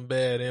had some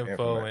bad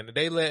info and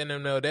they letting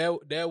them know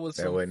that was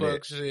some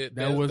fuck shit.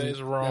 That's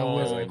wrong.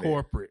 That wasn't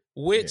corporate.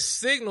 Which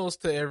signals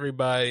to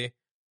everybody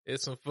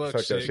it's some fuck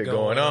shit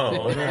going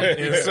on.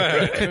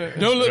 Inside.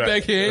 Don't look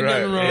back here. Ain't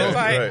nothing wrong. It's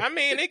like, I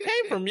mean, it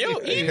came from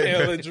your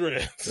email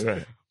address.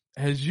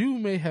 As you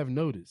may have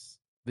noticed,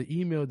 the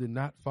email did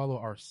not follow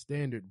our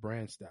standard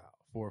brand style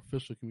for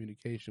official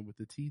communication with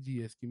the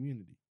TGS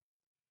community.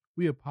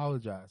 We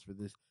apologize for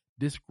this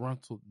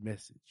disgruntled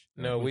message.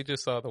 No, we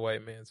just saw the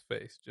white man's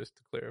face, just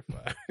to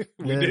clarify.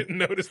 We didn't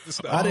notice the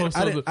stuff.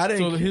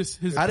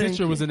 His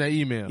picture was in that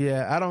email.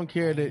 Yeah, I don't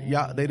care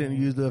that they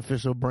didn't use the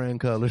official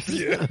brand colors.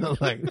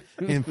 Like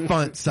in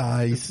font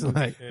size.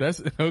 Like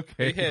that's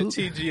okay. They had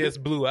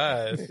TGS blue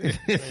eyes.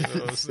 You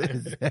know what I'm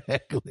saying?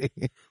 Exactly.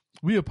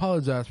 We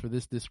apologize for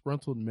this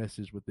disgruntled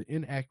message with the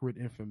inaccurate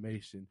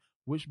information,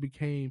 which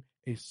became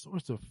a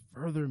source of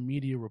further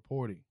media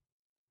reporting.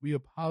 We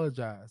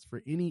apologize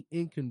for any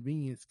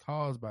inconvenience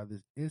caused by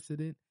this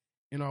incident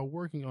and are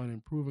working on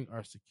improving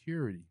our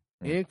security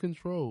and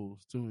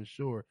controls to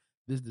ensure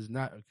this does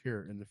not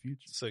occur in the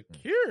future.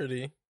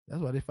 Security?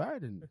 That's why they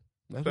fired him.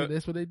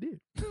 That's what they did.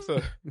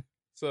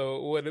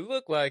 So what it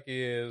looked like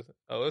is,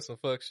 there's some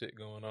fuck shit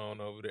going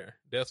on over there.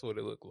 That's what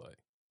it looked like.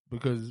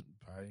 Because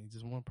probably ain't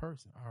just one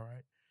person. All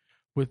right.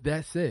 With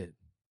that said,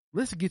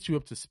 let's get you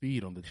up to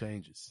speed on the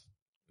changes.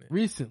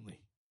 Recently,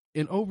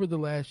 and over the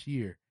last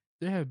year,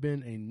 there have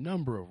been a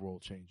number of role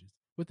changes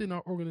within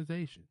our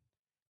organization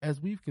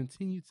as we've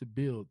continued to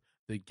build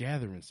the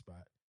Gathering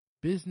Spot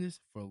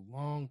business for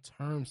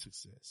long-term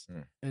success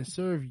and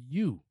serve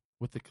you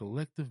with a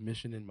collective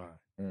mission in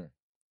mind.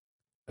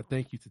 A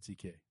thank you to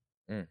TK.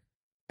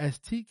 As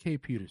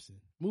TK Peterson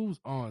moves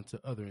on to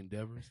other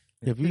endeavors.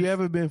 If you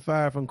ever been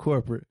fired from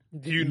corporate,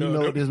 you know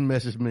what this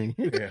message means.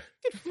 Get the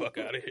fuck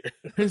out of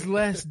here. His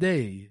last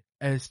day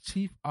as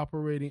Chief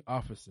Operating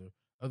Officer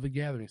of the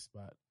Gathering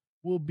Spot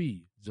will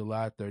be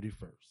July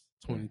 31st,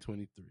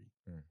 2023.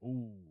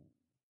 Ooh.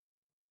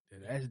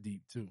 And that's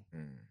deep too.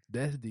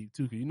 That's deep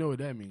too, because you know what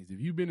that means.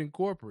 If you've been in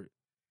corporate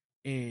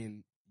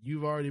and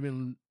you've already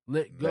been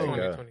let go.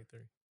 2023.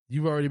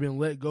 you've already been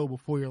let go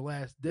before your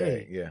last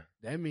day. Yeah.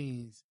 That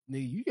means,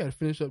 nigga, you got to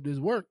finish up this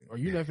work, or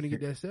you're not going to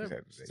get that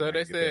severance. So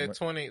they said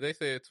 20. They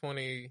said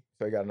 20.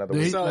 So he got another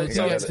week.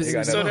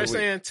 So they're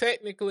saying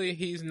technically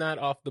he's not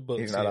off the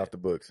books. He's not off the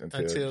books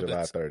until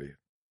July 30th.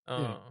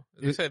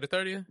 They said the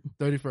 30th,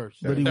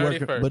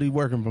 31st. But he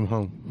working from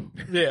home.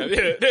 Yeah.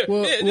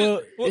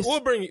 We'll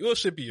bring you. We'll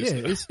ship you.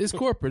 Yeah, it's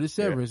corporate. It's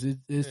severance.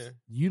 It's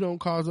you don't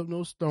cause up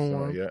no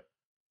storm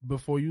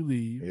before you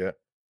leave. Yeah,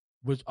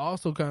 which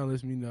also kind of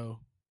lets me know.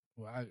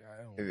 Well, I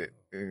don't.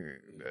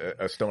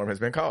 A storm has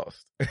been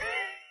caused.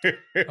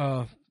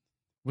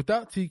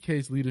 Without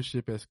TK's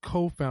leadership as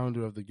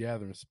co-founder of the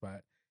Gathering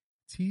Spot,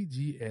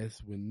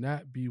 TGS would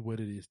not be what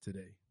it is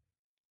today.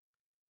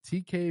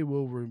 TK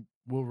will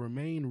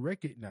remain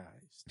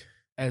recognized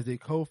as a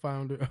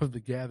co-founder of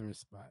the Gathering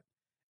Spot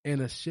and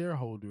a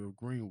shareholder of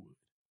Greenwood.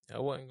 I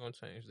wasn't going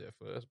to change that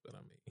for us, but I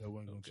mean, that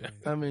wasn't going to change.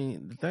 I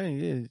mean, the thing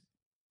is,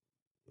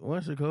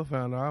 once a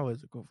co-founder,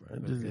 always a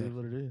co-founder. It just is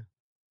what it is.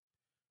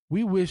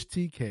 We wish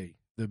TK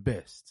the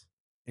best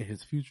in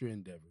his future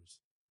endeavors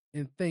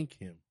and thank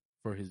him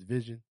for his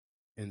vision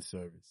and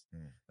service.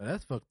 Now,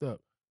 that's fucked up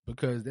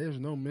because there's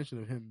no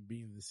mention of him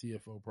being the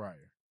CFO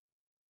prior.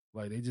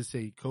 Like, they just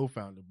say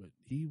co-founder, but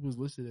he was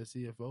listed as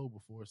CFO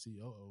before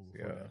COO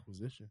before the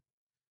acquisition.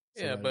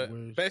 So yeah,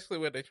 but basically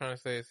what they're trying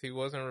to say is he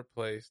wasn't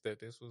replaced, that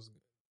this was...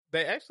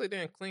 They actually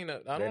didn't clean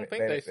up. I don't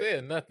think they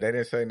said nothing. They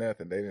didn't say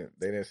nothing. They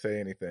didn't say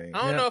anything.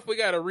 I don't know if we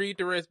got to read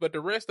the rest, but the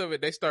rest of it,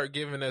 they start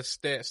giving us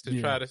stats to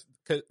try to...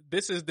 Because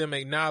this is them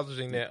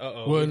acknowledging that,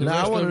 Well,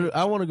 now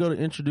I want to go to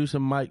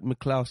introducing Mike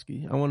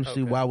McCloskey. I want to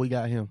see why we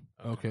got him.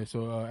 Okay,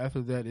 so after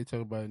that, they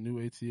talk about new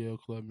ATL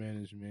club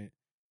management.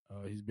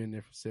 He's been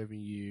there for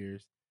 7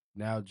 years.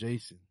 Now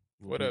Jason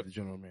will be the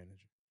general manager.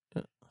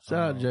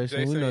 Shout out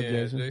Jason. We know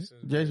Jason.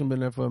 Jason been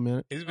there for a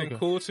minute. He's been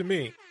cool to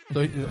me.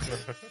 So,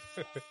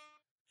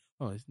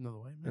 it's another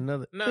white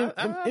man.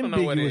 I don't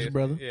know what it is.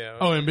 Brother. Yeah.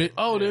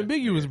 The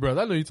ambiguous brother.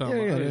 I know you're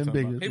talking about. Yeah,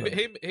 ambiguous.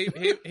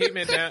 He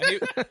been down.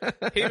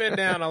 He been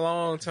down a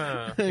long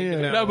time.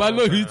 I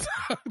know you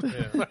talking.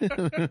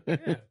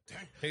 Yeah.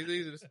 He's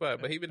easy to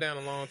spot, but he been down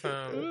a long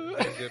time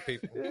with good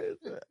people.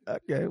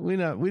 Okay, we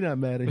not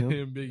mad at him.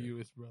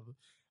 Ambiguous brother.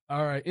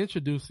 All right,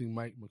 introducing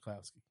Mike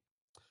McCloskey.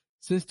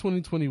 Since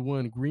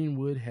 2021,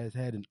 Greenwood has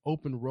had an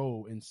open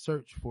role in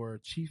search for a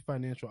chief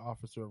financial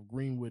officer of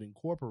Greenwood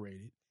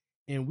Incorporated,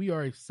 and we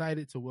are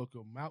excited to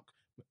welcome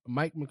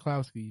Mike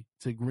McCloskey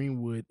to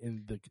Greenwood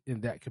in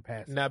that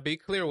capacity. Now, be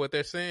clear, what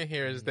they're saying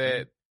here is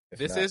that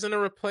this isn't a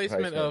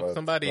replacement of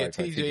somebody at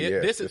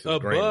TGS. This is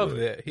above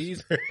that.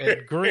 He's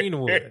at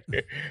Greenwood.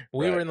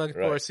 We were looking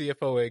for a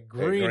CFO at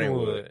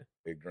Greenwood.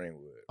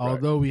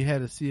 Although we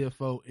had a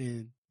CFO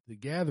in the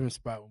Gathering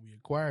Spot when we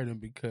acquired him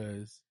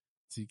because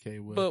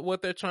TK was. But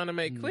what they're trying to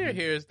make clear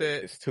here is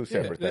that it's two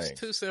separate things. It's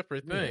two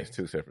separate things. It's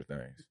two separate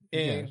things.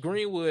 And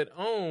Greenwood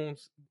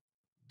owns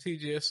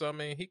TGS, so I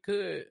mean, it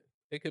could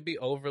be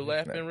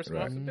overlapping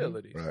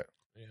responsibilities. Right.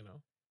 You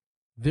know.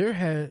 There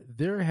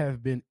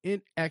have been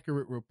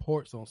inaccurate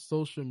reports on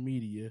social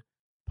media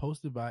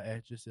posted by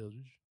Actress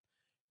Eldridge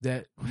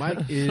that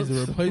Mike is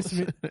a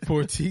replacement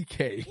for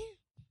TK.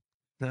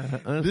 I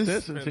ain't do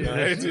that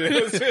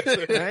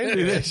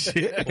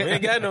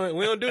shit.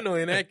 We don't do no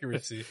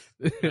inaccuracy.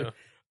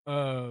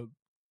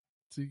 TK.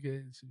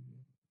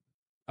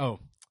 Oh,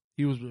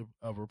 he was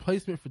a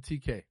replacement for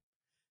TK.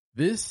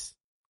 This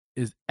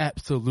is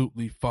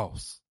absolutely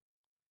false.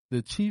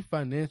 The chief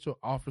financial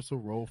officer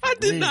role for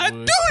Greenwood not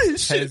do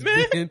this shit,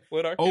 man.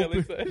 What R.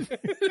 Kelly said.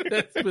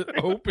 That's been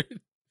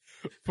open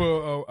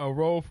for a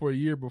role for a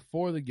year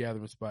before the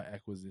Gathering Spot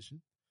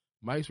acquisition.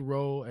 Mike's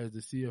role as the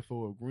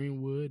CFO of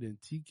Greenwood and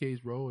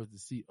TK's role as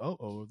the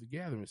COO of the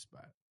Gathering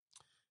Spot.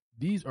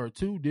 These are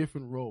two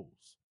different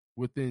roles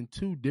within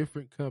two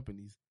different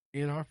companies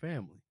in our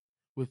family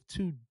with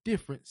two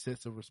different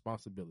sets of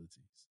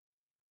responsibilities.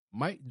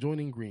 Mike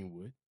joining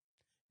Greenwood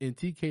and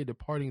TK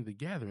departing the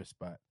Gathering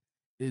Spot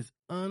is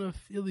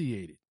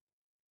unaffiliated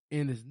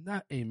and is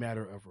not a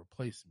matter of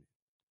replacement.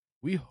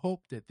 We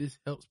hope that this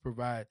helps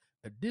provide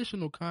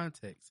additional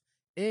context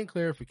and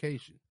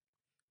clarification.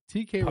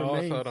 TK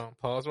remains... Hold on.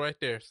 Pause right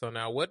there. So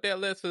now what that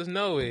lets us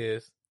know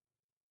is,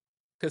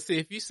 because see,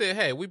 if you said,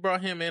 hey, we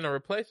brought him in to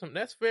replace him,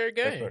 that's fair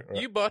game. That's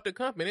right. You bought the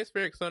company. It's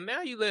fair. So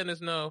now you letting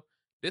us know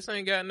this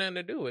ain't got nothing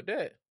to do with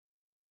that.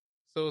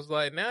 So it's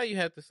like, now you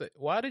have to say,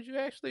 why did you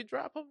actually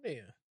drop him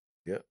then?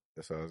 Yep.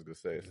 That's what I was going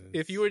to say.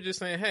 If you were just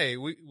saying, hey,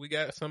 we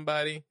got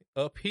somebody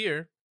up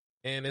here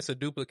and it's a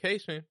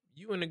duplication,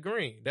 you in the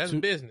green. That's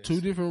business.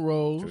 Two different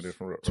roles,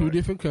 two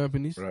different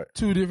companies,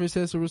 two different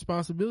sets of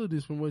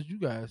responsibilities from what you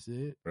guys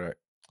said. Right.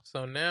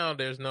 So now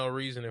there's no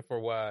reasoning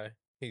for why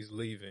he's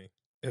leaving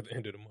at the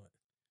end of the month.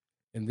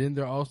 And then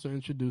they're also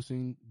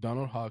introducing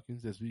Donald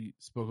Hawkins, as we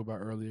spoke about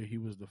earlier. He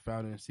was the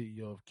founder and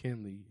CEO of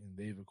Kenley, and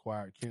they've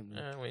acquired Kenley.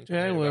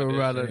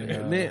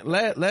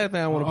 Last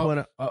thing I want to point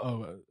out.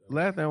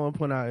 Last thing I want to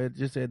point out is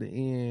just at the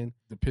end,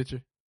 the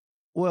picture.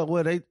 Well,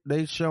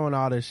 they showing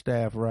all their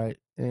staff, right,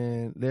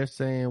 and they're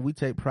saying we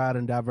take pride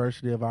in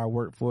diversity of our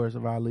workforce,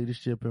 of our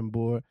leadership and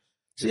board.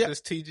 This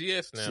is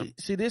TGS now.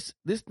 See this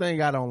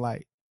thing I don't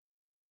like.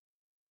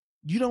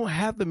 You don't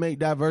have to make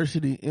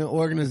diversity in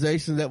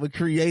organizations that were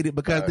created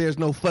because there's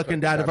no fucking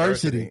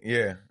diversity.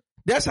 Yeah.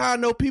 That's how I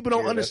know people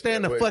don't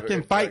understand the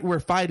fucking fight we're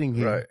fighting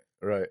here.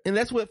 Right. And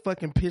that's what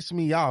fucking pissed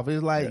me off.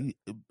 It's like,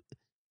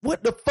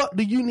 what the fuck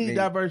do you need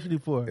diversity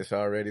for? It's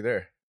already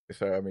there.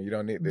 You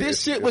don't need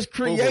this. Shit was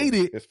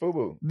created. It's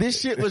FUBU. This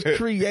shit was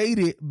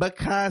created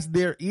because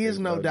there is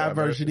no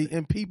diversity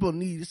and people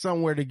need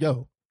somewhere to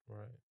go.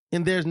 Right.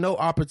 And there's no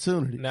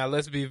opportunity. Now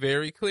let's be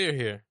very clear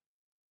here.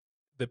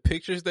 The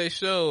pictures they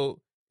showed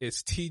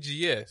is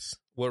TGS.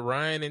 What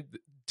Ryan and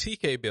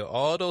TK built.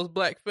 All those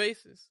black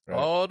faces,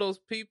 all those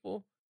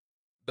people,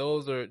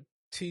 those are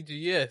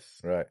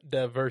TGS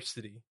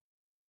diversity.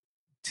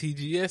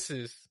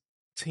 TGS's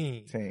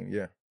team.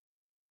 Yeah.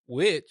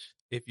 Which,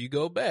 if you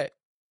go back,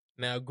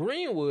 now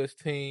Greenwood's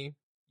team,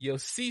 your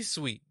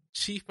C-suite,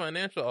 chief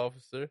financial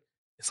officer,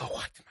 is a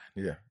white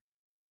man. Yeah.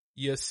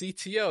 Your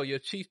CTO, your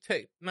chief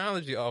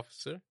technology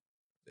officer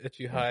that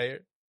you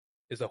hired,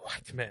 is a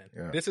white man.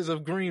 Yeah. This is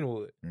of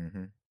Greenwood.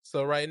 Mm-hmm.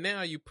 So right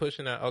now you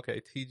pushing out,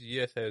 okay,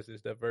 TGS has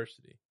this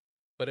diversity.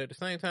 But at the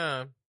same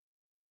time,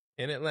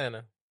 in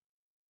Atlanta,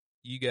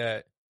 you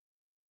got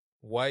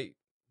white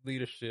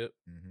leadership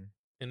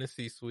in the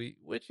C-suite,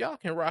 which y'all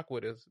can rock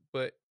with us.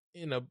 But,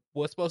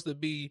 what's supposed to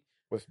be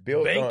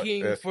built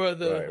banking for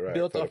the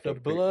built off the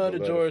blood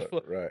of George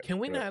Floyd. Can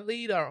we not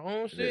lead our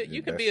own shit?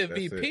 You can be a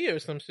VP or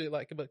some shit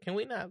like it, but can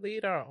we not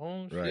lead our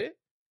own shit?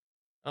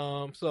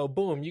 So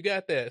boom, you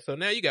got that. So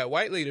now you got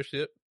white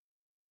leadership.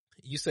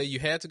 You say you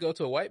had to go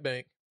to a white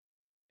bank,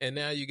 and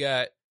now you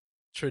got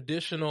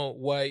traditional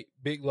white,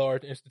 big,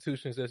 large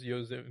institutions as your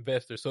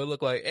investors. So it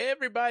looked like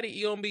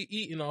everybody gonna be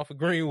eating off of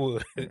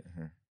Greenwood.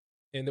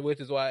 And which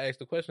is why I asked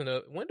the question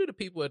of, when do the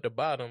people at the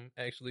bottom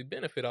actually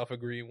benefit off of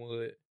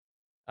Greenwood?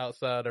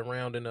 Outside of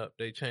rounding up,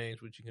 they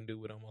change what you can do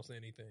with almost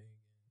anything.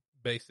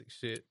 Basic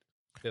shit.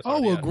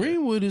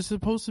 Greenwood is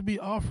supposed to be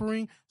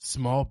offering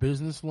small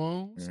business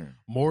loans,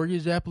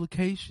 mortgage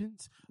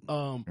applications,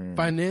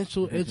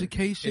 financial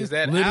education, is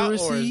that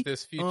literacy. Out or is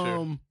this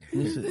future?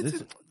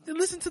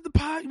 Listen to the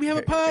pod. We have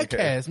a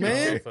podcast,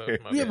 man.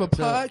 We have a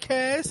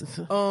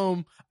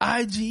podcast.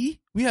 IG.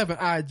 We have an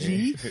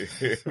IG.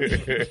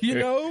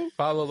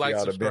 Follow, like,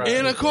 subscribe,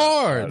 and a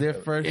card. Their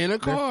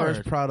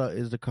first product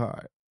is the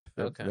card.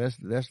 Okay.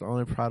 That's the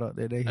only product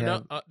that they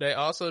have. They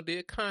also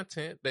did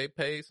content. They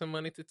paid some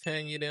money to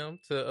Tanya them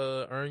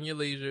to earn your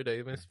leisure.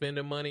 They've been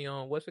spending money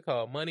on what's it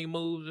called, Money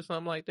Moves or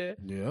something like that.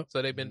 Yeah.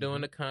 So they've been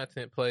doing the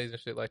content plays and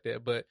shit like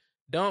that. But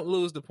don't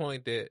lose the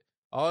point that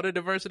all the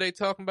diversity they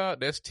talking about,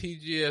 that's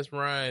TGS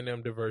Ryan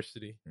them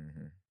diversity,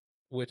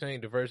 which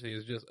ain't diversity.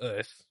 It's just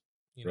us,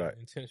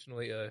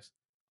 intentionally us.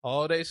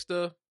 All they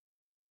stuff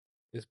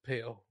is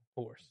pale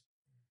horse.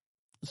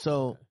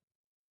 So,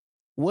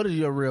 what is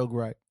your real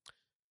gripe?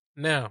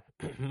 Now,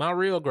 my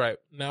real gripe.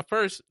 Now,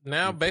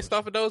 based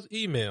off of those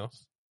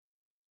emails,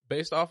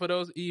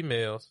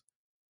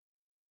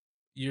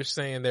 you're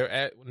saying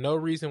no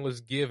reason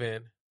was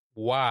given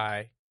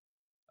why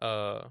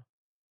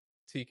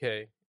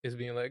TK is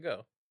being let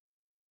go.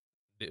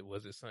 Did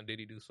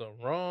he do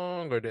something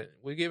wrong, or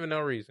we're giving no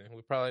reason?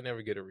 We probably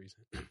never get a reason.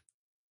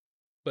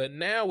 But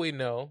now we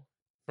know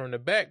from the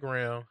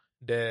background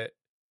that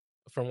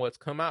from what's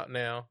come out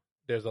now,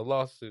 there's a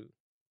lawsuit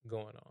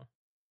going on.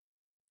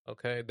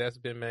 Okay, that's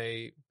been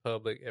made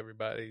public.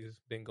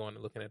 Everybody's been going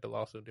and looking at the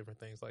lawsuit, different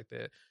things like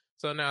that.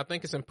 So now I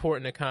think it's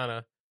important to kind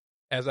of,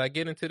 as I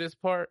get into this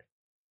part,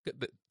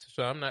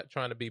 so I'm not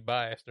trying to be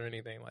biased or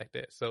anything like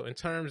that. So in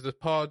terms of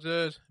Paul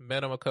Judge,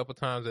 met him a couple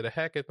times at a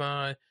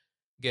hackathon,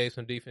 gave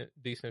some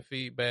decent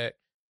feedback,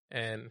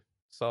 and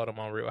saw them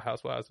on Real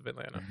Housewives of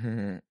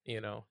Atlanta.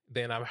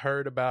 Then I've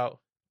heard about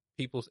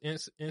people's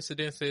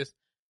incidences.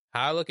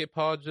 How I look at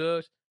Paul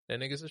Judge,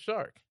 that nigga's a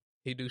shark.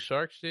 He do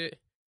shark shit.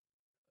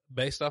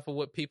 Based off of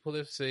what people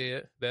have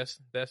said, that's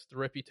the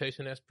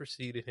reputation that's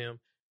preceded him,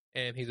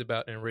 and he's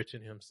about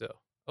enriching himself.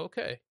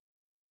 Okay.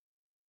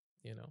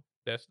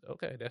 That's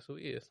okay. That's who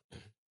he is.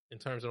 In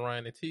terms of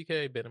Ryan and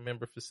TK, been a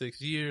member for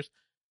 6 years.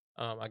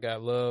 I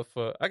got love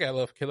for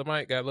Killer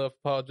Mike, got love for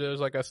Paul Judge,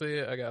 like I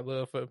said. I got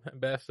love for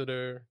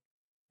Ambassador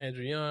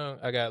Andrew Young.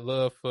 I got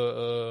love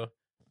for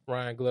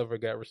Ryan Glover,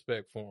 got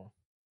respect for him.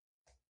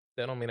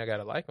 That don't mean I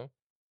gotta like him.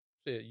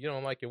 Shit, you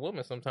don't like your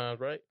woman sometimes,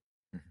 right?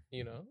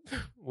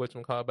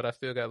 Whatchamacallit, but I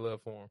still got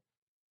love for him.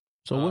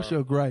 So what's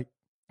your gripe?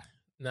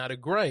 Not a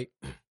gripe.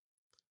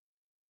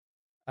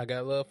 I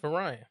got love for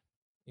Ryan.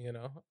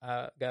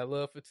 I got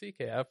love for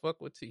TK. I fuck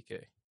with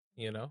TK.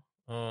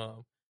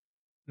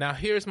 Now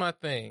here's my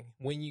thing.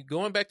 When you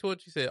going back to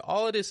what you said,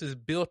 all of this is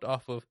built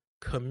off of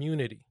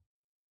community.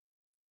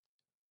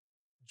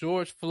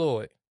 George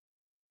Floyd,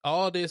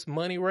 all this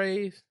money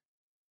raised,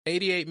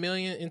 $88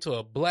 million into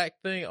a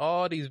black thing,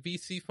 all these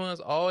VC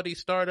funds, all these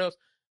startups,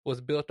 was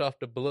built off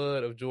the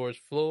blood of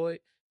George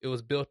Floyd. It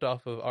was built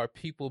off of our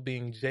people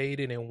being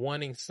jaded and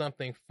wanting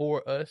something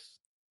for us,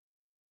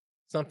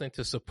 something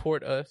to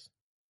support us.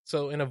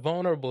 So in a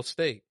vulnerable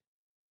state,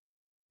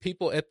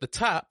 people at the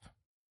top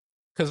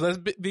Because let's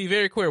be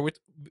very queer.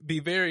 Be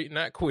very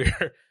not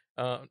queer.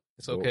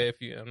 It's okay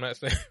if you. I'm not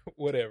saying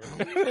whatever.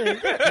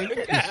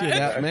 Shit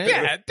out, man.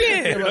 God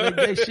damn.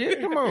 That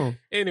shit. Come on.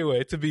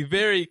 Anyway, to be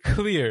very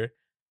clear,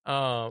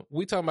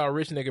 we talking about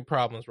rich nigga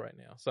problems right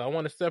now. So I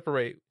want to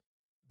separate.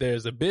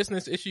 There's a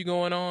business issue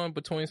going on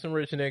between some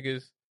rich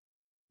niggas.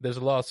 There's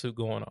a lawsuit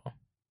going on.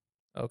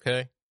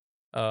 Okay.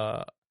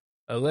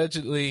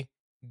 Allegedly,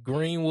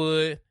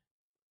 Greenwood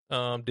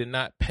did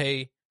not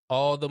pay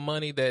all the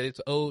money that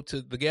it's owed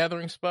to the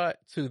gathering spot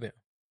to them.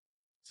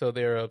 So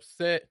they're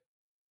upset.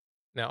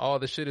 Now all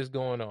the shit is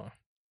going on.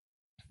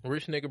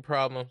 Rich nigga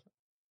problems.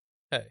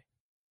 Hey,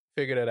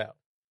 figure that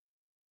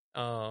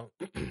out.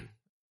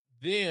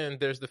 Then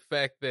there's the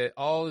fact that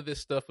all of this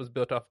stuff was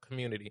built off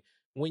community.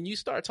 When you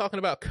start talking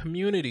about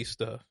community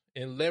stuff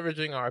and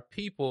leveraging our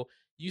people,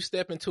 you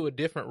step into a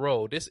different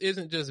role. This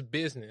isn't just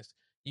business.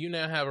 You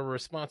now have a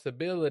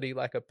responsibility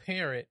like a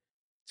parent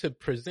to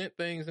present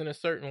things in a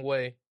certain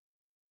way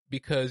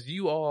because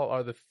you all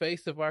are the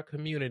face of our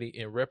community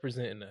and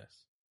representing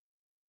us.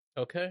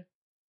 Okay?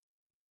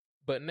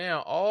 But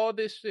now all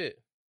this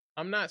shit,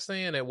 I'm not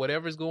saying that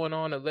whatever's going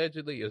on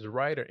allegedly is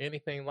right or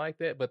anything like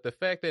that, but the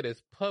fact that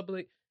it's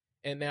public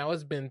and now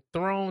it's been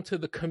thrown to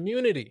the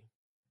community.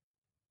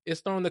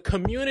 It's thrown the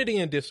community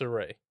in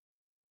disarray.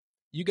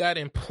 You got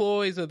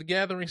employees of the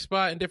gathering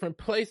spot in different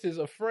places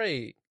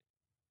afraid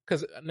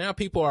because now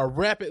people are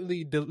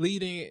rapidly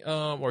deleting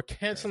or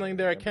canceling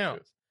their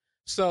accounts.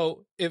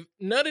 So if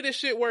none of this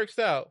shit works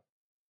out,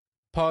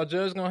 Paul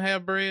Judge gonna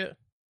have bread.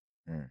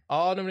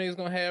 All them niggas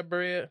gonna have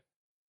bread.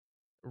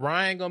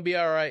 Ryan gonna be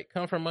all right.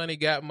 Come from money,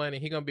 got money.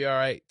 He gonna be all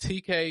right.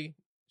 TK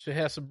should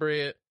have some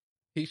bread.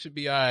 He should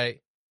be all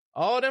right.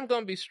 All them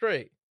gonna be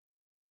straight.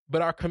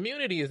 But our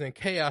community is in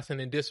chaos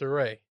and in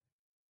disarray.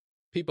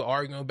 People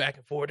arguing back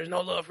and forth. There's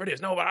no love for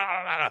this. No,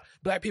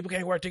 black people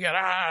can't work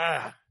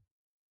together.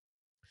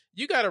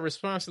 You got a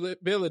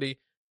responsibility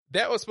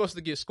that was supposed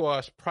to get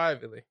squashed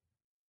privately.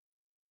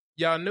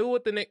 Y'all knew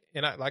what the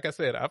and like I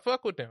said, I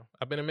fuck with them.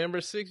 I've been a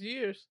member 6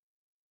 years.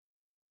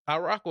 I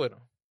rock with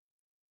them.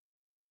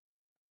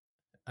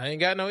 I ain't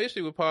got no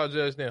issue with Paul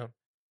Judge them.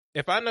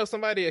 If I know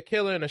somebody a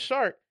killer and a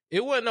shark,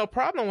 it wasn't no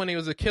problem when he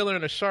was a killer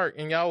and a shark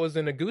and y'all was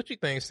in the Gucci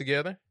things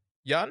together.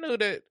 Y'all knew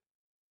that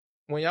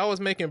when y'all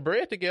was making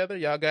bread together,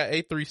 y'all got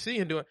A3C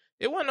and doing,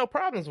 it wasn't no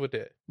problems with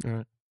that.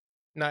 Right.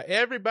 Now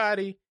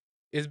everybody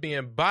is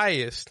being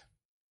biased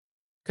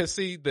because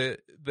see, the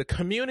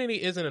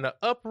community isn't in an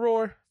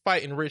uproar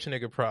fighting rich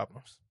nigga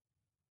problems.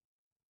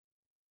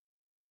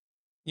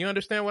 You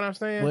understand what I'm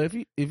saying? Well, if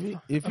you,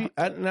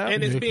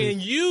 and it's being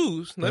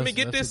used. Let me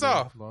get this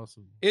off.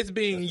 It's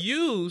being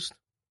used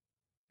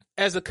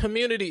as a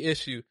community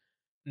issue.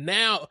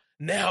 Now,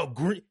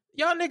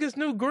 y'all niggas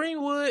knew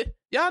Greenwood.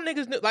 Y'all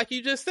niggas knew, like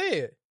you just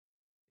said.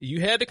 You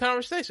had the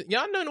conversation.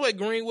 Y'all knew what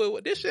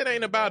Greenwood. This shit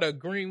ain't about a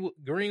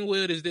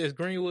Greenwood is this,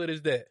 Greenwood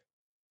is that.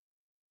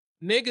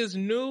 Niggas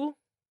knew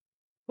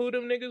who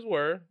them niggas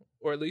were,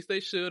 or at least they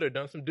should, or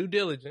done some due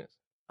diligence.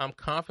 I'm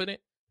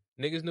confident.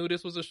 Niggas knew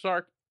this was a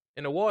shark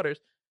in the waters,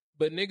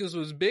 but niggas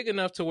was big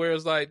enough to where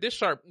it's like, this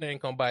shark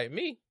ain't gonna bite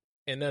me.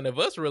 And none of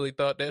us really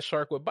thought that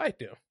shark would bite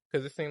them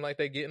because it seemed like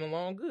they getting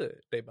along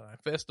good. They buying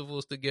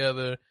festivals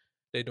together.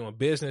 They doing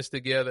business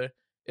together.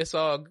 It's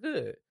all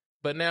good.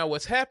 But now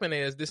what's happening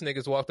is this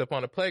nigga's walked up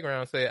on the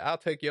playground and said, I'll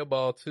take your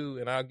ball too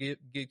and I'll get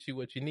you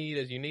what you need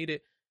as you need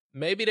it.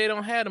 Maybe they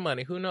don't have the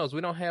money. Who knows?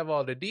 We don't have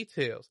all the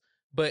details.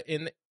 But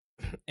and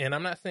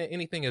I'm not saying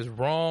anything is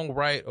wrong,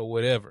 right, or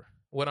whatever.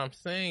 What I'm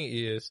saying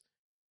is,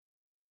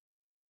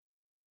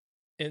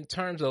 in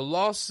terms of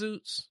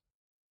lawsuits,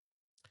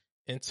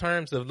 in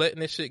terms of letting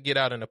this shit get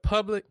out in the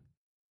public,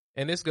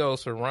 and this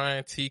goes for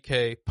Ryan,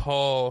 TK,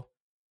 Paul,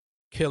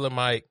 Killer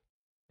Mike,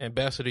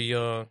 Ambassador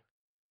Young,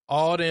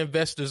 all the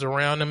investors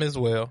around them as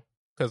well,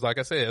 because like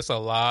I said, it's a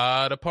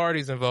lot of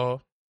parties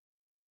involved.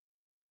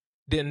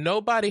 Then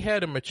nobody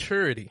had a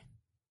maturity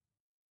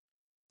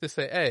to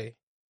say, hey,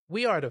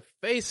 we are the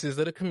faces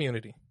of the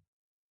community.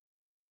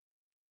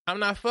 I'm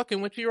not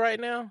fucking with you right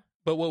now,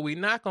 but what we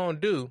not gonna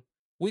do,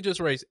 we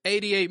just raised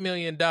 $88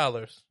 million.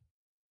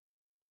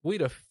 We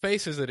the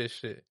faces of this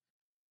shit.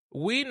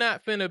 We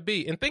not finna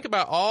be, and think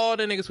about all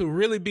the niggas who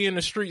really be in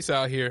the streets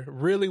out here,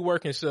 really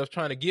working stuff,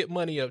 trying to get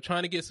money up,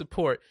 trying to get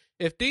support.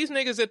 If these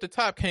niggas at the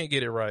top can't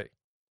get it right,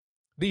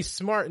 these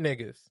smart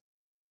niggas,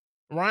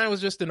 Ryan was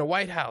just in the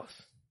White House.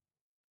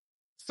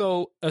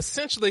 So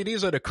essentially,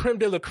 these are the creme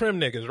de la creme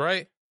niggas,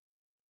 right?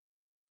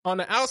 On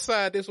the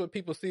outside, this is what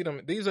people see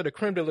them. These are the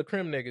creme de la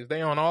creme niggas.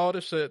 They on all the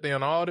shit. They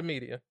on all the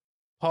media.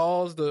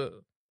 Paul's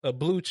a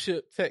blue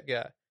chip tech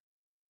guy.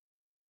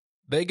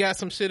 They got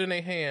some shit in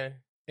their hand,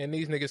 and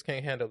these niggas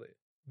can't handle it.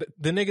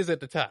 The niggas at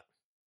the top.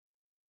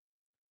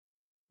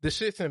 The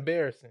shit's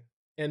embarrassing.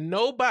 And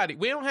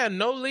we don't have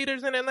no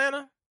leaders in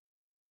Atlanta.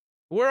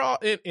 We're all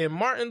in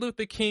Martin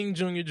Luther King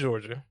Jr.,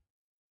 Georgia.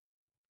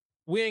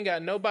 We ain't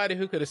got nobody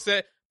who could have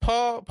said,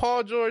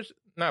 Paul George,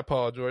 not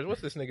Paul George,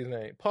 what's this nigga's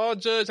name? Paul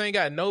Judge ain't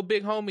got no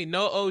big homie,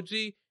 no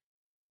OG.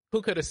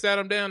 who could have sat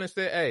them down and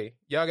said, hey,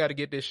 y'all got to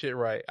get this shit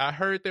right. I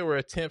heard there were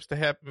attempts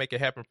to make it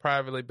happen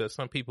privately, but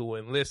some people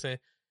wouldn't listen.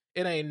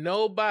 It ain't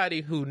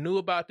nobody who knew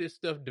about this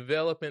stuff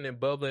developing and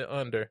bubbling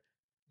under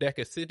that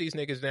could sit these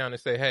niggas down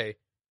and say, hey,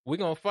 we're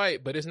going to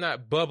fight, but it's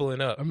not bubbling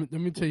up. Let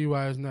me tell you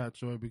why it's not,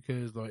 Troy,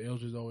 because like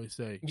Eldridge always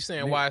say. You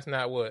saying why it's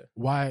not what?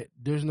 Why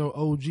there's no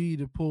OG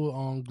to pull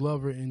on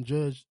Glover and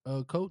Judge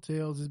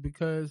coattails is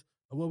because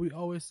of what we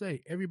always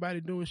say.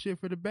 Everybody doing shit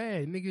for the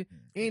bag, nigga.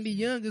 Andy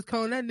Young is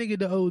calling that nigga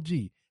the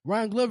OG.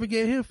 Ryan Glover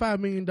gave him $5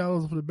 million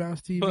for the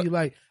Bounce TV.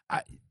 But,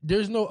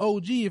 there's no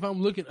OG if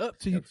I'm looking up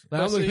to you.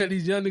 Like, I'm looking at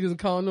these young niggas and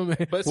calling them,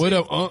 man, what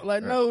up, Unc?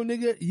 Like, no,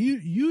 nigga,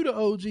 you the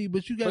OG,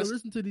 but you got to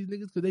listen to these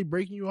niggas because they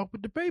breaking you off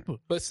with the paper.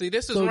 But see,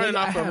 this is running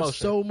off promotion. I have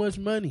so much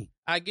money.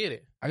 I get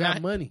it. I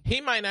got money.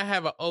 He might not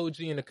have an OG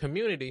in the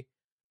community,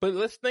 but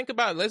let's think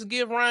about it. Let's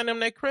give Ryan them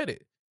that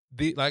credit.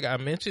 Like I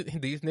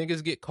mentioned, these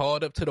niggas get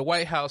called up to the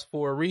White House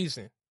for a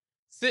reason.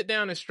 Sit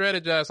down and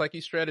strategize like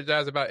you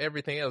strategize about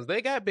everything else.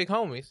 They got big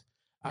homies.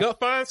 Go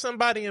find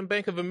somebody in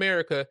Bank of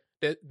America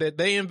that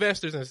they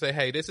investors and say,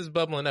 hey, this is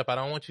bubbling up. I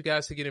don't want you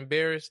guys to get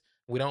embarrassed.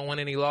 We don't want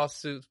any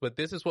lawsuits, but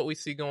this is what we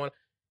see going.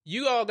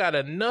 You all got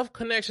enough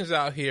connections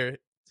out here.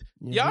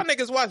 Yeah. Y'all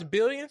niggas watch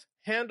Billions.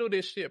 Handle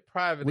this shit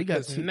privately.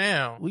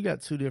 We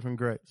got two different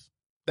grapes.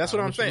 That's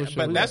what I'm saying.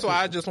 But that's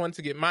why I just wanted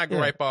to get my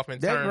gripe off in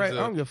terms of. I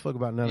don't give a fuck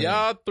about none of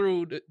y'all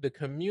threw the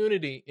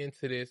community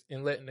into this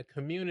and letting the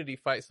community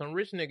fight some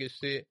rich nigga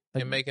shit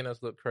and making us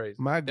look crazy.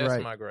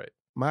 That's my gripe.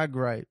 My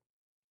gripe.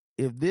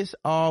 If this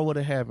all would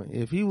have happened,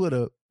 if he would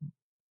have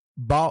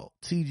bought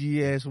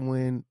TGS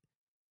when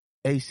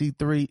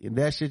AC3 and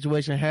that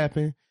situation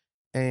happened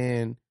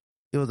and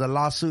it was a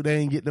lawsuit, they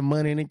didn't get the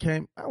money and it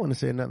came, I wouldn't have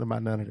said nothing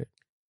about none of that.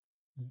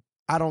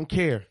 I don't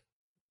care.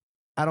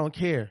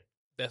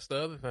 That's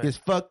the other thing. It's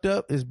fucked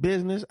up. It's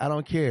business. I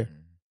don't care.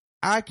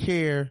 I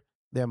care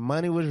that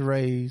money was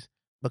raised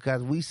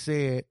because we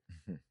said,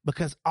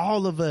 because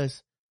all of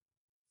us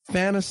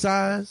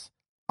fantasize,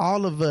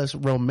 all of us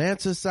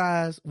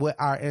romanticize what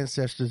our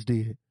ancestors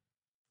did.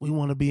 We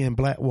want to be in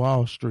Black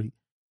Wall Street.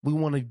 We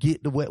want to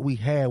get to what we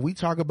had. We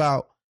talk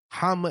about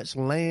how much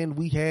land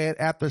we had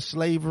after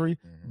slavery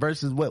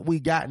versus what we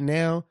got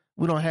now.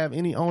 We don't have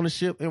any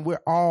ownership, and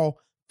we're all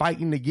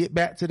fighting to get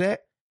back to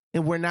that.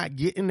 And we're not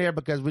getting there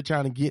because we're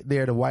trying to get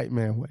there the white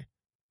man way.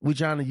 We're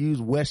trying to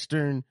use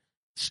Western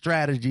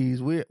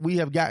strategies. We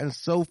have gotten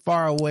so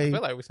far away. I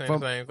feel like we're saying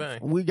the same thing.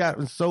 We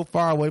gotten so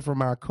far away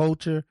from our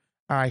culture,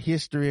 our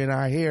history, and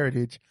our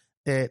heritage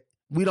that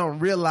we don't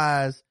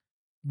realize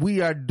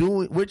we're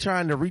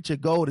trying to reach a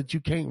goal that you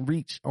can't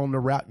reach on the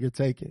route you're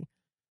taking.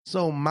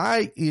 So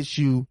my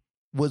issue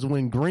was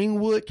when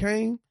Greenwood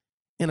came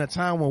in a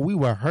time when we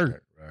were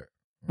hurt. Right.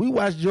 We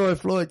watched George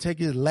Floyd take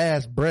his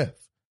last breath.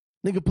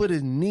 Nigga put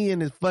his knee in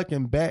his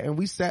fucking back and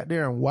we sat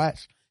there and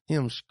watched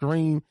him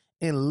scream,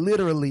 and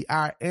literally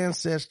our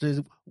ancestors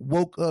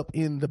woke up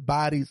in the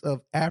bodies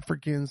of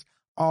Africans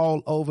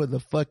all over the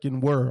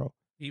fucking world.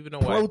 Even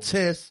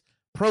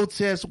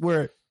protests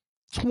were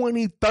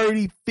 20,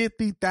 30,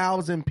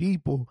 50,000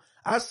 people.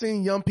 I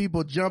seen young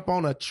people jump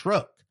on a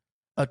truck.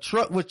 A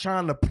truck was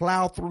trying to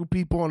plow through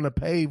people on the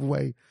paved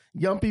way.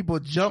 Young people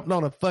jumped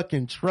on a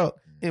fucking truck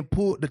and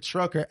pulled the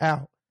trucker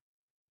out.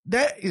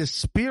 That is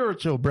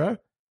spiritual, bruh.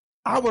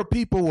 Our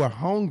people were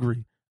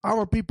hungry.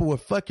 Our people were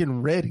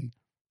fucking ready.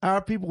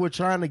 Our people were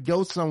trying to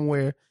go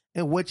somewhere.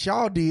 And what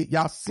y'all did,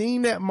 y'all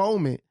seen that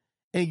moment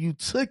and you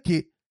took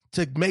it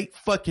to make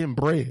fucking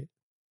bread.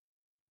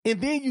 And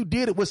then you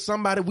did it with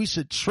somebody we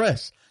should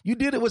trust. You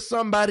did it with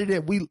somebody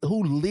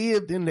who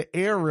lived in the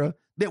era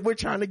that we're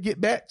trying to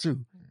get back to.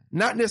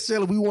 Not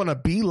necessarily we want to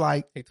be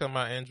like. He talking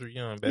about Andrew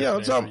Young.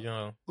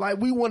 Young. Like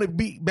we want to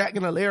be back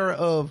in an era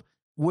of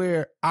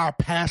where our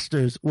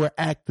pastors were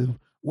active,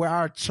 where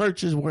our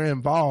churches were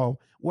involved,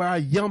 where our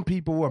young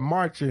people were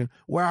marching,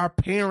 where our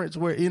parents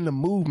were in the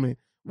movement.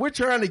 We're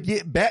trying to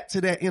get back to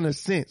that in a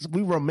sense.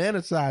 We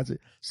romanticize it.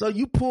 So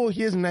you pull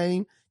his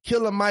name.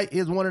 Killer Mike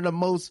is one of the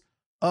most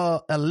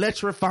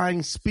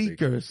electrifying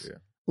speakers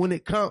when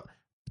it comes.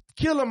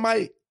 Killer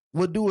Mike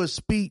would do a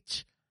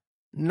speech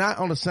not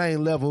on the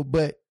same level,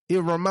 but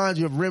it reminds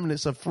you of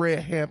remnants of Fred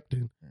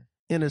Hampton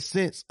in a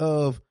sense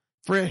of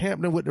Fred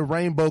Hampton with the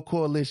Rainbow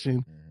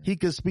Coalition. He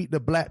could speak to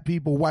black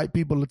people, white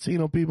people,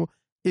 Latino people.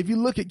 If you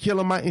look at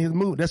Killer Mike in his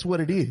mood, that's what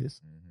it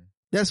is.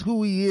 That's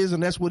who he is,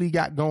 and that's what he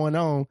got going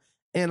on.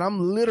 And I'm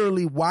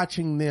literally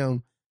watching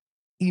them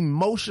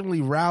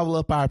emotionally rile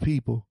up our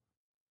people.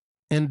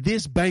 And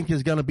this bank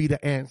is going to be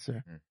the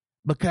answer.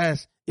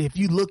 Because if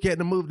you look at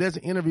the move, there's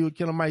an interview with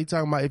Killer Mike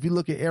talking about if you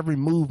look at every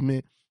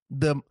movement,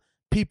 the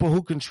people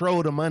who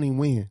control the money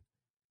win.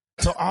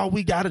 So all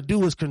we got to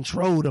do is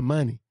control the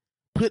money.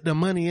 Put the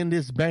money in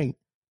this bank.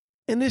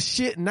 And this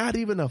shit not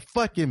even a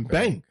fucking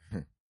bank.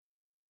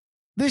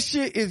 This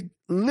shit is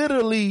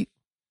literally,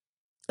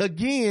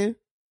 again,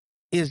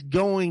 is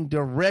going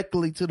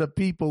directly to the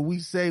people we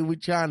say we're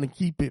trying to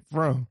keep it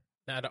from.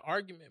 Now, the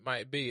argument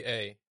might be,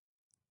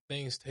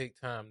 things take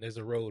time. There's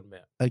a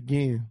roadmap.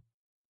 Again,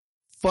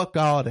 fuck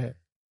all that.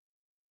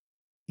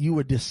 you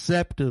were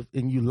deceptive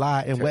and you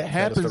lie. And what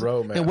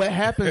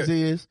happens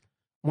is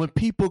when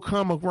people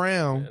come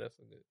around,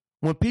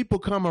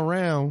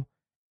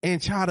 and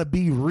try to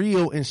be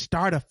real and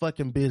start a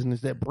fucking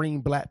business that bring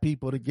black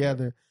people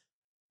together,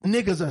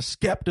 niggas are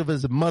skeptic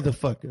as a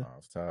motherfucker.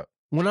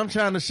 When I'm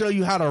trying to show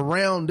you how to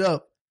round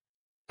up,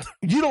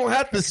 you don't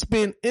have to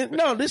spend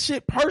this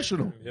shit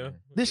personal.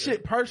 This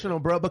shit personal,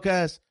 bro,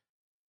 because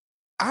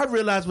I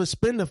realize with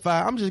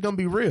Spendify, I'm just gonna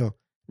be real.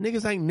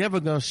 Niggas ain't never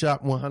gonna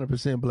shop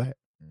 100% black.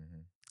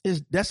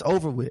 That's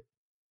over with.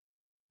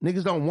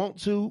 Niggas don't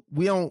want to.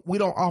 We don't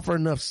offer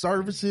enough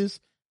services.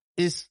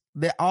 It's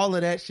that all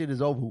of that shit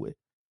is over with.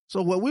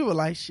 So what we were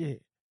like,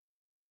 shit,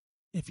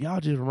 if y'all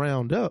just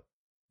round up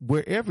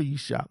wherever you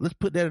shop, let's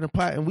put that in a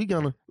pot and we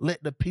gonna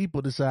let the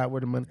people decide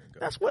where the money.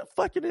 That's what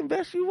fucking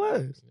Invest You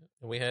was.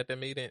 We had the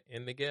meeting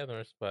in the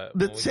gathering spot.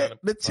 The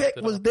tech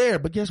was there,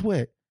 but guess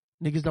what?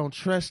 Niggas don't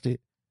trust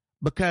it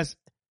because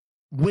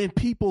when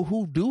people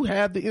who do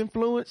have the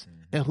influence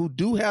and who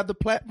do have the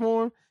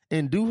platform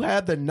and do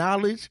have the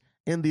knowledge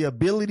and the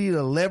ability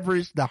to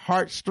leverage the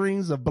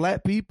heartstrings of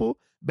black people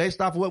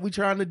based off of what we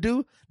trying to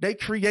do, they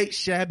create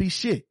shabby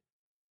shit.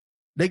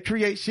 They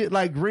create shit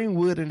like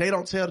Greenwood and they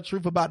don't tell the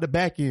truth about the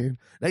back end.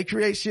 They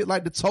create shit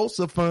like the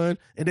Tulsa Fund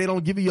and they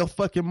don't give you your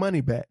fucking money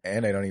back.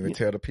 And they don't even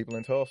tell the people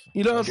in Tulsa.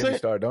 You know what I'm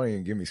saying? Don't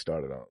even get me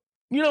started on it.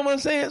 You know what I'm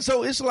saying?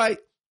 So it's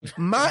like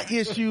my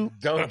issue.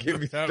 Don't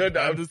give me started.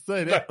 I'm just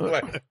saying that.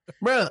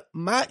 Bruh,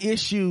 my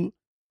issue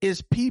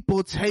is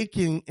people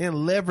taking and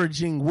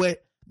leveraging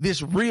what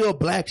this real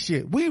black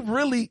shit.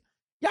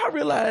 Y'all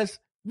realize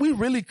we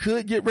really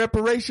could get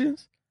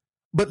reparations?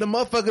 But the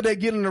motherfucker that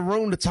get in the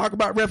room to talk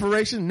about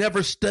reparations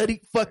never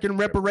studied fucking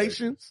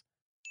reparations.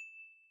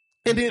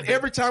 And then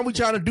every time we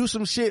try to do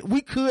some shit,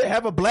 we could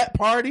have a black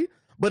party,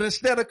 but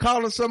instead of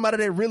calling somebody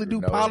that really do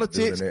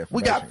politics,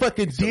 we got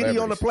fucking Diddy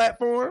on the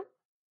platform.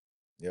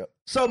 Yep.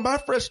 So my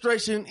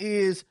frustration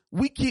is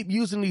we keep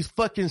using these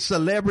fucking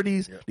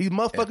celebrities, these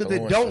motherfuckers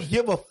that don't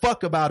give a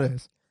fuck about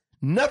us.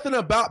 Nothing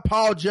about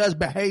Paul Judge's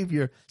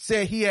behavior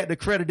said he had the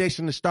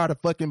accreditation to start a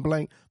fucking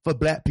blank for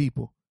black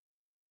people.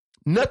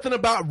 Nothing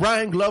about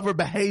Ryan Glover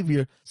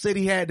behavior said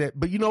he had that.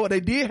 But you know what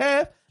they did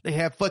have? They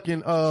had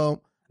fucking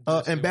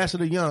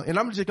Ambassador Young. And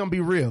I'm just going to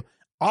be real.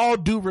 All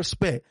due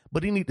respect,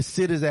 but he need to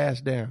sit his ass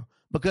down.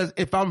 Because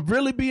if I'm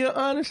really being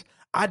honest,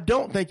 I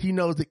don't think he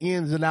knows the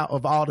ins and outs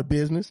of all the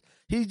business.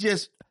 He's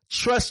just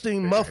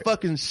trusting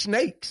motherfucking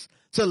snakes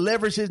to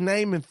leverage his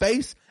name and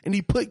face. And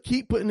he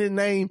keep putting his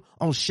name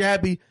on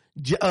shabby,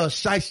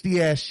 shiesty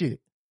ass shit.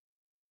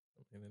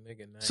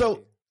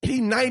 So he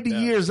 90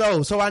 years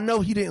old, so I know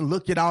he didn't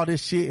look at all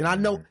this shit, and I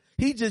know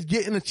he just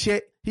getting a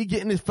check, he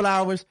getting his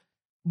flowers,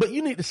 but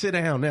you need to sit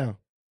down now.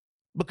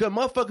 Because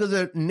motherfuckers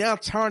are now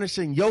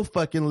tarnishing your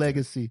fucking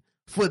legacy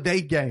for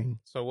they gain.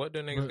 So what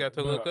do niggas got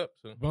to look up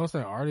to? But I'm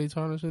saying, are they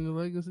tarnishing the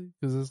legacy?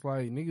 Because it's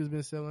like niggas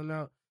been selling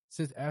out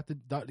since after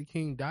Dr.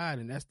 King died,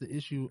 and that's the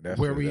issue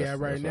where we at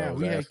right now.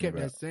 We had kept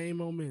that same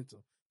momentum,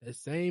 that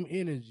same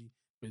energy,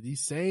 but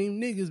these same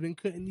niggas been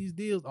cutting these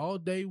deals all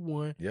day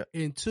one,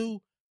 and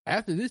two,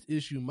 after this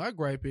issue, my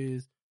gripe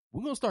is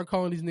we're going to start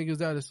calling these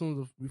niggas out as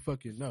soon as we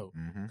fucking know.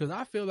 Because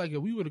I feel like if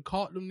we would have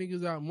caught them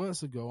niggas out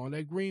months ago on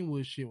that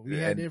Greenwood shit, when we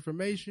had the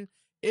information,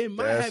 it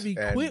might have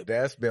equipped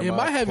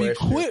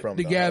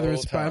the gathering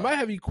spot. It might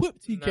have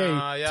equipped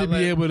TK to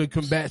be able to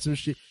combat some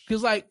shit.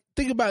 Because, like,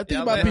 think about PR.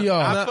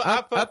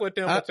 I fuck with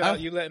them, but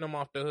you letting them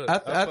off the hook.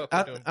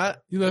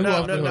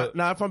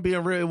 If I'm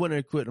being real, it wouldn't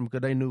equip them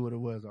because they knew what it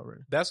was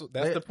already. That's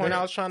the point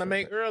I was trying to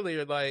make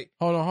earlier. Like,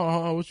 hold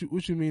on.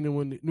 What you mean?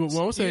 What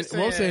I'm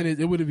saying is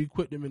it would have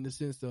equipped them in the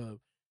sense of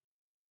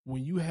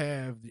when you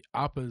have the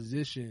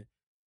opposition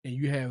and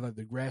you have like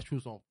the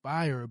grassroots on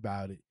fire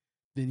about it,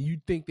 then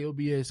you think they'll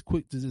be as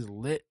quick to just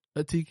let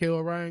a TK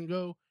Orion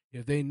go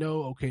if they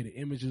know, okay, the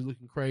image is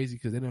looking crazy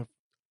because they done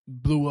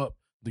blew up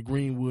the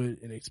Greenwood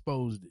and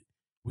exposed it.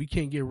 We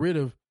can't get rid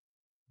of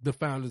the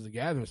founders of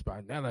Gathering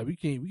Spot. Now, like, we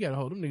got to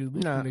hold them niggas for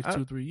the next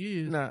 2-3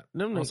 years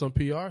on some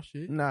PR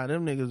shit.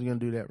 Them niggas are going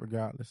to do that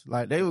regardless.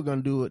 Like, they were going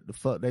to do it the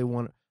fuck they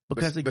wanted.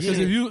 Because again,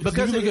 if you look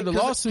at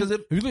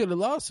the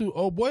lawsuit,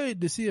 oh boy,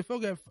 the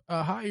CFO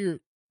got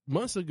hired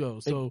months ago.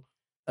 So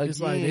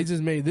it's like they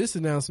just made this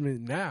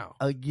announcement now.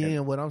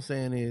 Again, what I'm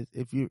saying is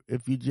if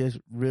you just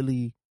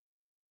really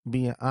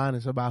being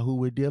honest about who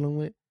we're dealing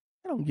with,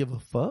 I don't give a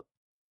fuck.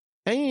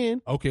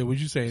 And okay, what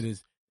you saying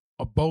is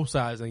both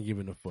sides ain't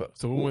giving a fuck.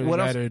 So it wouldn't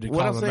matter to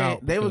call them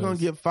out. They were gonna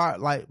get fired.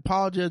 Like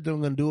Paul Judge, they were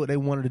gonna do what they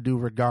wanted to do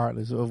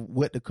regardless of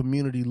what the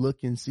community look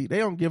and see. They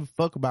don't give a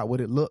fuck about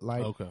what it looked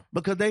like. Okay.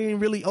 Because they ain't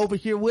really over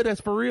here with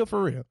us for real.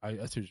 I see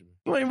what you mean.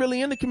 You ain't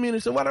really in the community,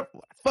 so why the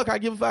fuck I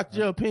give a fuck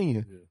your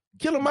opinion? Yeah.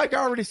 Killer Mike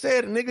already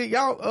said it, nigga.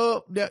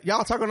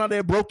 Y'all talking about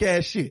that broke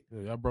ass shit.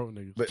 Yeah, y'all broke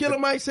niggas. Killer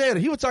Mike said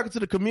it. He was talking to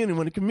the community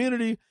when the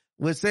community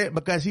was said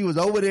because he was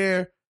over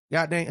there.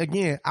 Goddamn,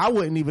 again, I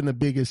wasn't even the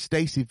biggest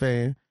Stacey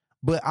fan,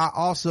 but I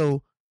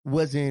also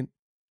wasn't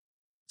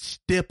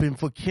stepping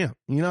for Kemp.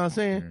 You know what I'm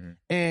saying? Mm-hmm.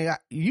 And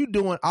you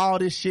doing all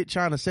this shit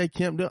trying to say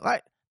Kemp,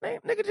 like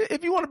Nigga,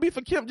 if you want to be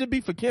for Kemp, just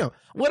be for Kemp.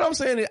 What I'm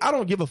saying is, I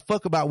don't give a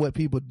fuck about what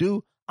people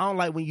do. I don't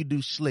like when you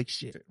do slick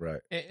shit.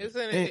 Right. And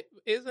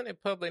isn't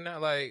it probably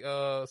not like,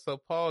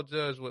 so Paul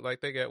Judge would,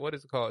 like, they got, what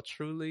is it called?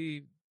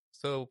 Truly.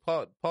 So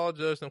Paul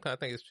Judge, some kind of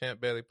thing is Champ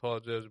Bailey, Paul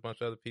Judge, a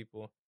bunch of other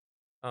people,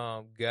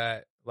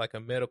 got like a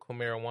medical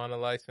marijuana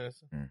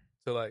license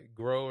to like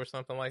grow or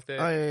something like that.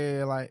 Oh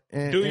yeah, like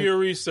do your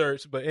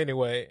research. But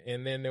anyway,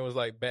 and then there was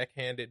like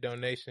backhanded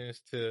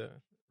donations to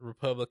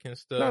Republican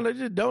stuff. No, they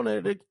just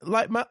donated.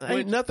 Like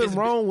ain't nothing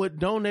wrong with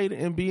donating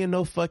and being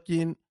no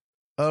fucking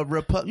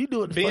Republican. You do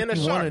what the fuck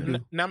you want to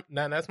do.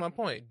 Now that's my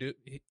point, dude.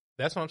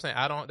 That's what I'm saying.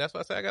 That's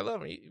why I say I got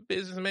love. You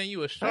businessman,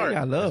 you a shark.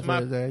 I love for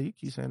his ass. You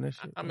keep saying that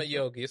shit. I'm a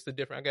yogi. It's the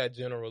different. I got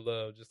general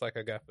love, just like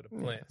I got for the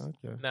plants.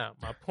 Okay. Now,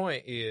 my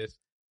point is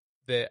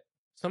that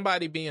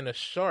somebody being a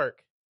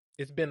shark,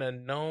 it's been a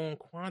known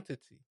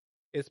quantity.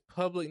 It's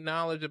public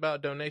knowledge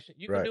about donation.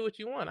 You can do what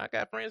you want. I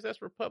got friends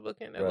that's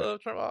Republican that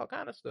love Trump, all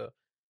kind of stuff.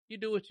 You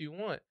do what you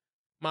want.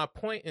 My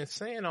point in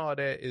saying all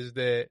that is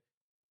that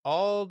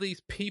all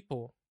these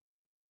people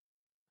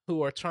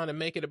who are trying to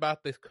make it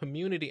about this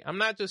community, I'm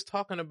not just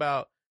talking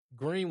about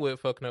Greenwood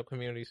fucking up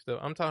community stuff.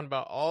 I'm talking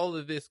about all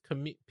of this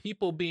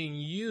people being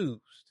used,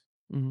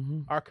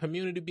 our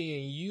community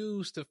being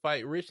used to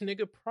fight rich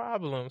nigga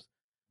problems.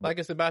 Like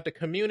it's about the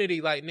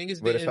community, like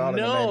niggas didn't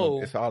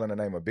know. It's all in the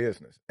name of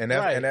business, and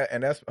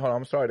that's. Hold on,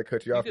 I'm sorry to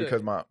cut you off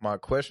because my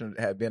question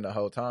had been the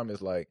whole time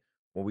is like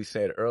when we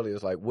said earlier,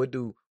 it's like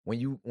when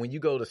you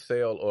go to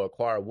sell or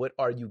acquire, what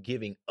are you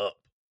giving up,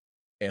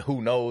 and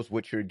who knows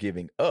what you're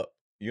giving up?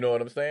 You know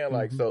what I'm saying?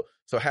 Like so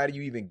how do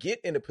you even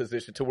get in a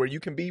position to where you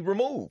can be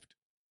removed?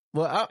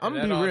 Well, I'm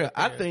gonna be real.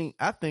 I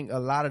think a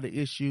lot of the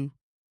issue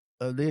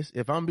of this,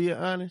 if I'm being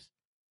honest,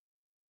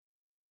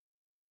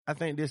 I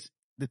think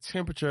the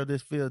temperature of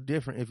this feels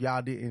different if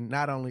y'all didn't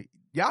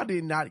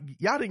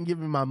give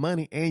me my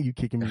money and you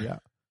kicking me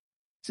out.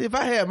 See, if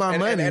I had my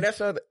money,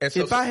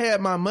 if I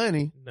had my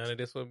money, none of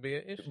this would be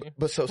an issue.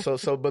 But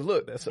but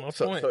look, that's my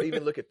point. So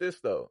even look at this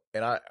though,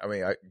 and I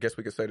mean, I guess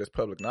we could say this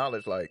public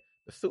knowledge. Like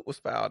the suit was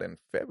filed in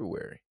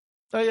February.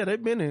 Oh yeah,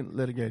 they've been in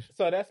litigation.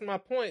 So that's my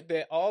point.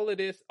 That all of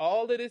this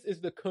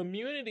is the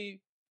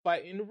community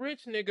fighting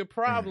rich nigga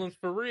problems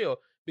for real.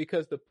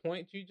 Because the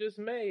point you just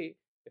made,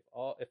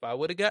 if I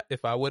would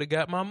have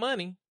got my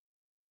money,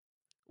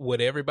 would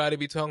everybody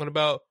be talking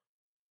about?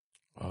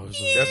 Oh, that's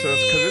because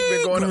it's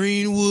been going.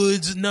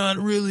 Greenwood's not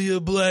really a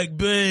black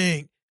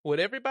bank. Would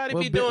everybody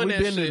be doing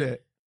that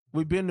shit?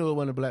 We've been to it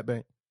when a black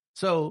bank.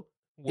 So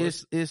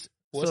it's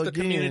what's the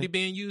community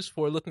being used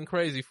for? Looking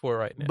crazy for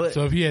right now.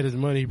 So if he had his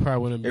money, he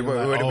probably wouldn't be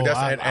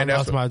I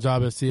lost my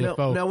job as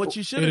CFO. Now what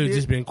you should have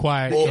just been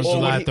quiet until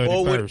July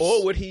 31st.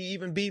 Or would he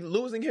even be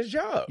losing his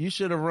job? You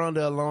should have run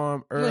the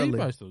alarm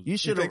early. You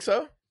think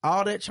so?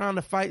 All that trying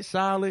to fight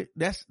solid,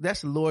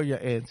 that's lawyer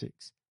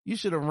antics. You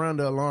should have run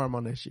the alarm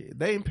on that shit.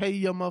 They ain't pay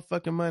you your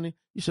motherfucking money.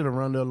 You should have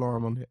run the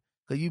alarm on that.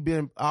 Because you've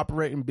been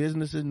operating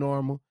business as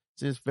normal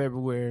since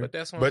February. But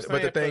that's what I'm saying.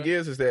 But the thing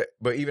is that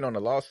even on the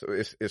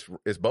lawsuit,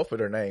 it's both of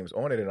their names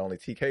on it, and only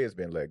TK has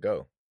been let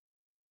go.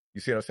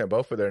 You see what I'm saying?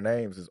 Both of their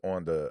names is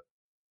on as the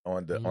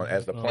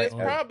plaintiff. It's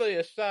probably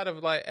a shot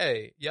of like,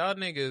 hey, y'all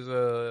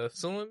niggas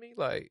suing me,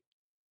 like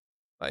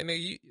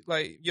nigga,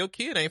 your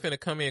kid ain't finna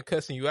come in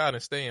cussing you out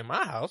and stay in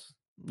my house.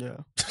 Yeah.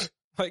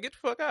 Like, get the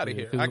fuck out of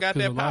here. I got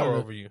that power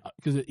over you.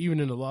 Because even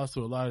in the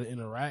lawsuit, a lot of the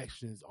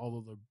interactions,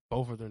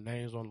 both of their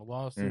names on the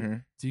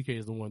lawsuit, TK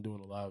is the one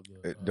doing a lot of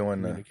the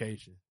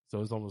communication.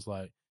 So it's almost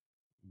like,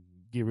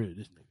 get rid of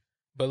this nigga.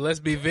 But let's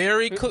be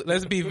very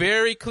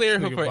clear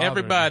for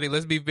everybody.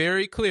 Let's be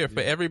very clear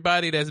for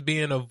everybody that's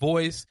being a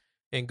voice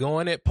and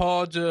going at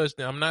Paul Judge.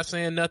 Now, I'm not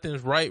saying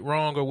nothing's right,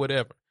 wrong, or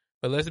whatever.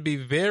 But let's be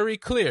very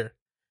clear.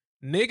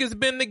 Niggas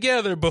been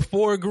together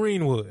before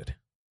Greenwood.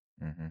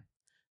 Mm-hmm.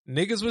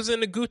 Niggas was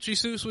in the Gucci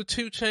suits with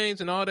 2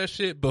 Chainz and all that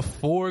shit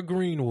before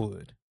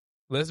Greenwood.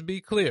 Let's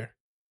be clear.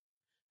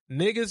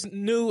 Niggas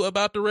knew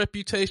about the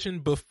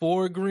reputation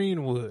before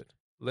Greenwood.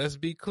 Let's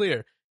be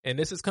clear. And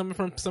this is coming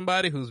from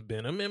somebody who's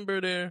been a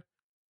member there.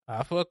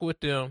 I fuck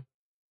with them.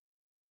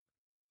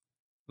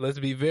 Let's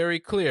be very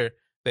clear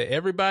that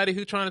everybody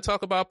who trying to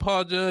talk about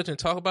Paul Judge and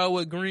talk about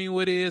what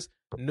Greenwood is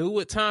knew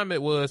what time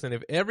it was. And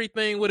if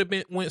everything would have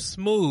went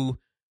smooth,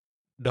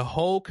 the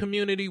whole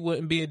community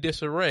wouldn't be in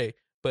disarray.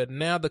 But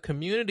now the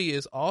community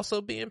is also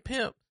being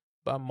pimped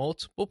by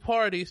multiple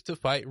parties to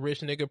fight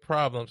rich nigga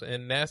problems.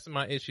 And that's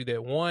my issue.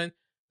 That one,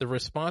 the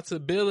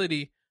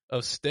responsibility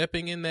of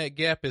stepping in that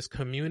gap as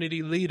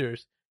community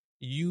leaders,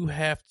 you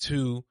have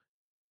to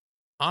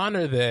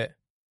honor that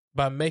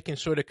by making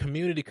sure the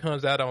community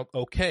comes out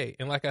okay.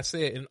 And like I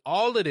said, in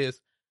all of this,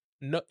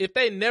 if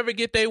they never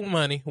get their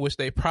money, which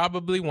they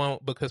probably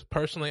won't, because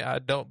personally I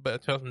don't,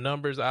 but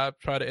numbers I've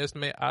tried to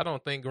estimate, I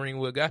don't think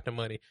Greenwood got the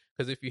money.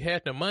 Because if you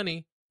had the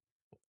money,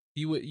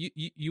 you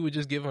would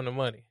just give them the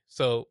money.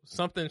 So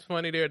something's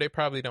funny there. They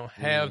probably don't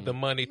have the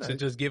money to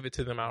just give it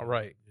to them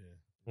outright.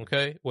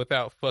 Okay,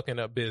 without fucking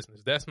up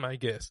business. That's my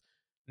guess.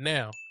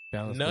 Now,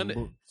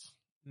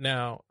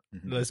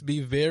 let's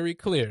be very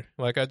clear.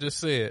 Like I just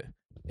said,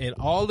 in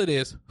all of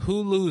this,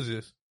 who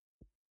loses?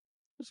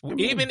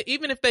 Even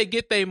if they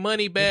get their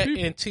money back,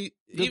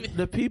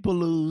 the people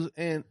lose,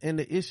 and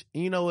the issue,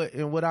 you know what?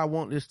 And what I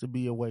want this to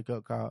be a wake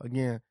up call.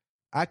 Again,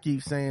 I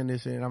keep saying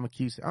this, and I'm gonna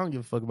keep saying I don't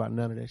give a fuck about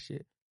none of that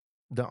shit.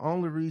 The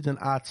only reason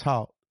I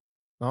talk,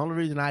 the only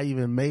reason I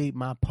even made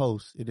my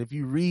post, and if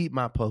you read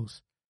my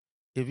post,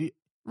 for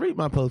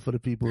the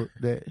people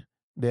that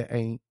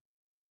ain't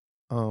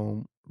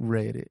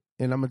read it,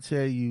 and I'm gonna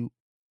tell you,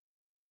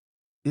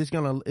 it's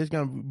gonna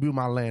be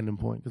my landing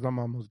point because I'm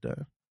almost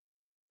there.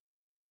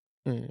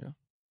 Yeah,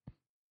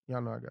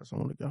 y'all know I got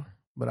somewhere to go,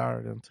 but I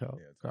already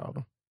called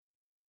them.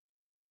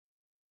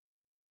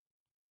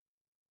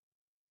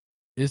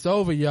 It's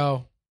over,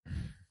 y'all.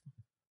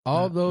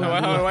 All those.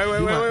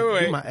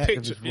 Wait.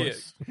 Picture. Yeah.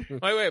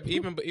 Wait.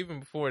 Even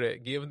before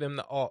that, give them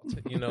the alt.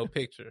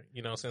 Picture.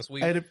 Since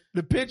we. Hey,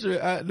 the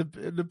picture.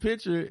 The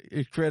picture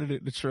is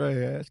credited to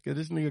Trey ass because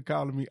this nigga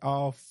calling me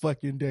all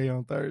fucking day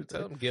on Thursday.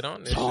 Tell him get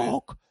on this.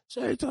 Talk.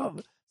 Say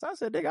talk. So I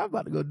said, nigga, I'm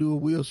about to go do a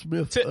Will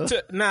Smith.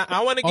 Nah,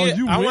 I want to get.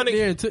 You went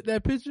there and took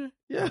that picture?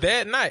 Yeah.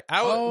 That night,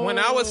 when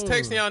I was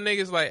texting y'all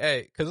niggas like,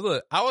 hey, because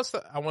look, I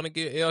want to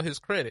give L his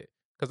credit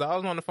because I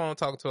was on the phone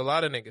talking to a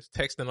lot of niggas,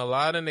 texting a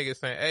lot of niggas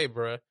saying, hey,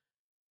 bro,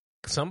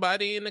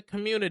 somebody in the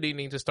community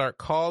need to start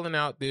calling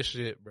out this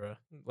shit, bro.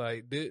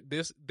 Like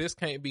this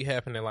can't be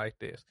happening like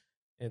this.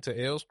 And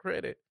to L's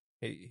credit,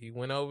 he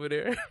went over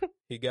there,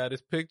 he got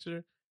his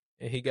picture,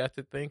 and he got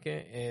to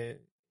thinking, and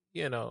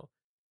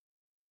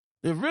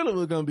it really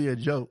was gonna be a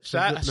joke.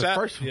 Shout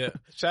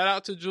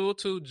out to Jewel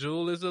too.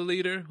 Jewel is a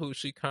leader who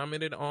she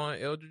commented on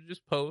Eldridge's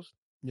post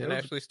and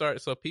actually started.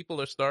 So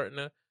people are starting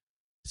to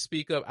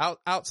speak up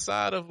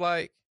outside of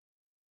like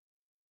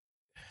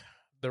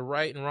the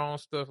right and wrong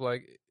stuff.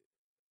 Like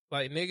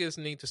niggas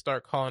need to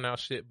start calling out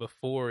shit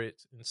before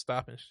it and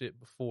stopping shit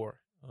before.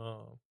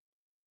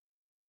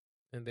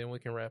 And then we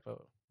can wrap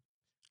up.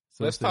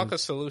 So let's talk a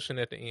solution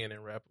at the end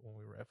and when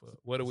we wrap up.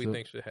 What do we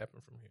think should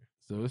happen from here?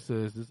 So it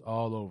says it's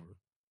all over.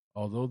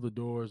 Although the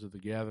doors of the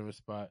gathering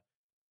spot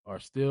are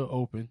still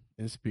open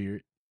in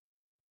spirit,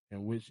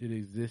 in which it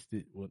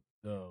existed with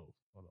although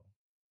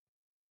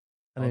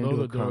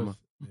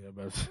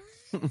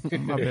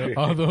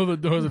the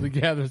doors of the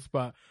gathering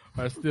spot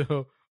are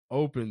still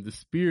open, the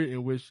spirit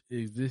in which it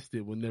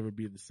existed will never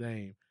be the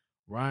same.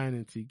 Ryan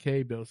and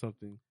TK built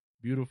something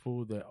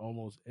beautiful that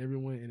almost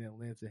everyone in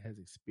Atlanta has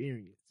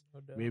experienced.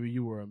 Maybe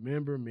you were a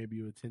member, maybe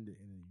you attended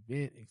an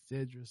event,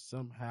 etc.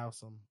 Somehow,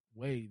 some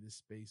way, this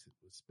space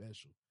was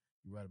special.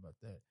 You're right about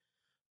that.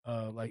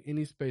 Like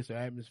any space or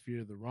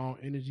atmosphere, the wrong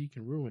energy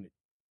can ruin it.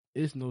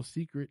 It's no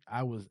secret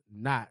I was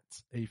not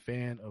a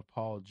fan of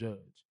Paul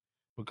Judge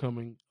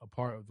becoming a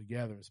part of the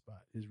gathering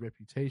spot. His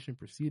reputation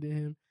preceded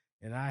him,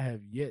 and I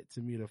have yet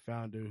to meet a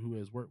founder who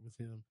has worked with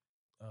him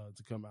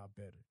to come out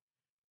better.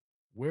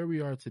 Where we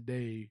are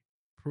today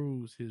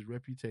proves his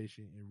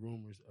reputation and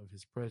rumors of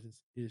his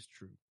presence is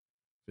true.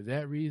 For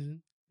that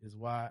reason is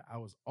why I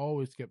was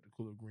always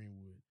skeptical of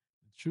Greenwood.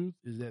 The truth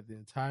is that the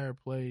entire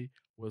play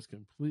was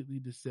completely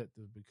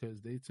deceptive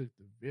because they took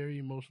the very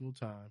emotional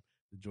time,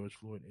 the George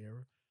Floyd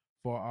era,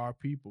 for our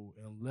people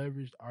and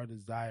leveraged our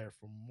desire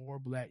for more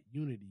black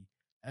unity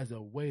as a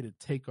way to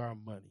take our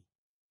money.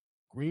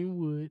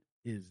 Greenwood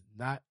is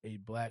not a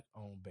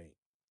black-owned bank.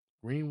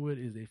 Greenwood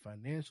is a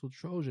financial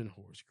Trojan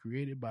horse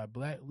created by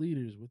black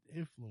leaders with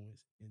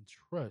influence and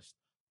trust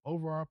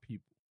over our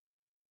people.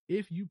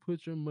 If you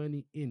put your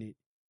money in it,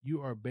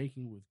 you are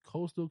banking with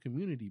Coastal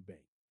Community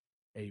Bank,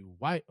 a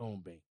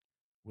white-owned bank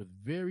with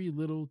very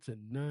little to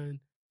none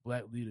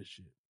black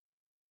leadership.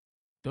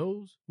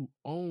 Those who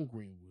own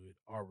Greenwood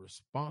are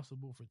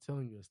responsible for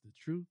telling us the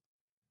truth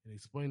and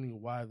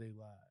explaining why they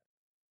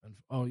lied.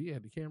 Oh, yeah,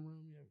 the camera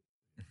on me?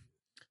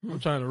 I'm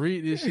trying to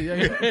read this shit.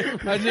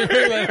 I just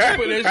realized I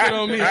put that shit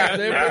on me.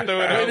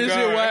 This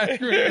shit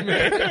widescreen,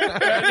 man.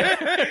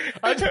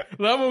 I'm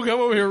gonna come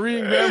over here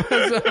reading grab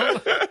myself.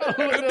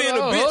 You're being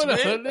a bitch,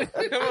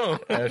 man. Come on.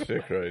 That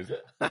shit crazy.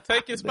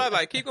 Take your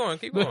spotlight. Keep going.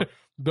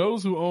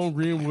 Those who own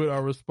Greenwood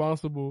are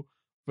responsible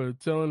for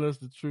telling us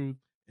the truth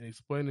and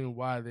explaining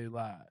why they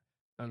lied.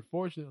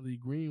 Unfortunately,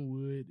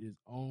 Greenwood is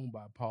owned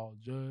by Paul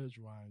Judge,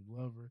 Ryan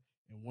Glover,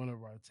 and one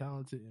of our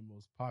talented and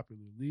most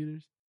popular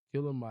leaders,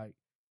 Killer Mike,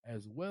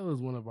 as well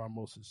as one of our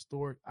most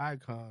historic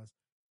icons,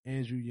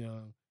 Andrew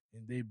Young,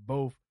 and they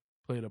both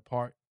played a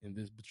part in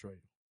this betrayal.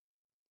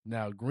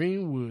 Now,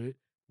 Greenwood,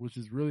 which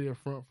is really a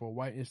front for a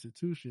white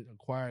institution,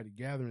 acquired a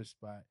gathering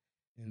spot,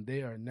 and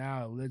they are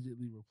now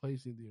allegedly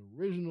replacing the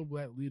original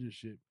black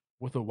leadership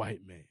with a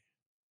white man.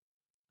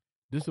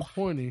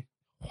 Disappointing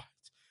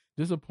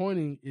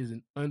is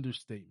an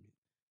understatement.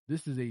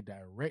 This is a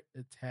direct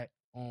attack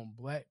on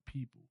black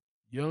people,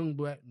 young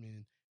black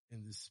men,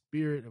 and the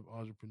spirit of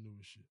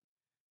entrepreneurship.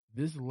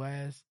 This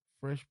last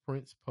Fresh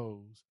Prince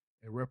pose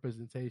a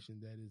representation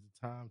that is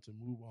the time to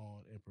move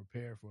on and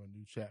prepare for a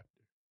new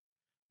chapter.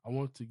 I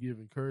want to give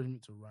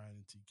encouragement to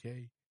Ryan and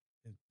TK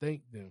and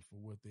thank them for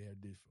what they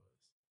have did for us.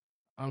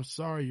 I'm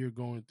sorry you're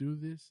going through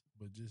this,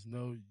 but just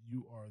know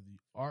you are the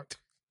arc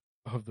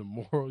of the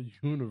moral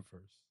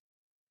universe.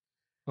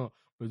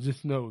 But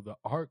just know the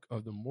arc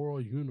of the moral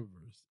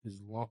universe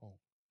is long,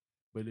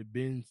 but it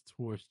bends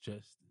towards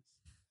justice.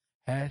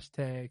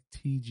 Hashtag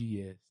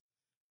TGS.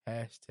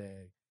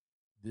 Hashtag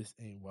this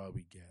ain't why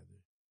we gather.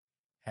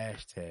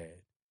 Hashtag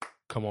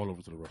come on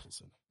over to the Russell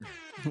Center.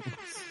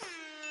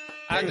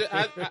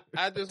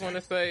 I just want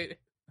to say,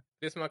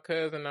 this my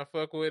cousin, I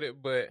fuck with it,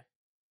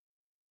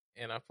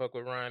 and I fuck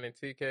with Ryan and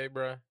TK,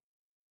 bro.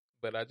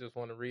 But I just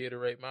want to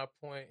reiterate my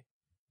point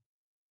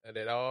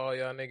that all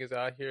y'all niggas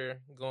out here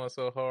going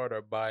so hard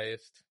are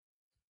biased.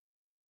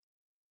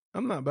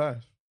 I'm not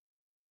biased.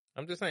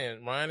 I'm just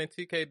saying, Ryan and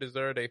TK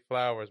deserve their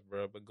flowers,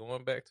 bro. But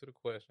going back to the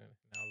question,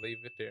 I'll leave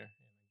it there. And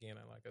again,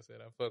 like I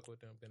said, I fuck with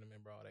them, been a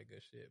member, all that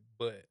good shit.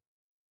 But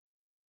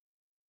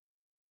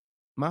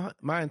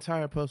my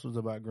entire post was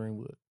about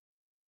Greenwood,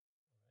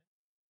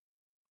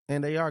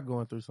 and they are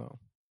going through something.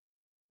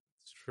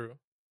 It's true.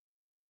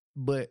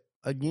 But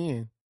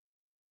again,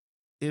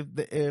 if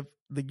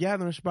the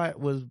Gathering Spot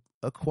was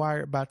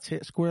acquired by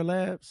Tech Square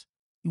Labs,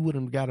 you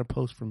wouldn't have got a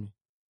post from me.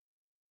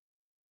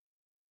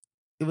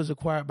 It was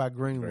acquired by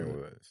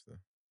Greenwood.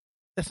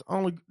 That's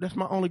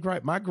my only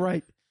gripe. My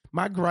gripe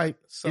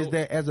is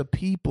that as a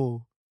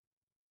people,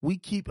 we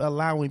keep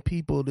allowing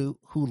people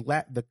who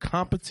lack the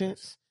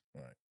competence,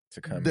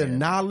 to come the in.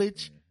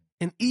 knowledge,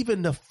 and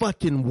even the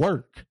fucking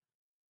work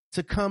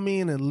to come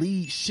in and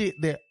lead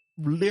shit that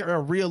there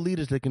are real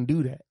leaders that can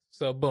do that.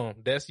 So boom,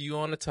 that's you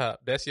on the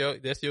top. That's your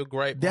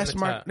gripe. That's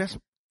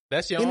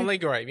your only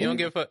gripe. You don't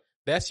give a fuck.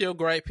 That's your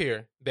gripe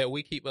here, that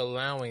we keep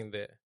allowing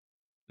that.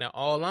 Now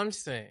all I'm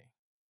saying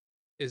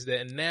is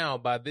that now,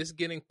 by this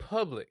getting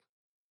public,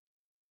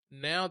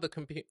 now the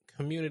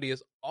community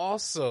is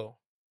also,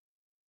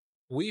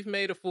 we've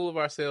made a fool of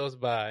ourselves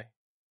by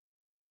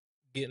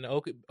getting,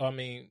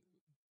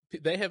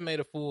 they have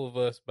made a fool of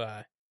us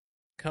by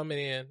coming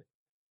in,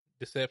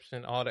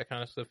 deception, all that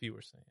kind of stuff you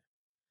were saying.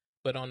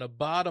 But on the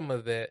bottom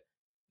of that,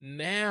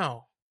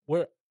 now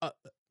we're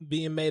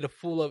being made a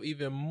fool of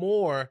even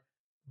more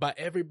by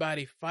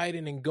everybody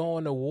fighting and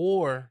going to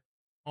war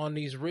on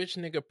these rich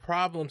nigga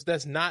problems. I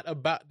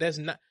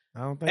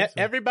don't think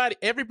so.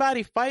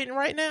 Everybody fighting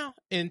right now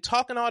and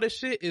talking all this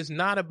shit is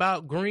not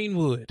about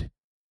Greenwood.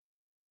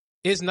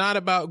 It's not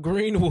about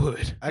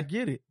Greenwood. I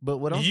get it, but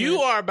what I'm you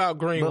saying, are about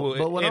Greenwood.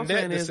 But what and I'm that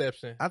saying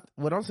deception.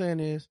 What I'm saying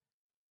is,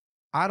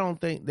 I don't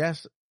think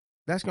that's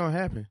gonna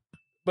happen.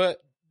 But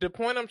the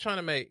point I'm trying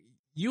to make,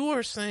 you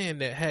are saying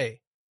that,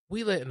 hey,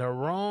 we letting the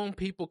wrong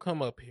people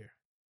come up here.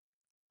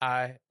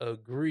 I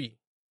agree.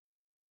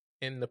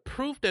 And the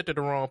proof that they're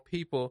the wrong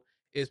people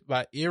is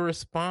by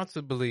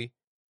irresponsibly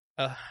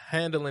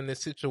handling the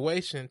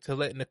situation to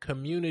letting the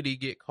community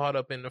get caught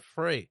up in the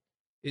fray.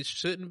 It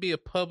shouldn't be a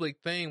public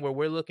thing where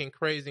we're looking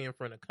crazy in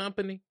front of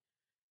company.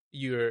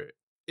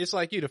 It's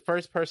like you, the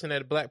first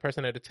black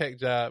person at a tech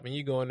job, and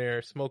you go in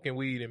there smoking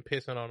weed and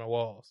pissing on the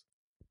walls.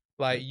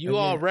 Like, you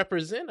all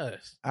represent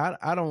us.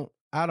 I don't.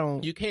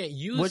 You can't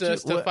use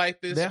us to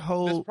fight this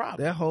problem.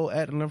 That whole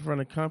acting in front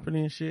of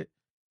company and shit,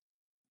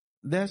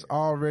 that's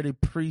already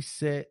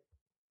preset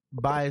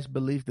biased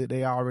belief that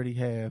they already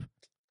have.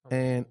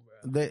 And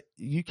that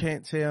you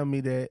can't tell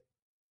me that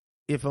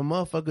if a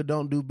motherfucker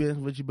don't do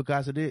business with you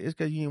because of this, it's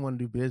because you didn't want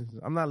to do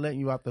business. I'm not letting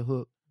you off the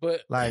hook.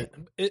 But like,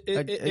 it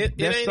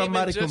that's ain't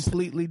somebody even just,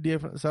 completely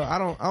different. So I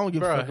don't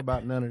give a fuck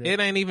about none of that. It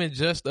ain't even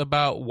just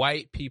about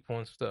white people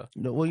and stuff.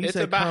 No, when you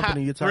say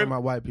company, you're talking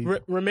about white people.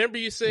 Remember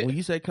you said when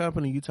you say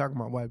company, you're talking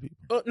about white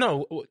people.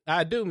 No,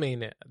 I do mean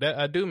that.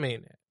 I do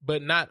mean that.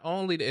 But not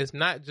only that, it's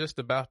not just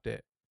about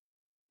that.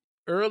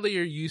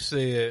 Earlier you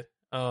said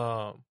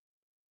how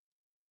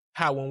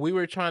when we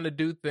were trying to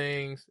do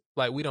things,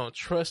 like we don't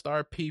trust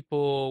our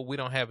people, we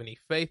don't have any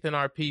faith in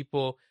our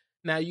people.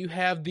 Now you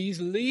have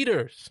these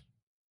leaders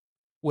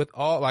with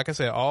all, like I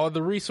said, all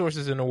the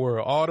resources in the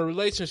world, all the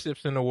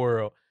relationships in the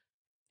world.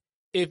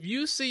 If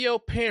you see your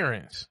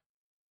parents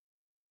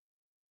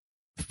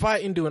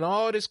fighting, doing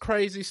all this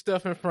crazy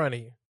stuff in front of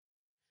you,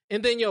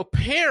 and then your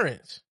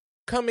parents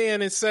come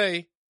in and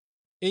say,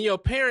 and your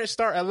parents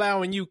start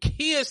allowing you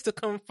kids to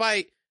come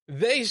fight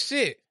they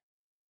shit.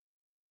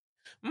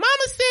 Mama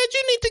said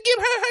you need to give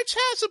her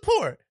child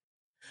support.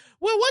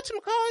 Well,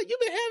 whatchamacallit, you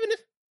been having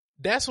this.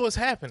 That's what's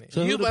happening.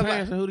 So who the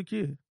parents and who the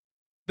kids?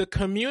 The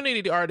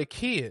community are the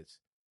kids.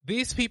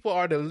 These people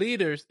are the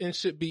leaders and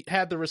should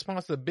have the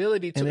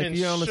responsibility to ensure. And if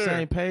you're on the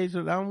same page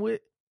that I'm with,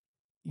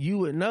 you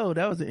would know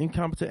that was an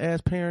incompetent ass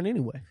parent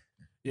anyway.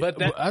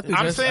 But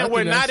I'm saying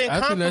we're not in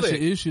conflict. I think that's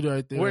the issue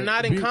right there. We're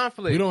not in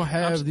conflict. We don't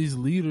have these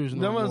leaders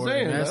no more. What I'm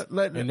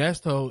saying. And that's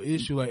the whole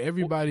issue. Like,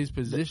 everybody's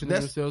positioning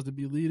themselves to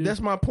be leaders.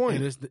 That's my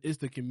point. And it's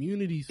the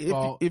community's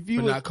fault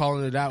for not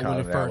calling it out when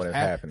it first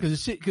happened.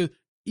 Because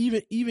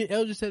even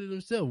El just said it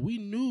himself. We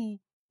knew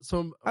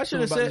I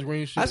should have said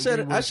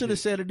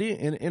it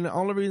then. And the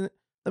only reason,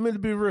 let me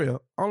be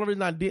real. Only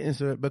reason I didn't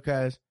say it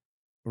because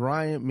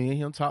Ryan, me and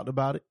him talked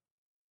about it.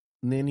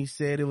 And then he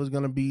said it was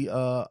going to be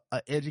an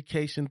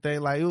education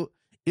thing. Like,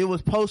 it was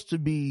supposed to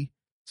be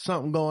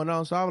something going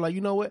on. So I was like,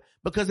 you know what?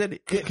 Because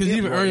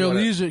even Earn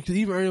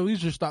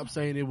Leisure stopped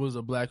saying it was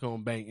a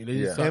black-owned bank, and they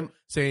just stopped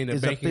saying a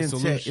banking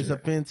solution. It's a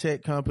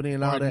fintech company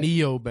and all that.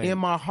 Neobank. In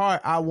my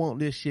heart, I want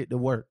this shit to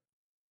work,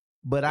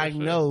 but I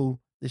know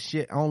the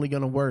shit only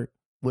gonna work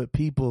with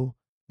people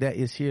that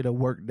is here to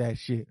work that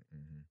shit.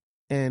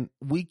 And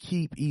we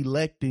keep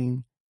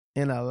electing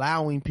and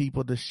allowing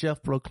people to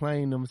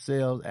self-proclaim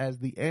themselves as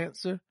the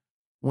answer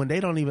when they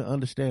don't even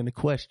understand the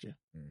question.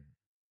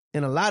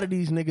 And a lot of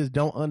these niggas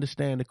don't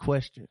understand the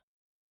question.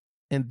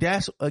 And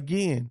that's,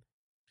 again,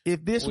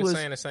 if this We're was...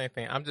 saying the same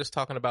thing. I'm just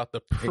talking about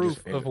the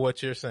proof of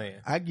what you're saying.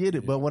 I get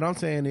it, but what I'm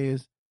saying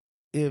is,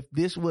 if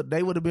this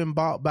they would have been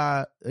bought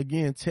by,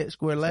 again, Tech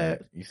Square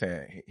Labs... He's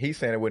saying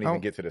it wouldn't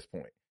even get to this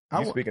point.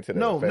 You speaking to the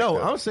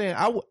No, I'm saying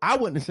I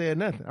wouldn't have said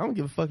nothing. I don't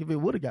give a fuck if it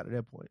would have got to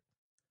that point.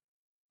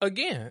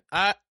 Again,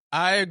 I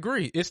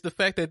agree. It's the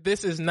fact that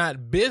this is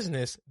not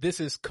business. This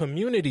is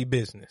community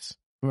business.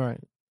 Right.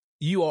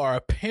 You are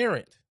a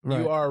parent.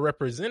 Right. You are a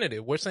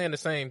representative. We're saying the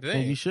same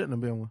thing. And you shouldn't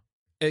have been one.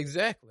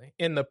 Exactly.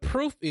 And the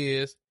proof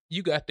is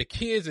you got the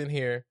kids in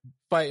here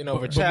fighting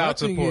over child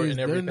support and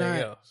everything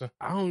else.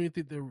 I don't even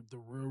think they're the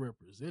real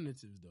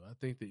representatives, though. I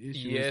think the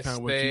issue is kind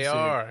of what they you said.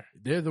 are.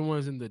 They're the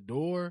ones in the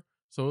door.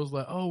 So it's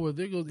like, oh, well,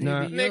 there goes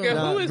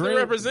who is the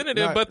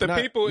representative but the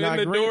people in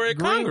the door at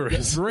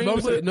Congress?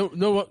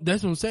 No,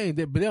 that's what I'm saying.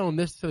 But they don't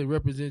necessarily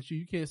represent you.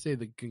 You can't say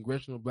the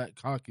Congressional Black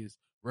Caucus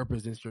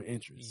represents your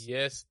interests.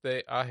 Yes,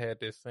 I had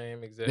this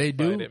same exact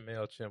fight at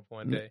MailChimp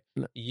one day.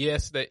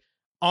 Yes, they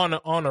on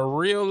a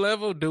real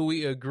level, do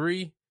we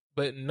agree?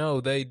 But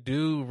no, they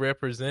do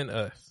represent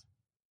us.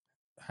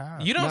 How?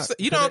 You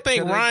don't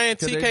think Ryan,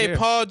 TK,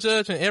 Paul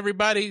Judge, and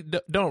everybody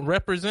don't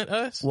represent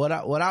us? What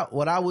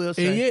I will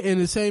say,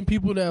 and the same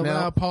people that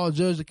allow Paul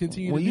Judge to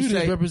continue to do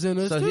this represent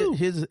us too.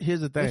 Here's the thing.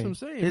 That's what I'm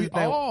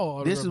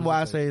saying. This is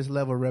why I say it's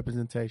level of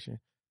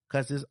representation,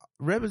 because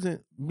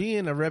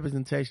being a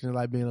representation is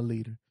like being a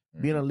leader.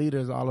 Being a leader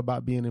is all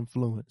about being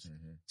influenced.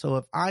 So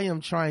if I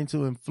am trying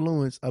to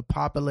influence a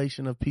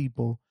population of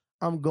people,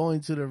 I'm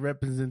going to the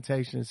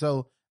representation.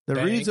 So the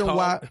reason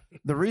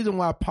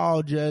why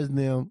Paul Judge and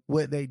them,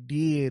 what they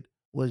did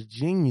was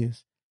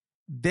genius.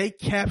 They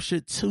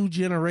captured 2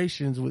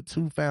 generations with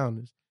 2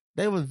 founders.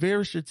 They was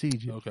very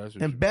strategic.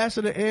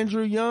 Ambassador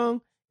Andrew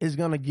Young is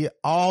going to get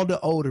all the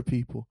older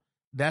people.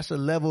 That's a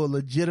level of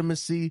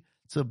legitimacy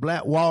to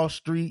Black Wall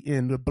Street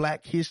and the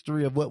Black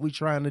history of what we're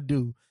trying to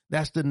do.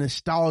 That's the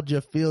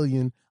nostalgia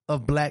feeling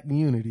of Black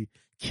unity.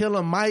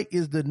 Killer Mike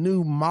is the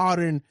new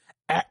modern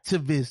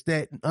activist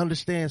that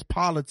understands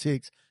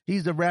politics.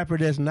 He's the rapper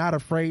that's not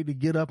afraid to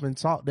get up and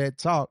talk that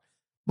talk.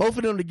 Both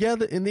of them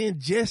together, and then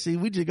Jesse,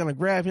 we just gonna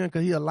grab him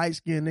because he a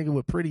light-skinned nigga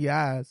with pretty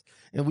eyes,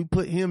 and we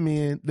put him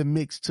in the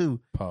mix too.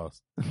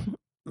 Pause.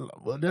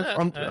 Well,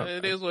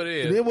 it is what it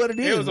is. It is what it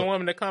is. There was a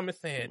woman in the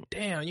comments saying,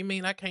 "Damn, you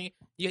mean I can't?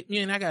 You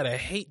mean I gotta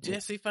hate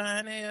Jesse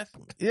fine ass?"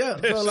 Yeah,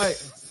 so like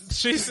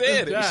she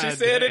said it. She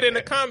said it in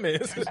the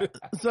comments.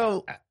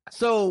 So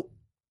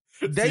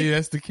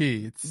that's the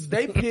kids.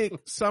 They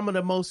picked some of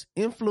the most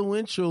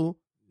influential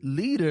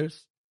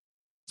leaders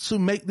to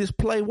make this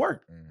play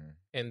work.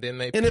 And then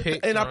they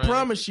and I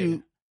promise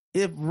you,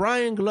 if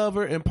Ryan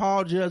Glover and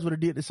Paul Judge would have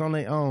did this on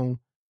their own,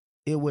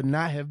 it would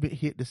not have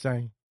hit the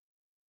same.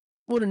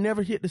 Would have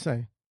never hit the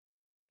same.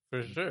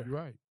 For sure.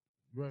 Right.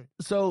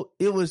 So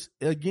it was,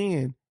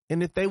 again,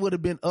 and if they would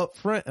have been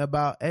upfront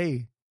about,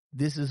 hey,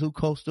 this is who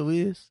Coastal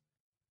is,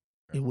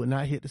 it would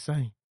not hit the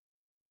same.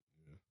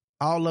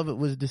 All of it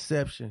was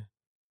deception.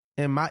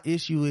 And my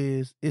issue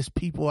is, it's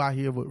people out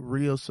here with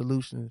real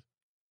solutions.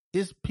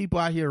 It's people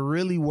out here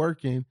really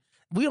working.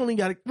 We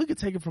could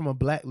take it from a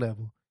Black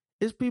level.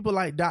 It's people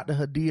like Dr.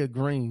 Hadia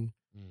Green,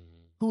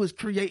 who is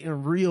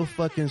creating real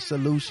fucking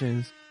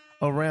solutions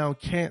around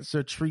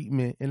cancer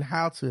treatment and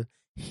how to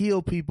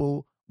heal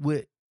people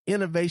with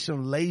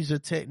innovation laser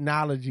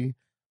technology,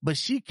 but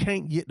she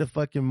can't get the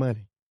fucking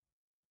money.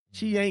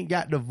 She ain't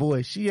got the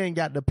voice. She ain't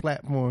got the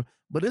platform,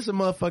 but it's a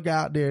motherfucker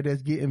out there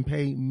that's getting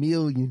paid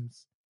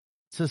millions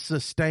to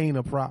sustain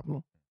a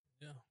problem.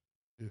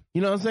 Yeah.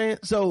 You know what I'm saying?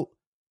 So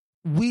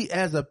we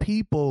as a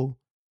people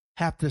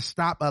have to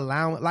stop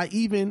allowing, like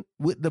even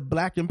with the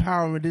Black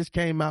empowerment, this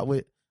came out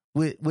with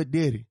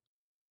Diddy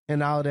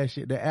and all that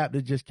shit, the app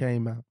that just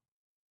came out.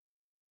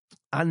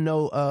 I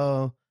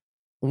know,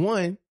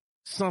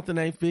 something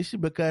ain't fishy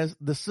because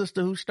the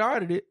sister who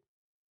started it,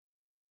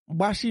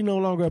 why she no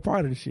longer a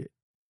part of the shit?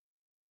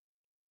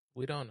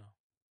 We don't know.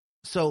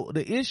 So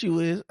the issue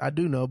is, I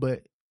do know,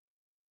 but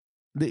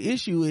the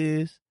issue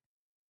is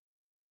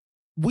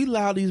we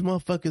allow these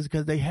motherfuckers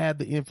because they have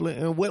the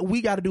influence. And what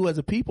we got to do as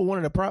a people,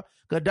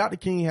 because Dr.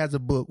 King has a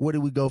book, Where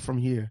Do We Go From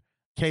Here?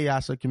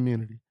 Chaos or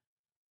Community?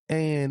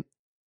 And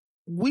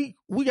we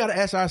got to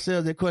ask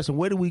ourselves that question,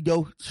 where do we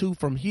go to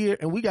from here?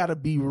 And we got to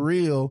be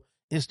real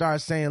and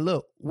start saying,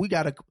 look, we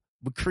got to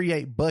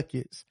create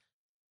buckets.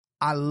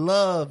 I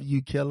love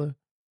you, Killer.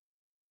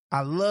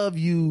 I love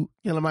you,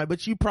 Killer Mike,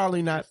 but you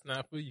probably not. It's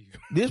not for you.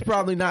 This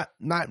probably not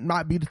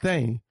be the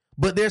thing.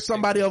 But there's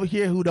somebody over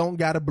here who don't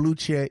got a blue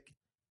check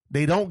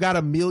They don't got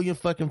 1 million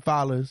fucking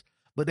followers,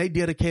 but they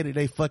dedicated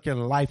their fucking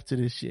life to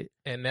this shit.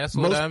 And that's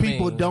what most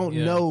people don't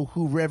know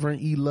who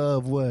Reverend E.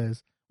 Love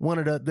was. One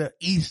of the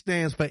E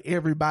stands for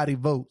Everybody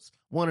Votes.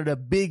 One of the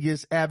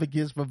biggest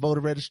advocates for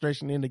voter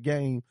registration in the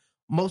game.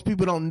 Most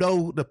people don't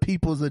know the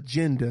People's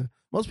Agenda.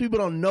 Most people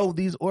don't know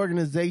these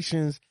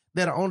organizations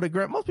that are on the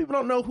ground. Most people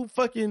don't know who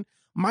fucking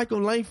Michael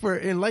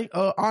Langford and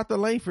Arthur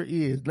Langford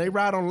is. They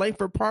ride on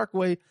Langford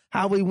Parkway,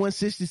 Highway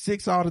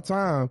 166 all the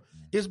time.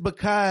 It's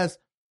because,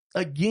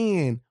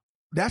 again,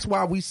 that's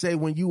why we say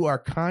when you are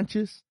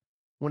conscious,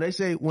 when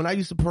I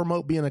used to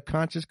promote being a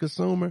conscious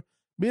consumer,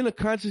 being a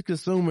conscious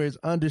consumer is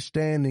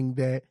understanding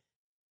that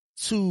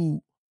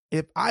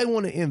if I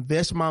want to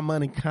invest my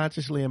money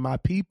consciously in my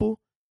people,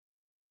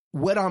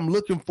 what I'm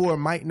looking for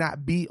might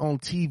not be on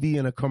TV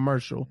in a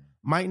commercial,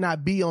 might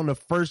not be on the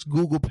first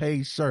Google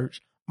page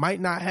search, might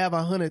not have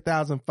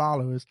 100,000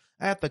 followers.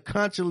 I have to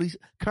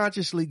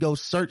consciously go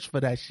search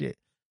for that shit.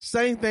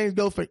 Same things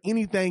go for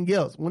anything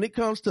else. When it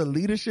comes to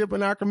leadership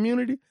in our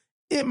community,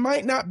 it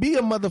might not be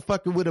a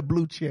motherfucker with a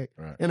blue check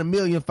and 1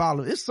 million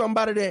followers. It's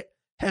somebody that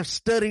have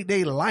studied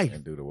their life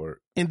and do the work.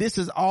 And this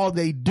is all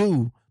they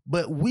do.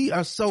 But we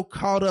are so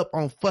caught up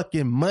on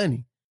fucking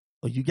money.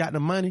 Oh, you got the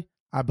money?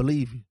 I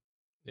believe you.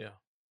 Yeah.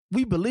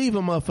 We believe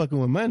a motherfucker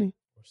with money.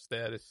 Or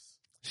status.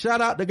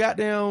 Shout out to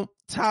goddamn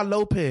Ty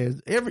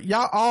Lopez.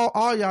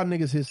 All y'all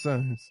niggas his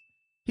sons.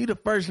 He the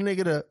first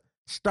nigga to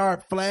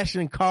start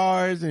flashing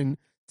cars and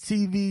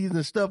TVs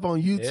and stuff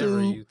on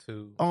YouTube.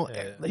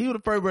 He was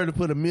the first person to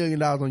put $1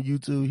 million on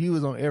YouTube. He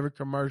was on every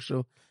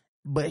commercial.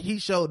 But he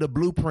showed the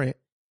blueprint.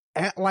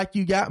 Act like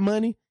you got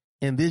money,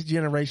 and this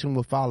generation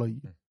will follow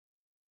you.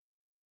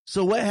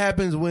 So what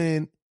happens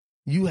when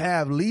you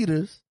have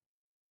leaders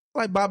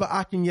like Baba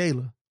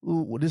Akinyela,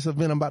 who this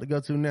event I'm about to go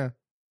to now?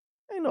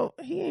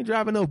 He ain't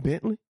driving no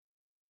Bentley.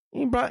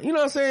 You know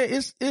what I'm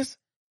saying?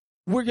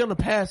 We're gonna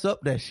pass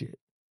up that shit.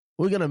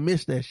 We're gonna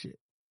miss that shit.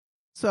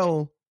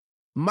 So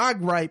my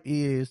gripe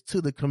is to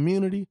the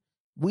community.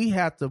 We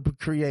have to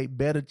create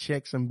better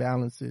checks and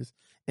balances.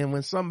 And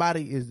when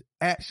somebody is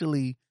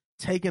actually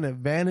taking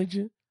advantage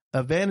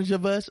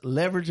of us,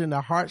 leveraging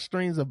the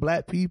heartstrings of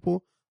black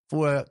people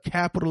for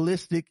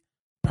capitalistic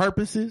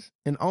purposes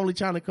and only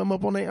trying to come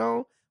up on their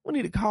own, we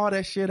need to call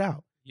that shit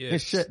out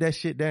and shut that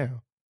shit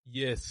down.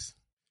 Yes.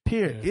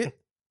 Period.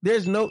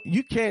 Yeah.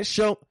 You can't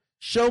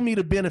show me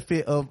the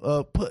benefit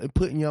of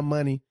putting your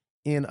money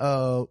in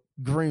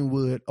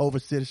Greenwood over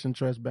Citizen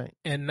Trust Bank.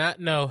 And not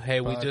know,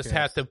 hey, we just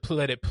have to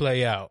let it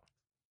play out.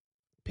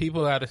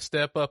 People got to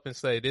step up and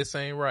say, this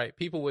ain't right.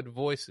 People with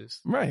voices.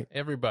 Right.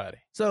 Everybody.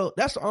 So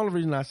that's the only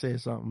reason I said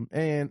something.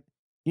 And,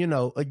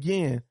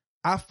 again,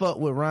 I fuck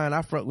with Ryan,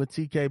 I fuck with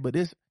TK, but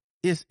it's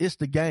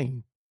the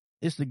game.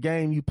 It's the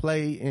game you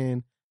play,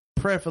 and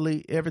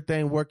preferably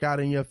everything work out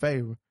in your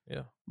favor.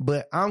 Yeah.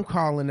 But I'm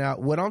calling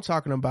out, what I'm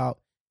talking about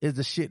is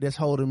the shit that's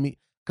holding me.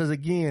 Because,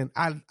 again,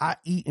 I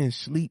eat and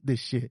sleep this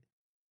shit.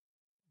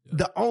 Yeah.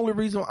 The only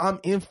reason I'm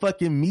in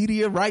fucking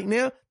media right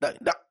now,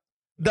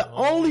 the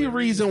only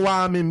reason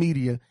why I'm in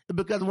media is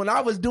because when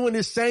I was doing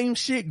this same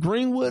shit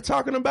Greenwood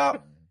talking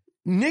about,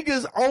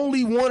 niggas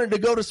only wanted to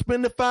go to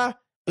Spendify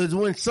is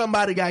when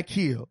somebody got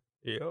killed.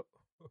 Yep.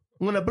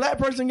 When a black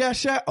person got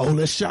shot,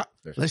 let's shot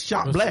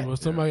black. When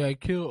somebody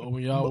got killed, or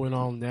when y'all went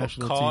on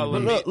national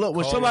TV. Look,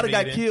 when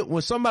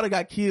somebody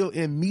got killed,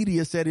 and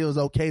media said it was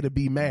okay to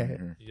be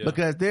mad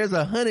because there's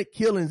 100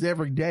 killings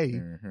every day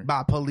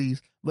by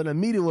police, but the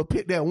media will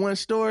pick that one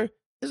story.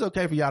 It's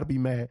okay for y'all to be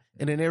mad,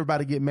 and then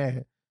everybody get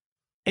mad.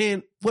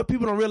 And what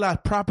people don't realize,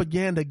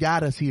 propaganda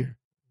got us here.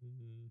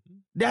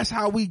 That's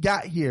how we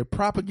got here.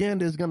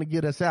 Propaganda is going to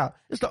get us out.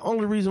 It's the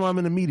only reason why I'm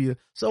in the media.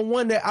 So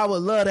one day I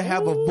would love to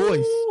have a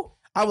voice.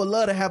 I would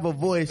love to have a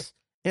voice.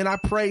 And I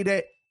pray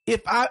that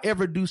if I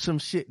ever do some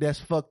shit that's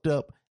fucked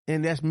up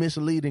and that's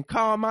misleading,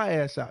 call my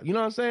ass out. You know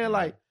what I'm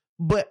saying?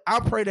 But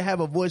I pray to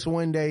have a voice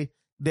one day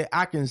that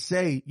I can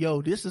say,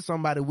 yo, this is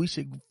somebody we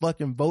should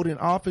fucking vote in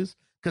office,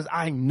 because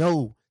I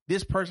know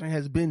this person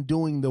has been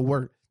doing the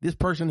work. This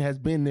person has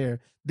been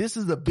there. This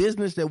is a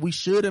business that we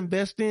should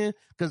invest in,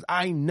 because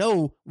I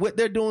know what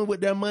they're doing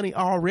with their money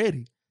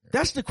already.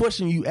 That's the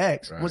question you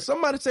ask. Right. When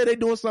somebody say they're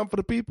doing something for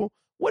the people,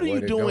 what are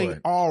you doing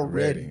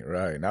already?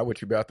 Right. Not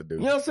what you about to do.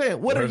 You know what I'm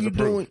saying? What are you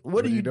doing?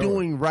 What are you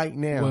doing right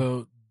now?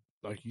 Well,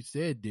 like you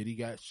said, Diddy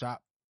got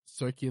shot.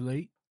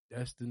 Circulate.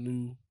 That's the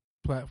new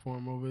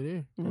platform over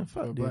there. Yeah,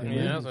 fuck Diddy.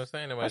 That's what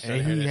I'm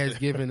saying. And he has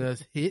given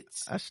us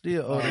hits. I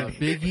still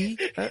Biggie.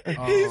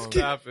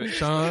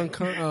 Sean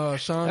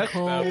Combs.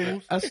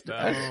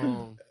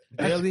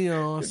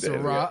 DeLeon,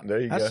 Ciroc. There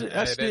you go.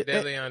 That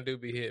DeLeon do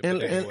be hit. And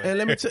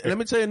let me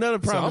tell you another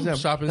prime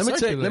example.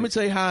 Let me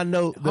tell you how I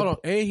know. Hold on,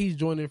 and he's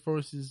joining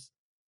forces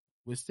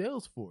with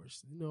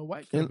Salesforce.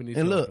 White companies.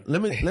 And look,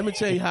 let me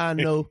tell you how I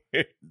know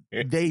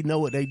they know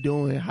what they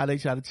doing, how they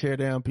try to tear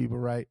down people,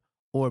 right,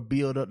 or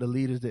build up the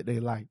leaders that they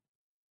like.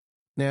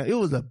 Now, it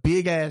was a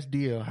big ass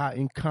deal how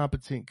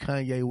incompetent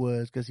Kanye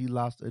was because he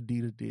lost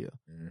Adidas deal.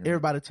 Mm-hmm.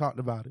 Everybody talked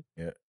about it.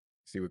 Yeah.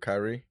 See with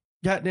Kyrie?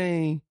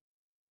 Goddamn.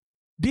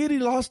 Diddy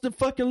lost the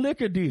fucking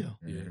liquor deal.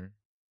 Mm-hmm.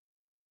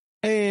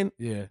 And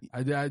yeah,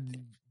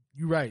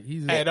 you're right.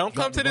 Hey, don't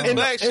come to this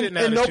black shit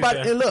now. And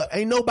look,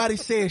 ain't nobody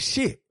said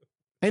shit.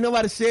 Ain't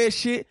nobody said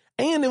shit.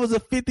 And it was a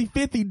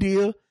 50-50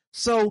 deal.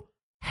 So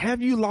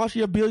have you lost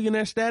your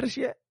billionaire status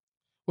yet?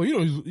 Well, you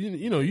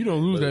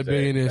don't lose that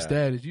billionaire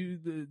status.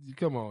 You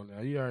come on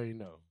now. You already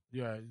know.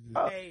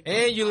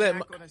 And you let. I'm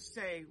not gonna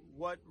say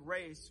what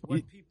race,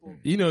 what people.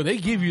 They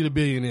give you the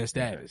billionaire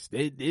status.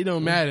 It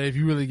don't matter if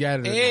you really got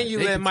it. And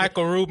you let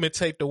Michael Rubin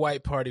take the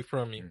white party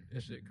from you.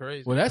 That shit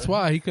crazy. Well, that's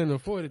why he couldn't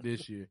afford it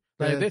this year.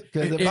 Because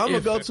if I'm gonna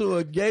go to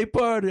a gay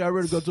party, I'd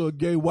rather go to a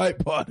gay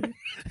white party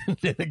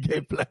than a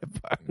gay black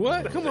party.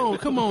 What?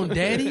 Come on,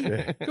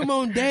 daddy. Come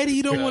on, daddy.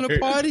 You don't want to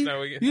party?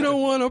 You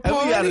don't want to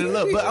party?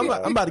 Look, but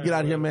I'm about to get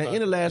out of here, man.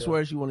 Any last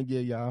words you want to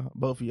give y'all,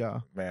 both of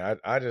y'all? Man,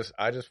 I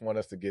just want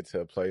us to get to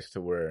a place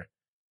to where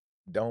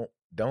don't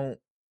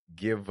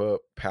give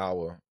up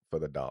power for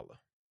the dollar.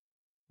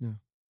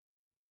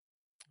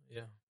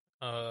 Yeah.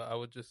 I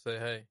would just say,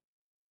 hey,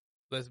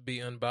 let's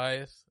be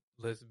unbiased.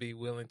 Let's be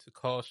willing to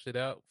call shit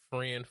out,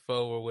 friend,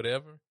 foe, or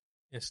whatever,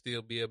 and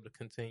still be able to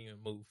continue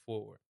and move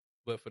forward.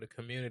 But for the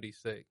community's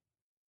sake,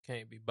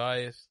 can't be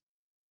biased.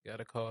 Got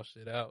to call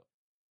shit out,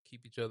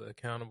 keep each other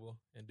accountable,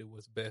 and do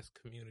what's best.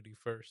 Community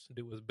first.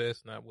 Do what's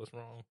best, not what's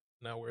wrong.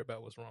 Not worry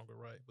about what's wrong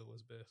or right, but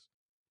what's best.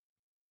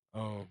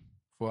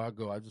 Before I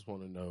go, I just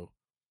want to know,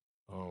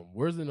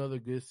 where's another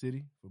good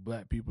city for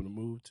black people to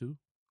move to?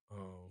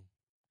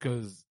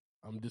 Because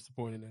I'm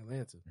disappointed in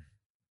Atlanta.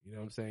 You know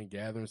what I'm saying?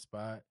 Gathering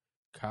spot.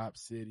 Cop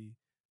City.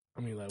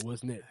 I mean, like,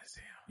 what's next?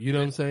 You know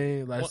what I'm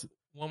saying? Like,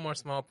 one more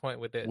small point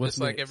with that. What's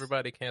Just like next?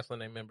 everybody canceling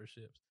their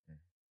memberships.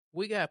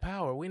 We got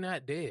power. We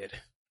not dead.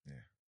 Yeah.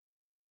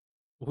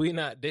 We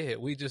not dead.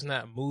 We just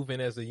not moving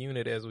as a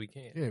unit as we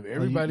can. Yeah,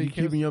 everybody you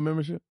keeping your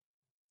membership?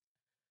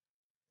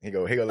 He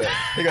go. He ain't gonna to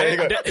the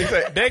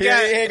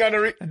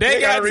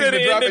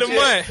end of the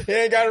month. He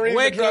ain't got to read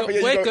Wake the drop. up.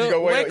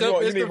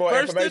 It's the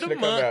first of the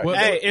month.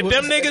 Hey,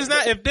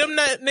 if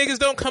them niggas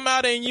don't come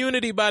out in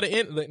unity by the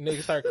end, look,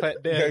 niggas start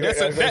clap down.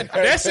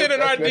 That's in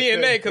our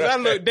DNA. Because I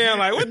look down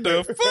like, what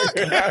the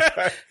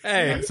fuck?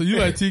 Hey, so you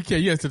like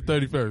TK? Yes, to the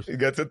 31st. You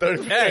got to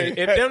 31st. Hey,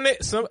 if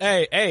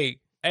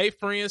them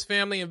friends,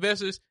 family,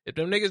 investors, if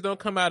them niggas don't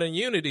come out in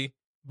unity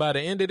by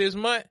the end of this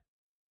month,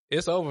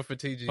 it's over for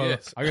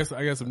TGS. I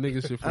got some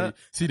niggas shit for you.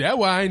 See, that's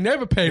why I ain't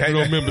never paid for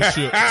no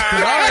membership.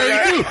 I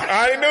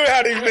already knew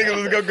how these niggas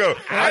was gonna go.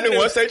 I knew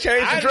once they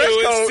changed the dress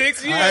code.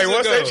 6 years ago.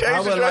 Once they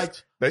changed the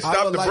dress, they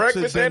stopped the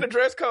breakfast and the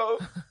dress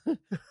code.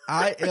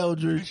 I,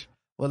 Eldridge,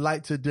 would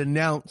like to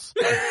denounce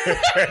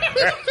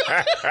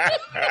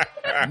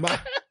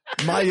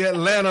my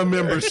Atlanta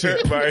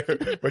membership.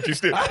 But you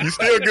still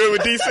good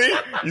with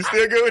DC? You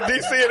still good with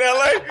DC and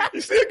LA?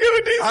 You still good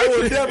with DC? I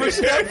would never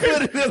step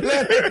foot in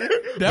Atlanta.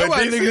 That's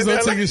why niggas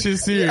don't take this shit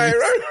serious. Hey,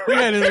 right. We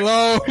had a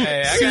long,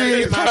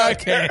 serious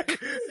podcast.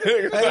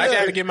 I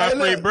gotta get my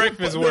free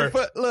breakfast worth.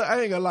 Look,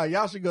 I ain't gonna lie.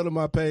 Y'all should go to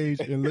my page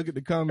and look at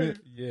the comment.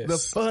 Yes. The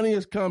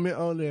funniest comment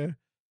on there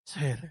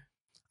said,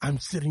 I'm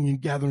sitting in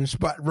gathering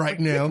spot right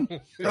now.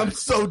 I'm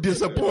so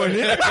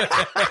disappointed.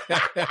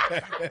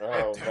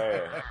 Oh,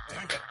 man.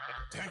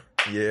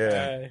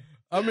 Yeah.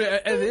 I mean,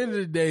 at the end of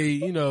the day,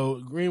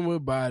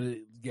 Greenwood bought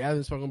it.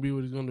 Gathering spot gonna be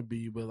what it's gonna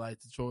be. But like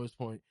to Troy's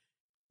point,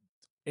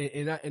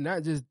 and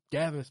not just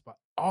gathering spot.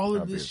 All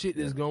of this shit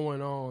is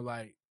going on.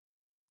 Like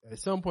at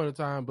some point in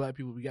time, black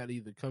people, we got to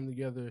either come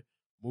together,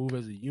 move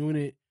as a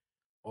unit,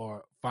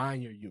 or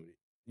find your unit.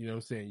 You know what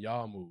I'm saying?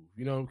 Y'all move.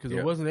 Because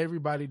it wasn't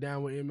everybody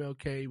down with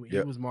MLK when he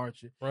was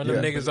marching. Run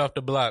them niggas off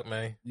the block,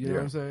 man. You know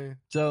what I'm saying?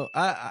 So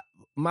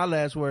my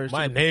last words.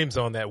 My name's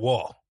on that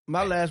wall.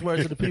 My last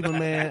words to the people,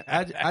 man.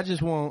 I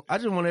just want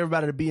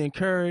everybody to be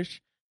encouraged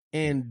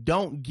and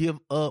don't give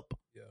up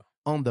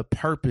on the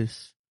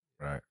purpose,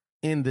 right?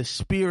 In the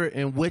spirit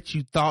and what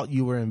you thought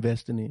you were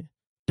investing in.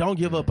 Don't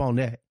give up on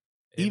that.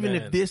 Amen. Even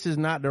if this is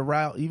not the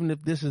route, even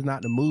if this is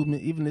not the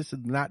movement, even if this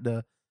is not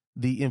the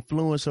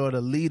influence or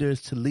the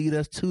leaders to lead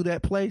us to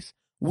that place,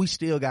 we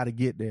still got to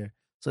get there.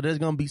 So there's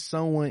going to be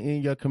someone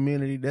in your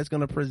community that's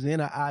going to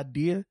present an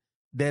idea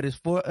that is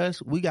for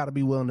us. We got to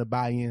be willing to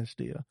buy in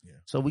still. Yeah.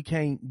 So we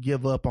can't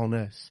give up on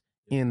us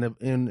in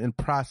the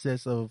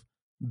process of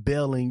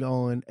bailing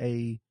on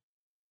a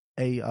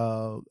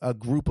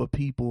group of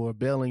people or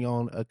bailing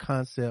on a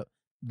concept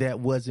that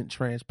wasn't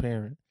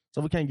transparent.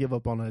 So we can't give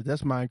up on us.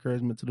 That's my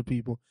encouragement to the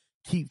people.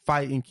 Keep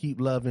fighting,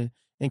 keep loving,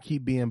 and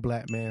keep being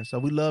black, man. So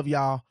we love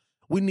y'all.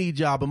 We need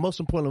y'all, but most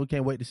importantly, we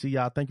can't wait to see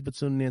y'all. Thank you for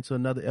tuning in to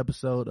another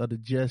episode of the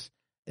Just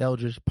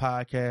Eldridge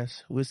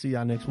podcast. We'll see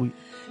y'all next week.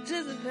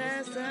 Just a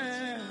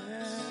pastime.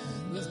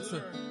 Listen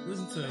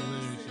to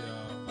lyrics, y'all.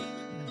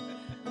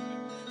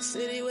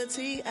 City with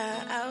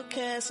T.I.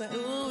 Outcast and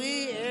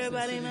ooh-wee.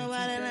 Everybody know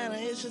about Atlanta,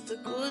 it's just a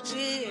cool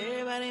G.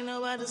 Everybody know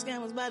about the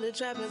scammers, about the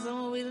trappers,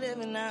 and what we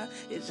living now.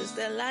 It's just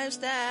that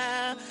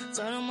lifestyle.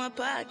 Turn on my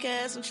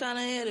podcast, I'm trying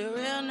to hit it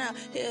real now.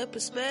 Hear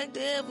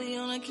perspective, we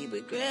wanna keep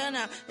it real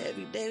now.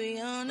 Every day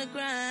we on the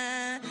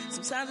grind.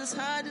 Sometimes it's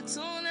hard to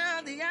tune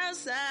out the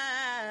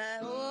outside.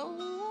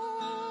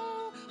 Oh,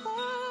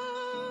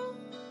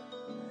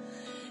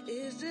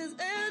 it's just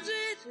Eldridge.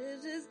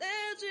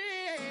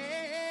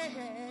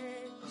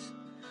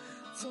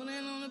 Tune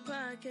in on the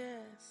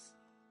podcast.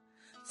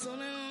 Tune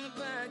in on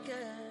the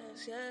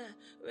podcast, yeah.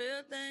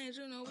 Real things,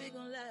 you know we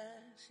gon'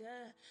 last,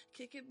 yeah.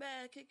 Kick it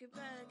back, kick it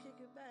back, kick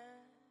it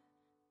back.